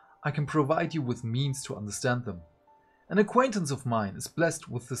 I can provide you with means to understand them. An acquaintance of mine is blessed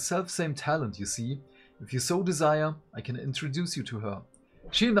with the selfsame talent, you see. If you so desire, I can introduce you to her.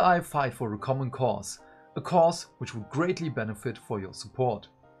 She and I fight for a common cause, a cause which would greatly benefit for your support.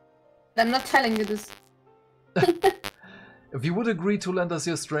 I'm not telling you this. If you would agree to lend us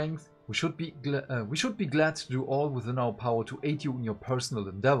your strength, we should be glad to do all within our power to aid you in your personal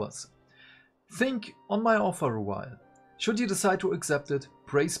endeavors. Think on my offer a while. Should you decide to accept it,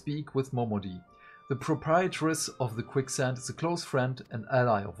 pray speak with Momodi. The proprietress of the Quicksand is a close friend and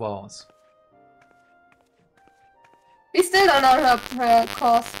ally of ours. We still don't know her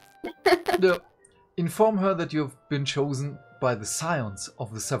cause. No. Inform her that you have been chosen by the Scions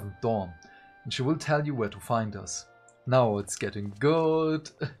of the Seventh Dawn, and she will tell you where to find us. Now it's getting good.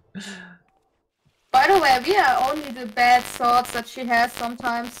 By the way, we are only the bad thoughts that she has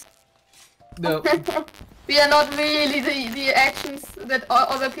sometimes. No. We are not really the actions that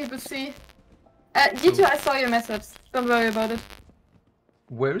other people see. Yito, I saw your message. Don't worry about it.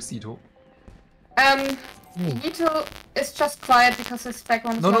 Where is Yito? Yito is just quiet because his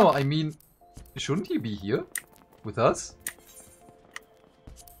background is No, I mean, shouldn't he be here? With us?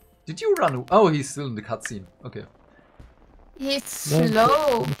 Did you run away? Oh, he's still in the cutscene. Okay. He's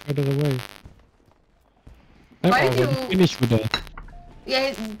slow. Further away. Why did you finish with that?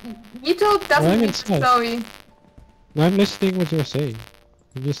 Yeah, Yito doesn't read the story. No, I'm listening what you're saying.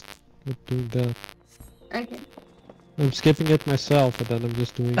 I'm just not doing that. Okay. I'm skipping it myself, but then I'm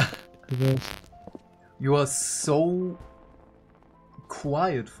just doing the rest. You are so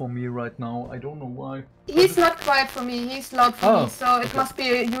quiet for me right now. I don't know why. He's not quiet for me. He's loud for me, so it must be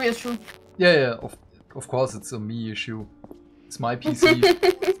a you issue. Yeah. Of course, it's a me issue. It's my PC.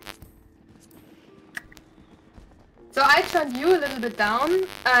 So I turned you a little bit down,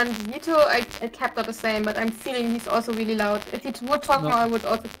 and Yito I kept it the same, but I'm feeling he's also really loud. If he would talk more, I would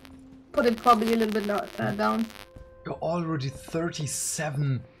also put it probably a little bit down. You're already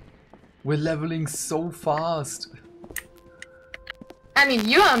 37. We're leveling so fast. I mean,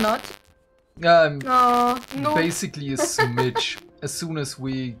 you are not. Yeah, I'm no. basically a smidge. As soon as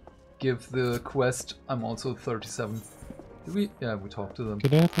we give the quest, I'm also 37. Did we? Yeah, we talked to them.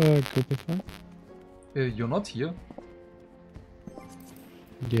 Can I have a group invite? You're not here.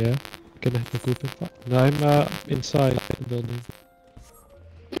 Yeah. Can I have a group invite? No, I'm inside the building.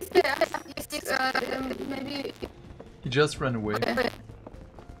 He's there. Maybe. He just ran away.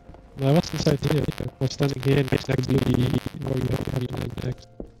 No, I was inside here. I was standing here next to where you have next.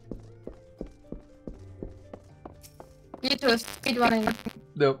 Yito is speedrunning.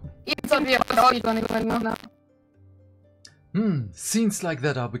 No. Even though we are all speedrunning right now. Scenes like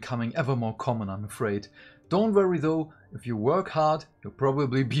that are becoming ever more common, I'm afraid. Don't worry though, if you work hard, you'll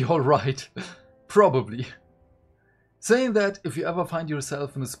probably be alright. Probably. Saying that, if you ever find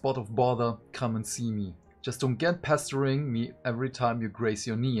yourself in a spot of bother, come and see me. Just don't get pestering me every time you grace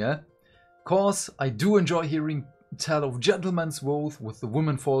your knee, eh? Cause I do enjoy hearing tell of gentlemen's woes with the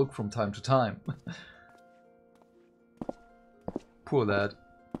womenfolk from time to time. Poor lad.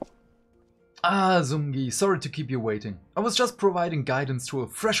 Ah, Zumgi, sorry to keep you waiting. I was just providing guidance to a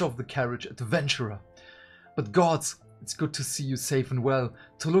fresh-off-the-carriage adventurer. But gods, it's good to see you safe and well.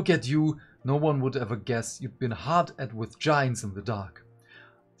 To look at you, no one would ever guess you'd been hard at with giants in the dark.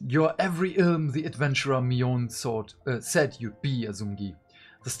 You're every ilm the adventurer Mion said you'd be, Azumgi.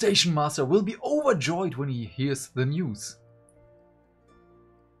 The station master will be overjoyed when he hears the news.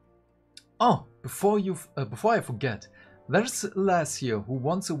 Oh, before I forget, there's a lass here who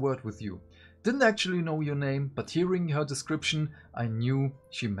wants a word with you. Didn't actually know your name, but hearing her description, I knew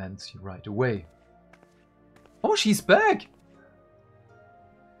she meant you right away. Oh, she's back!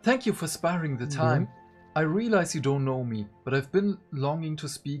 Thank you for sparing the time. I realize you don't know me, but I've been longing to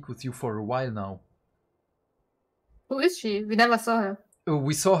speak with you for a while now. Who is she? We never saw her.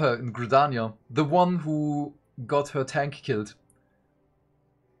 We saw her in Gridania, the one who got her tank killed.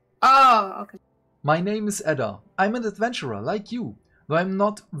 Oh, okay. My name is Edda. I'm an adventurer like you, though I'm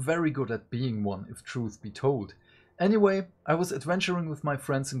not very good at being one, if truth be told. Anyway, I was adventuring with my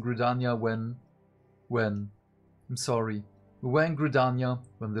friends in Gridania when... I'm sorry. We were in Gridania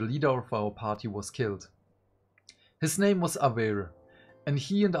when the leader of our party was killed. His name was Aver, and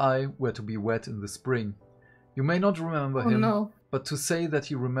he and I were to be wed in the spring. You may not remember him, no. But to say that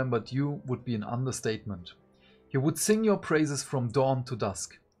he remembered you would be an understatement. He would sing your praises from dawn to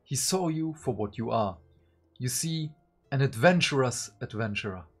dusk. He saw you for what you are. You see, an adventurous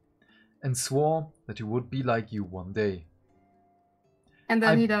adventurer. And swore that he would be like you one day. And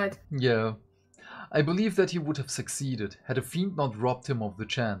then he died. Yeah. I believe that he would have succeeded had a fiend not robbed him of the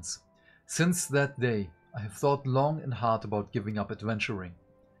chance. Since that day, I have thought long and hard about giving up adventuring.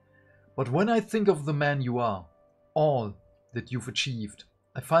 But when I think of the man you are, all that you've achieved,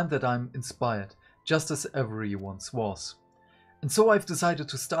 I find that I'm inspired, just as every once was. And so I've decided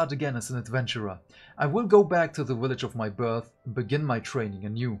to start again as an adventurer. I will go back to the village of my birth and begin my training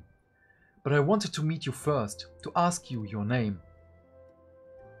anew. But I wanted to meet you first, to ask you your name.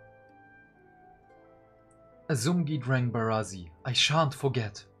 Azumgi Drangbarazi, I shan't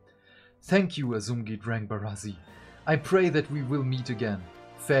forget. Thank you, Azumgi Drangbarazi. I pray that we will meet again.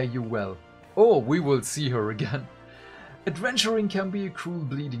 Fare you well. Or we will see her again. Adventuring can be a cruel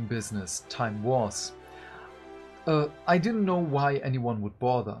bleeding business, time was. I didn't know why anyone would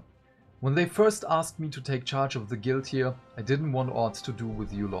bother. When they first asked me to take charge of the guild here, I didn't want aught to do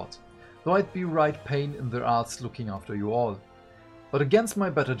with you lot, though I'd be right pain in their arse looking after you all. But against my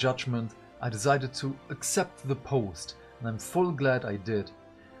better judgment, I decided to accept the post, and I'm full glad I did.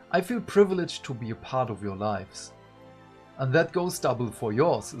 I feel privileged to be a part of your lives. And that goes double for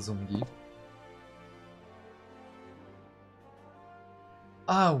yours, Zumgi.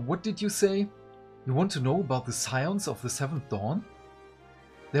 Ah, what did you say? You want to know about the Scions of the Seventh Dawn?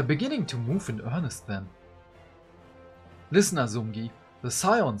 They're beginning to move in earnest then. Listen, Azumgi, the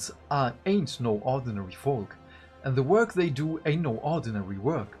Scions ain't no ordinary folk, and the work they do ain't no ordinary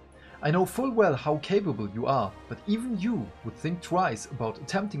work. I know full well how capable you are, but even you would think twice about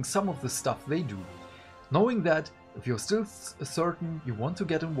attempting some of the stuff they do. Knowing that, if you're still certain you want to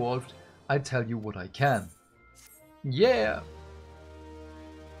get involved, I'll tell you what I can. Yeah!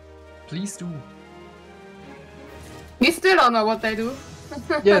 Please do. We still don't know what they do.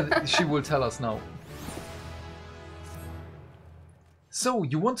 Yeah, she will tell us now. So,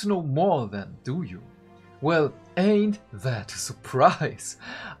 you want to know more then, do you? Well, ain't that a surprise?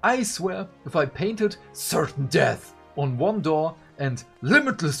 I swear, if I painted certain death on one door and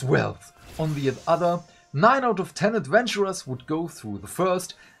limitless wealth on the other, 9 out of 10 adventurers would go through the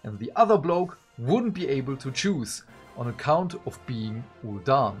first and the other bloke wouldn't be able to choose on account of being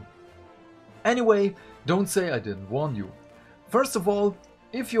Ul'dan. Anyway, don't say I didn't warn you. First of all,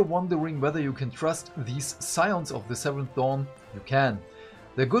 if you're wondering whether you can trust these Scions of the Seventh Dawn, you can.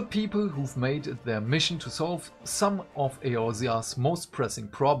 They're good people who've made it their mission to solve some of Eorzea's most pressing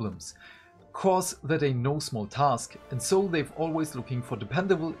problems. Cause that ain't no small task, and so they've always looking for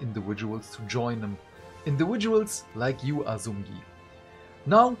dependable individuals to join them. Individuals like you, Azumgi.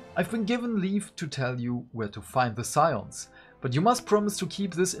 Now, I've been given leave to tell you where to find the Scions, but you must promise to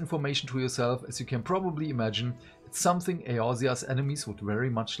keep this information to yourself, as you can probably imagine, it's something Eorzea's enemies would very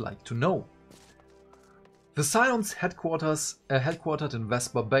much like to know. The Scions headquartered in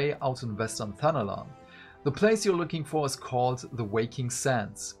Vesper Bay out in western Thanalan. The place you're looking for is called the Waking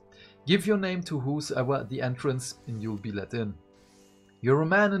Sands. Give your name to whosoever at the entrance and you'll be let in. You're a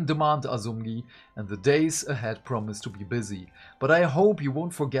man in demand, Azumgi, and the days ahead promise to be busy. But I hope you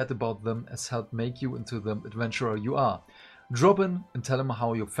won't forget about them as help make you into the adventurer you are. Drop in and tell him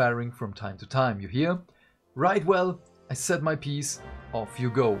how you're faring from time to time, you hear? Right, well, I said my piece. Off you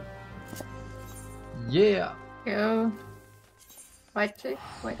go. Yeah. Go. White click?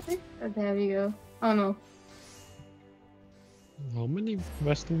 Oh, there we go. Oh no. How many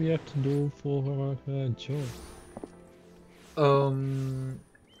quests do we have to do for our job?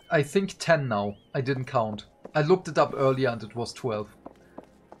 I think 10 now. I didn't count. I looked it up earlier and it was 12.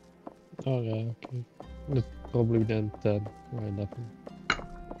 Oh yeah, okay. That's probably then 10 or 11.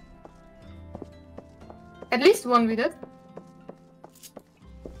 At least one we did.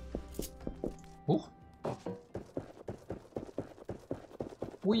 Oh.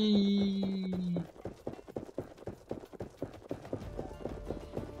 Whee!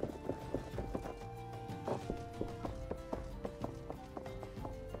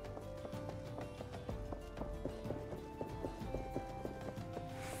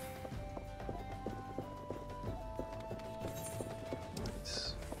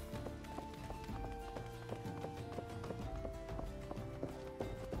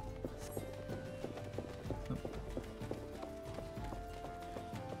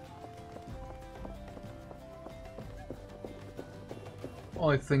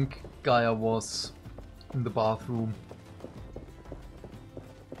 I think Gaia was in the bathroom.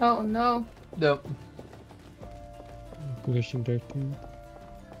 Oh no. Yeah. Brushing their teeth.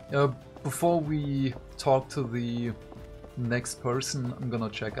 Before we talk to the next person, I'm gonna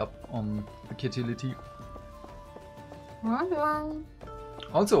check up on the Kittility. Alright.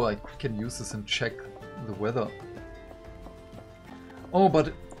 Also, I can use this and check the weather. Oh,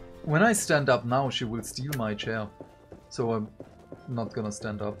 but when I stand up now, she will steal my chair. So I'm not gonna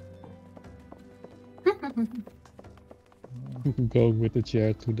stand up. Going with the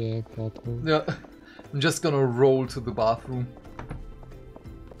chair to the bathroom. Yeah, I'm just gonna roll to the bathroom.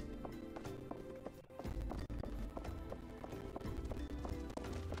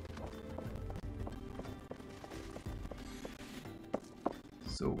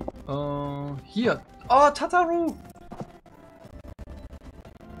 So, here. Oh, Tataru!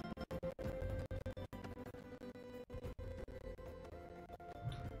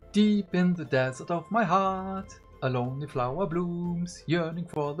 Deep in the desert of my heart, a lonely flower blooms, yearning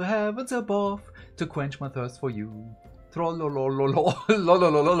for the heavens above, to quench my thirst for you. Trollolololo,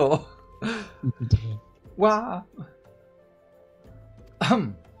 lololololo. Wah.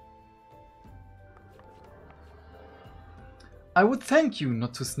 I would thank you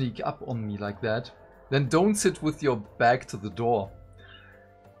not to sneak up on me like that. Then don't sit with your back to the door.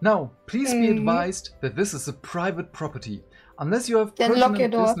 Now, please be advised that this is a private property. Unless you have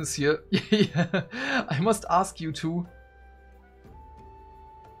pertinent business here, yeah, I must ask you to...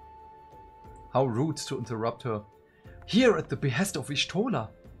 How rude to interrupt her. Here at the behest of Ishtola.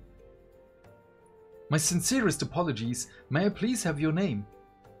 My sincerest apologies. May I please have your name?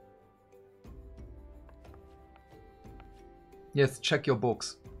 Yes, check your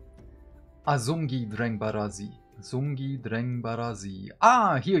books. Azumgi Drengbarazi. Azumgi Drengbarazi.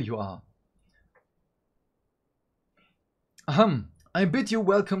 Ah, here you are. I bid you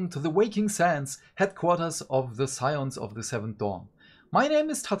welcome to the Waking Sands, headquarters of the Scions of the Seventh Dawn. My name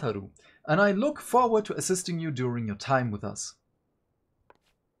is Tataru, and I look forward to assisting you during your time with us.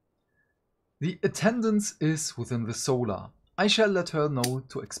 The attendance is within the Solar. I shall let her know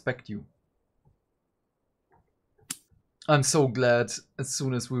to expect you. I'm so glad as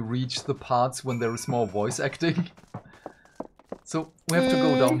soon as we reach the parts when there is more voice acting. So, we have to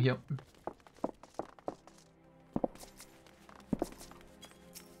go down here.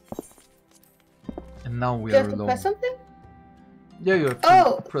 And now we are alone. To press something? Yeah, you have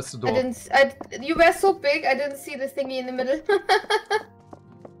to press the door. You were so big, I didn't see the thingy in the middle.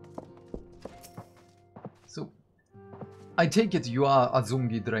 So, I take it you are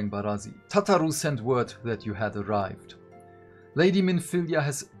Azumgi Drengbarazi. Tataru sent word that you had arrived. Lady Minfilia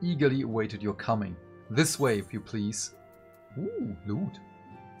has eagerly awaited your coming. This way, if you please. Ooh, loot.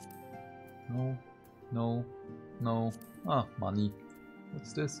 No, no, no. Ah, money.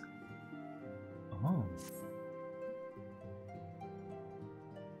 What's this? Oh.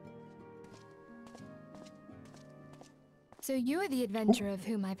 So you're the adventurer of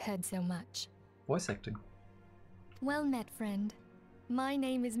whom I've heard so much. Voice acting. Well met, friend. My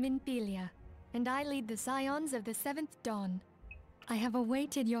name is Minfilia, and I lead the Scions of the Seventh Dawn. I have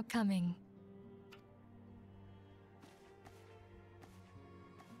awaited your coming.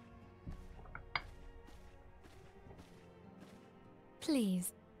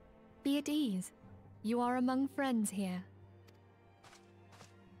 Please, be at ease. You are among friends here.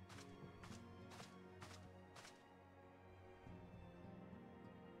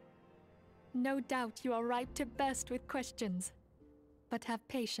 No doubt you are ripe to burst with questions. But have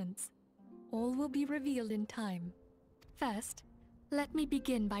patience. All will be revealed in time. First, let me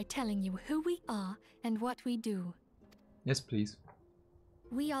begin by telling you who we are and what we do. Yes, please.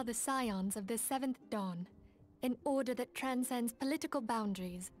 We are the Scions of the 7th Dawn, an order that transcends political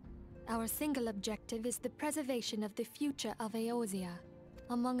boundaries. Our single objective is the preservation of the future of Eorzea.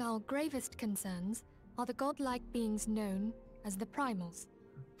 Among our gravest concerns are the godlike beings known as the Primals.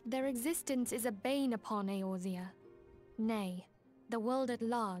 Their existence is a bane upon Eorzea, nay, the world at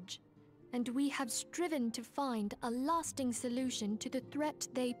large, and we have striven to find a lasting solution to the threat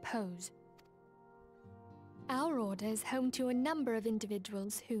they pose. Our order is home to a number of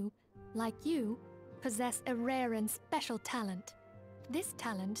individuals who, like you, possess a rare and special talent. This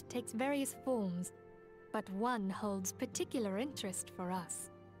talent takes various forms, but one holds particular interest for us.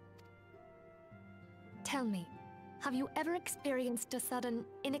 Tell me, have you ever experienced a sudden,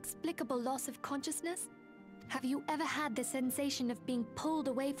 inexplicable loss of consciousness? Have you ever had the sensation of being pulled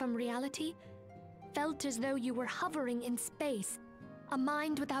away from reality? Felt as though you were hovering in space, a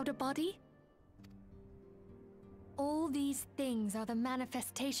mind without a body? All these things are the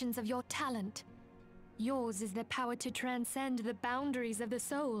manifestations of your talent. Yours is the power to transcend the boundaries of the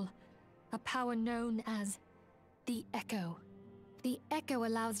soul, a power known as the Echo. The Echo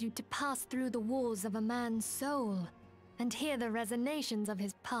allows you to pass through the walls of a man's soul and hear the resonations of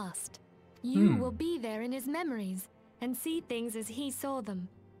his past. You will be there in his memories and see things as he saw them.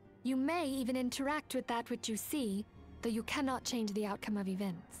 You may even interact with that which you see, though you cannot change the outcome of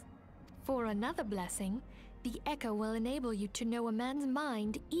events. For another blessing, the Echo will enable you to know a man's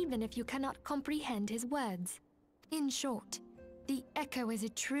mind even if you cannot comprehend his words. In short, the Echo is a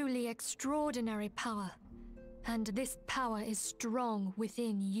truly extraordinary power, and this power is strong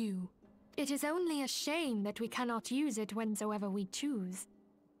within you. It is only a shame that we cannot use it whensoever we choose.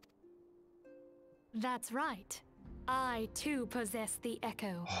 That's right. I too possess the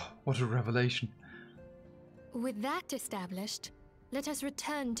Echo. What a revelation. With that established, let us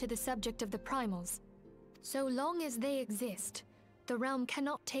return to the subject of the Primals. So long as they exist, the realm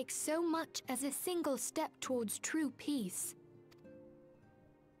cannot take so much as a single step towards true peace.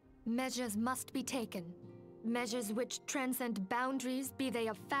 Measures must be taken. Measures which transcend boundaries, be they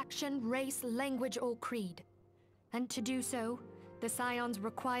of faction, race, language, or creed. And to do so, the Scions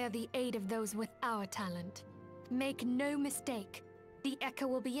require the aid of those with our talent. Make no mistake, the Echo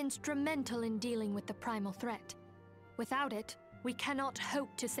will be instrumental in dealing with the primal threat. Without it, we cannot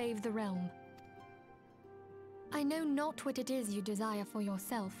hope to save the realm. I know not what it is you desire for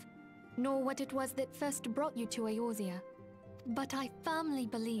yourself, nor what it was that first brought you to Eorzea, but I firmly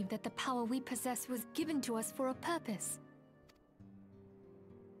believe that the power we possess was given to us for a purpose.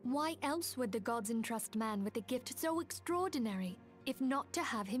 Why else would the gods entrust man with a gift so extraordinary, if not to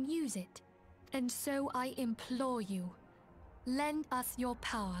have him use it? And so I implore you, lend us your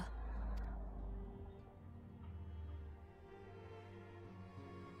power.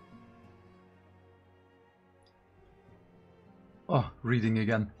 Oh, reading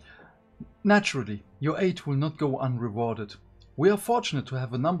again. Naturally, your aid will not go unrewarded. We are fortunate to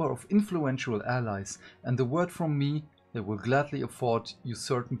have a number of influential allies, and the word from me, they will gladly afford you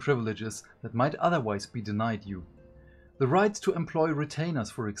certain privileges that might otherwise be denied you. The right to employ retainers,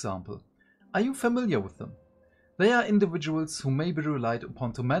 for example. Are you familiar with them? They are individuals who may be relied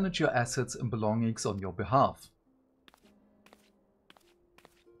upon to manage your assets and belongings on your behalf.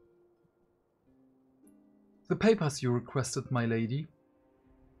 The papers you requested, my lady.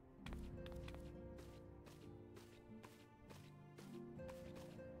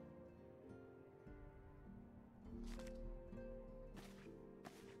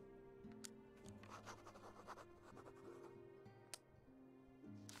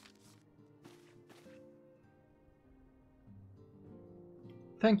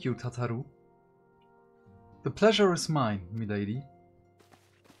 Thank you, Tataru. The pleasure is mine, milady.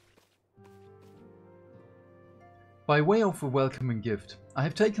 By way of a welcoming gift, I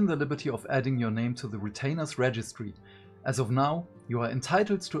have taken the liberty of adding your name to the Retainers Registry. As of now, you are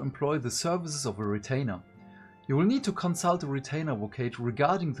entitled to employ the services of a retainer. You will need to consult a retainer vocate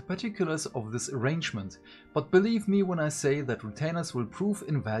regarding the particulars of this arrangement, but believe me when I say that retainers will prove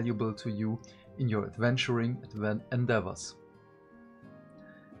invaluable to you in your adventuring endeavors.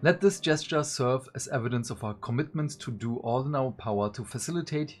 Let this gesture serve as evidence of our commitment to do all in our power to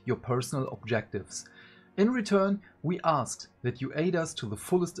facilitate your personal objectives. In return, we ask that you aid us to the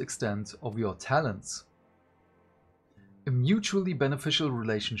fullest extent of your talents. A mutually beneficial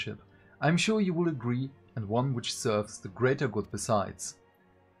relationship, I am sure you will agree, and one which serves the greater good besides.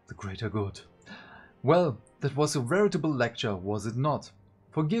 The greater good. Well, that was a veritable lecture, was it not?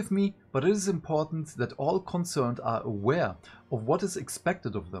 Forgive me, but it is important that all concerned are aware of what is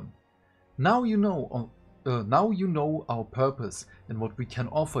expected of them. Now you know our purpose and what we can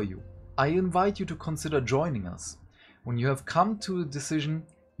offer you. I invite you to consider joining us. When you have come to a decision,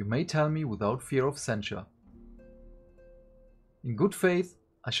 you may tell me without fear of censure. In good faith,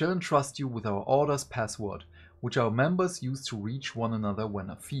 I shall entrust you with our order's password, which our members use to reach one another when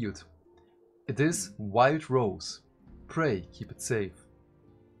afield. It is Wild Rose. Pray keep it safe.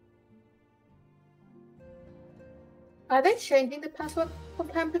 Are they changing the password from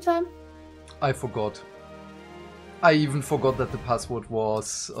time to time? I forgot. I even forgot that the password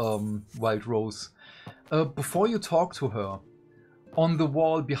was Wild Rose. Before you talk to her, on the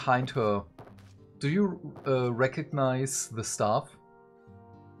wall behind her, do you recognize the staff?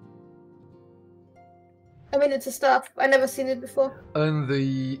 I mean, it's a staff. I never seen it before. In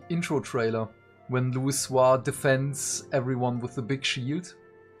the intro trailer, when Louisoix defends everyone with the big shield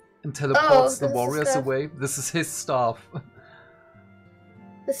and teleports the warriors away, this is his staff.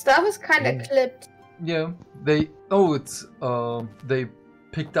 The staff is kind of clipped. Yeah, they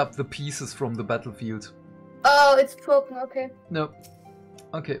picked up the pieces from the battlefield. Oh, it's broken, okay. No.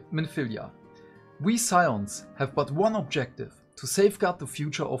 Okay, Minfilia. We Scions have but one objective, to safeguard the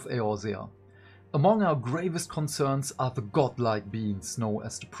future of Eorzea. Among our gravest concerns are the godlike beings known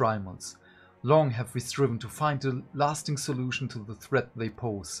as the Primals. Long have we striven to find a lasting solution to the threat they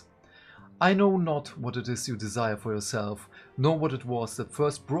pose. I know not what it is you desire for yourself, nor what it was that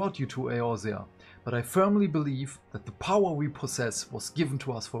first brought you to Eorzea, but I firmly believe that the power we possess was given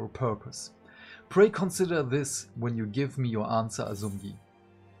to us for a purpose. Pray consider this when you give me your answer, Azumgi.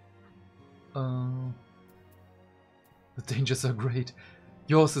 The dangers are great.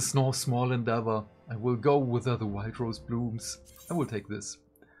 Yours is no small endeavor. I will go whither the Wild Rose blooms. I will take this.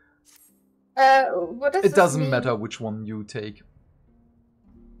 What does it doesn't mean? matter which one you take.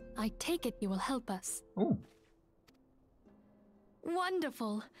 I take it you will help us. Oh.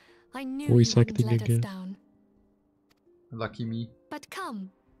 Wonderful. I knew Voice you wouldn't acting let us again. down. Lucky me. But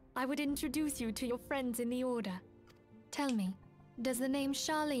come, I would introduce you to your friends in the Order. Tell me, does the name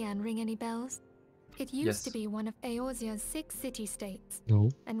Scion ring any bells? It used to be one of Eorzea's 6 city-states,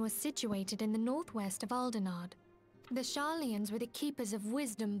 and was situated in the northwest of Aldenard. The Scions were the keepers of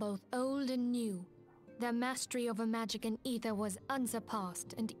wisdom both old and new. Their mastery over magic and ether was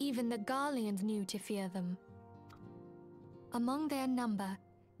unsurpassed, and even the Garleans knew to fear them. Among their number,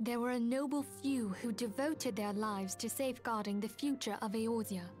 there were a noble few who devoted their lives to safeguarding the future of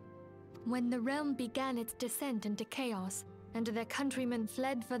Eorzea. When the realm began its descent into chaos, and their countrymen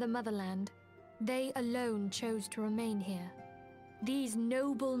fled for the motherland, they alone chose to remain here. These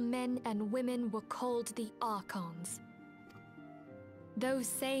noble men and women were called the Archons. Those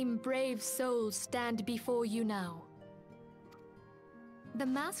same brave souls stand before you now. The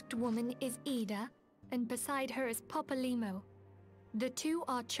masked woman is Ida, and beside her is Popalimo. The two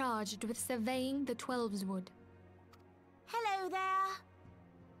are charged with surveying the Twelveswood. Hello there.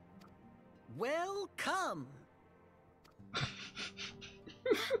 Welcome.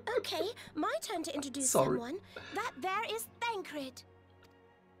 Okay, my turn to introduce someone. That there is Thancred.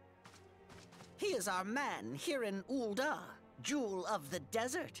 He is our man here in Ul'dah, Jewel of the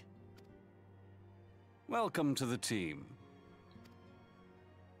Desert. Welcome to the team.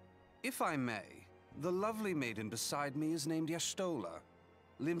 If I may, the lovely maiden beside me is named Y'shtola.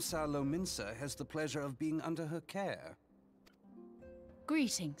 Limsa Lominsa has the pleasure of being under her care.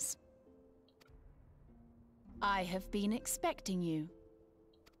 Greetings. I have been expecting you.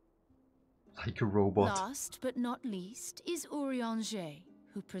 Like a robot. Last but not least is Urianger,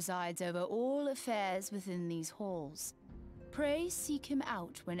 who presides over all affairs within these halls. Pray seek him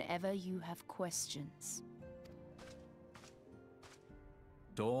out whenever you have questions.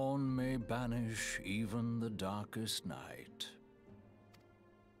 Dawn may banish even the darkest night.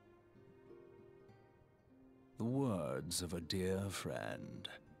 The words of a dear friend.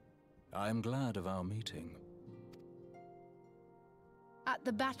 I am glad of our meeting. At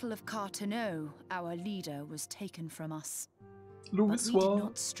the Battle of Carteneau, our leader was taken from us. Louisoix. But we did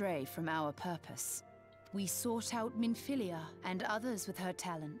not stray from our purpose. We sought out Minfilia and others with her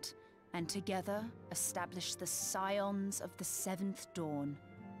talent, and together established the Scions of the 7th Dawn.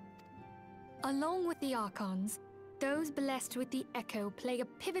 Along with the Archons, those blessed with the Echo play a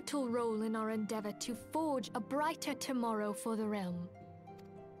pivotal role in our endeavor to forge a brighter tomorrow for the realm.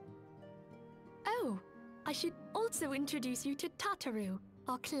 Oh, I should also introduce you to Tataru,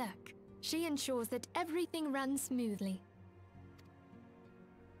 our clerk. She ensures that everything runs smoothly.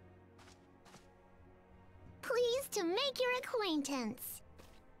 Pleased to make your acquaintance.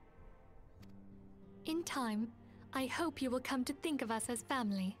 In time, I hope you will come to think of us as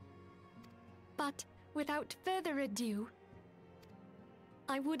family. But without further ado,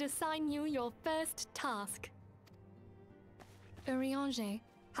 I would assign you your first task. Urianger,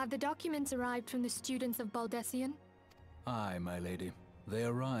 have the documents arrived from the students of Baldessian? Aye, my lady. They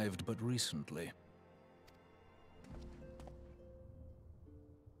arrived but recently.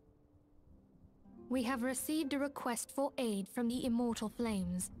 We have received a request for aid from the Immortal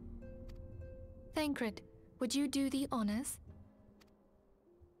Flames. Thancred, would you do the honors?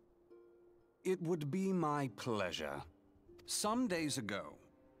 It would be my pleasure. Some days ago,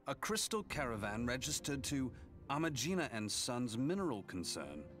 a crystal caravan registered to Amagina and Sons mineral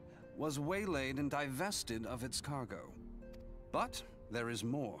concern was waylaid and divested of its cargo. But there is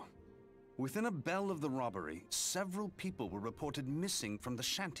more. Within a bell of the robbery, several people were reported missing from the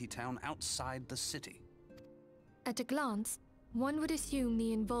shantytown outside the city. At a glance, one would assume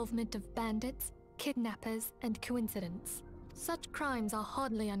the involvement of bandits, kidnappers, and coincidence. Such crimes are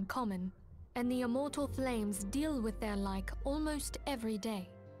hardly uncommon, and the Immortal Flames deal with their like almost every day.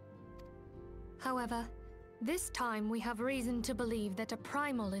 However, this time we have reason to believe that a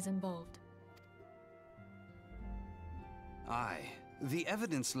primal is involved. Aye. The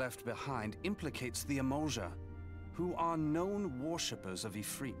evidence left behind implicates the Emolja, who are known worshippers of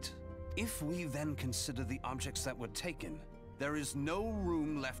Ifrit. If we then consider the objects that were taken, there is no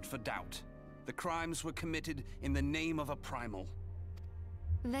room left for doubt. The crimes were committed in the name of a primal.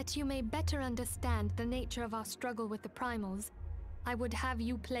 That you may better understand the nature of our struggle with the primals, I would have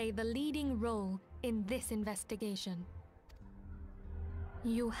you play the leading role in this investigation.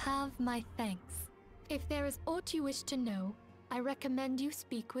 You have my thanks. If there is aught you wish to know, I recommend you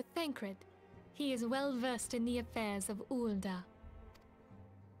speak with Thancred. He is well versed in the affairs of Ul'dah.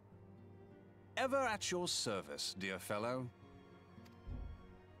 Ever at your service, dear fellow.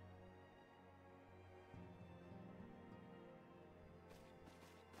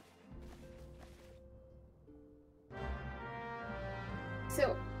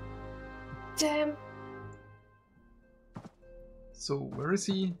 So, damn. So, where is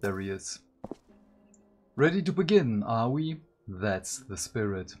he? There he is. Ready to begin, are we? That's the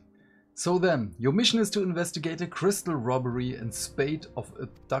spirit. So then, your mission is to investigate a crystal robbery and spate of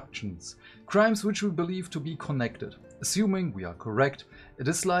abductions, crimes which we believe to be connected. Assuming we are correct, it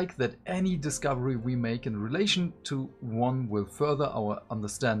is like that any discovery we make in relation to one will further our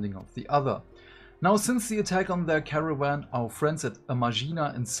understanding of the other. Now, since the attack on their caravan, our friends at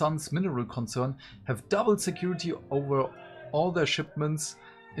Amagina and Sons Mineral Concern have doubled security over all their shipments.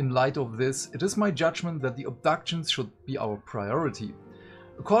 In light of this, it is my judgment that the abductions should be our priority.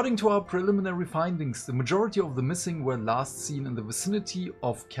 According to our preliminary findings, the majority of the missing were last seen in the vicinity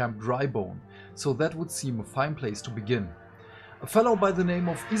of Camp Drybone, so that would seem a fine place to begin. A fellow by the name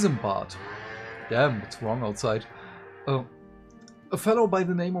of Isambard. Damn, it's wrong outside. A fellow by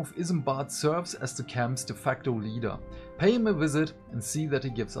the name of Isambard serves as the camp's de facto leader. Pay him a visit and see that he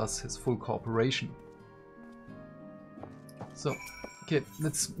gives us his full cooperation. So, okay,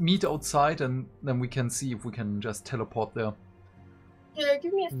 let's meet outside and then we can see if we can just teleport there. Yeah,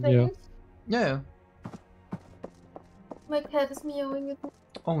 give me a second. Yeah. My cat is meowing with me.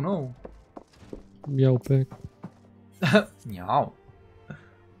 Oh no. Meow back. Meow.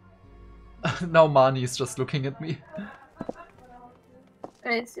 Now Mani is just looking at me.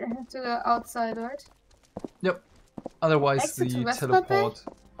 Wait, I have to go outside, right? Yep. Otherwise Exit the to teleport...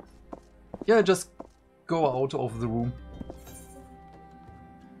 Yeah, just go out of the room.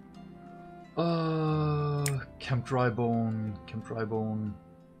 Camp Drybone, Camp Drybone,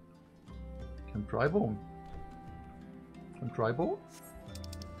 Camp Drybone, Camp Drybone?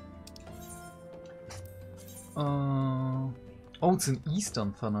 Oh, it's in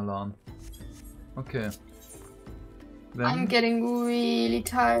Eastern Thanalan. Okay. Then, I'm getting really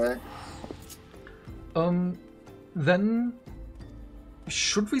tired. Then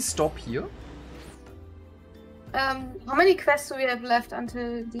should we stop here? How many quests do we have left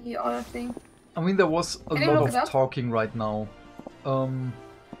until the other thing? I mean, there was a lot of talking right now.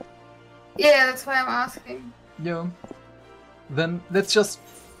 Yeah, that's why I'm asking. Yeah. Then let's just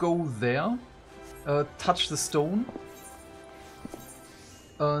go there, touch the stone,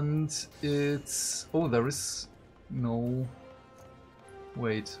 and it's... Oh, there is no...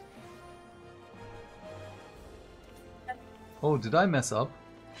 Wait. Oh, did I mess up?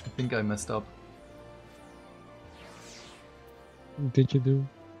 I think I messed up. Did you do?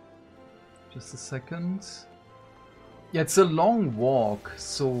 Just a second. Yeah, it's a long walk,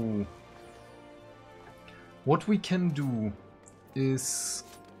 so what we can do is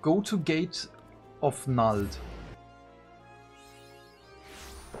go to Gate of Nald.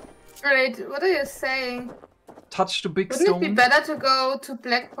 Great, what are you saying? touch the big Wouldn't stone. Wouldn't it be better to go to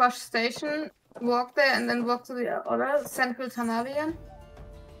Blackbrush Station, walk there, and then walk to the other Central Tanalian?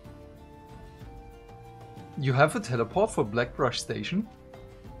 You have a teleport for Blackbrush Station?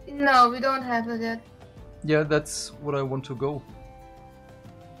 No, we don't have it yet. Yeah, that's what I want to go.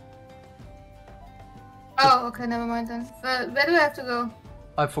 Oh, okay, never mind then. Where do I have to go?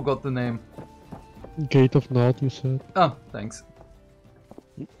 I forgot the name. Gate of Nod, you said. Ah, thanks.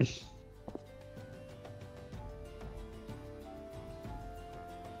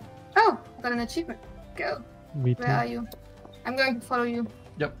 Oh, got an achievement. Go. Me too. Where are you? I'm going to follow you.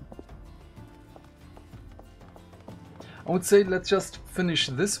 Yep. I would say let's just finish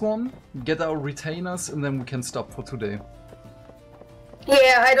this one, get our retainers, and then we can stop for today.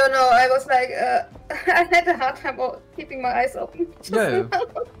 Yeah, I don't know. I was like, I had a hard time keeping my eyes open. Yeah.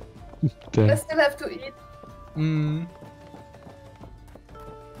 I still have to eat. Mm.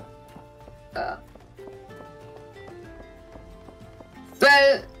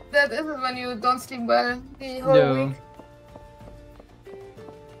 Well, that is when you don't sleep well the whole week.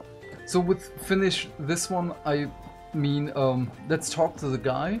 So with finish this one, I mean, let's talk to the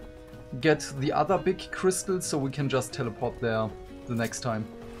guy, get the other big crystals so we can just teleport there the next time.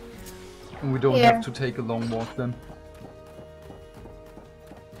 And we don't have to take a long walk then.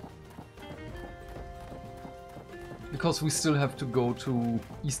 Because we still have to go to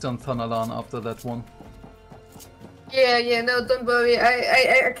Eastern Thanalan after that one. Yeah, no, don't worry.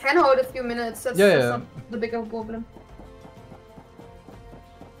 I can hold a few minutes. That's not the bigger problem.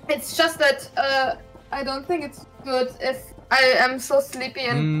 It's just that I don't think it's good if I am so sleepy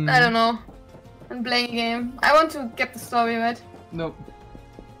and I don't know, and playing a game. I want to get the story right. No.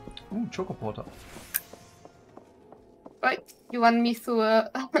 Ooh, Chocoporter. Right, you want me through a...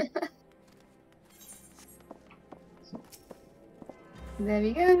 There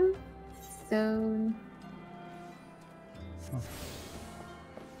we go. So...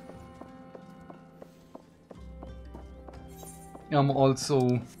 I'm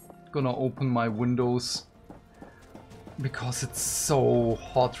also gonna open my windows because it's so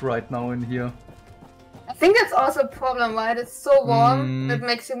hot right now in here. I think that's also a problem, right? It's so warm that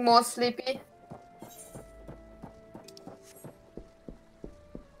makes you more sleepy.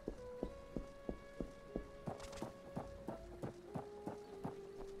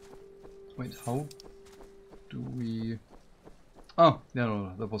 Wait, how do we... Oh,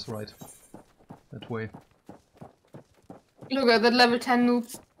 no, that was right. That way. Look at that level 10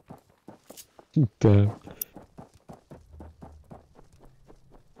 noobs. Damn.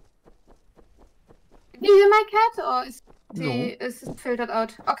 Do you hear my cat, or is No. it filtered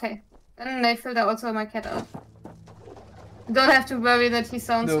out? Okay, then they filter also my cat out. You don't have to worry that he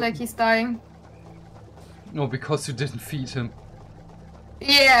sounds like he's dying. No, because you didn't feed him.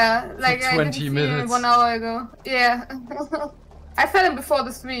 Yeah, like For 20 I didn't feed minutes. him 1 hour ago. Yeah. I fed him before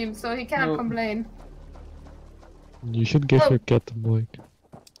the stream, so he cannot complain. You should give your cat a mic.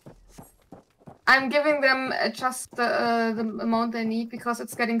 I'm giving them just the amount they need because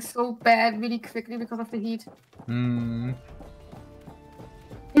it's getting so bad really quickly because of the heat. Hmm.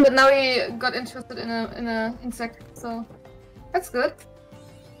 But now he got interested in a insect, so that's good.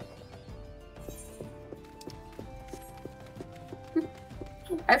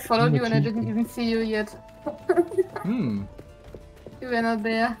 I followed you and I didn't even see you yet. Hmm. You were not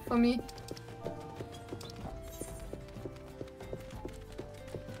there for me.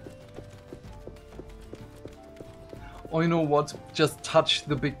 Oh, you know what? Just touch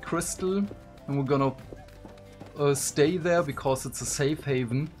the big crystal and we're gonna stay there because it's a safe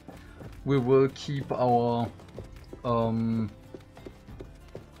haven. We will keep our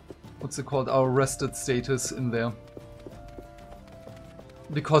what's it called? Our rested status in there.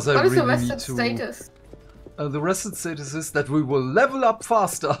 Because I really need to... What is the rested status? The rested status is that we will level up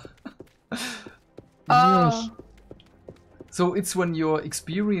faster. Yes. So it's when your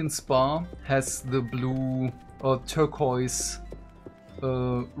experience bar has the blue or turquoise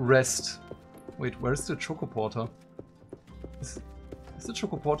rest. Wait, where's the Chocoporter? Is the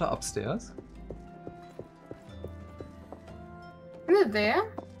Chocoporter upstairs? Is it there?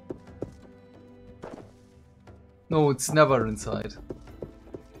 No, it's never inside.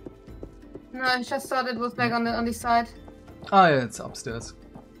 No, I just thought it was like on the side. Ah, yeah, it's upstairs.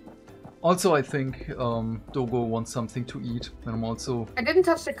 Also, I think Dogo wants something to eat, and I'm also... I didn't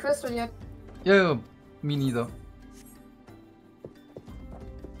touch the crystal yet. Yeah, me neither.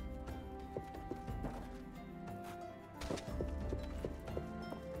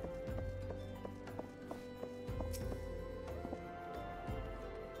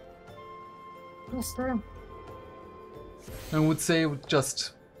 Yes, sir. I would say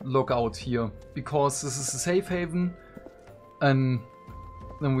just log out here, because this is a safe haven, and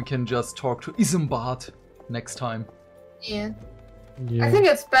then we can just talk to Isambard next time. Yeah. I think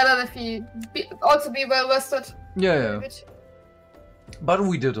it's better if you also be well rested. Yeah. But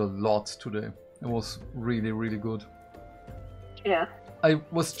we did a lot today. It was really, really good. Yeah. I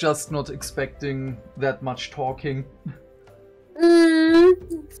was just not expecting that much talking.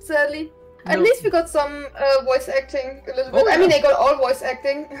 Sadly. At least we got some voice acting a little bit. I mean, I got all voice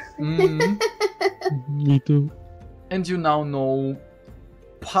acting. Me too. And you now know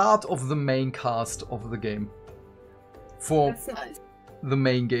part of the main cast of the game. For That's nice. The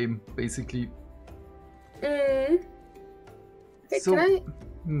main game, basically. So,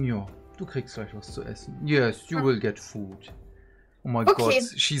 ja, du kriegst gleich was zu essen. Yes, you will get food. Oh my god,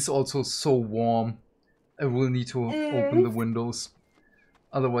 she's also so warm. I will need to open the windows.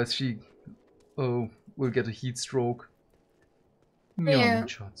 Otherwise she will get a heat stroke. Yeah.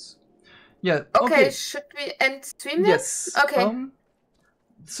 Yeah, okay, should we end stream? Yes. Okay.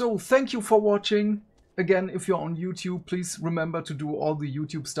 So thank you for watching. Again, if you're on YouTube, please remember to do all the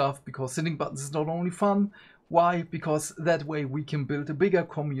YouTube stuff, because hitting buttons is not only fun. Why? Because that way we can build a bigger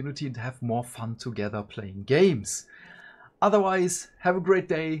community and have more fun together playing games. Otherwise, have a great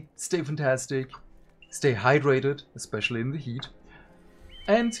day, stay fantastic, stay hydrated, especially in the heat,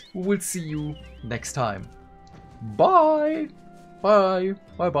 and we will see you next time. Bye! Bye!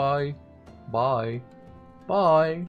 Bye bye! Bye! Bye!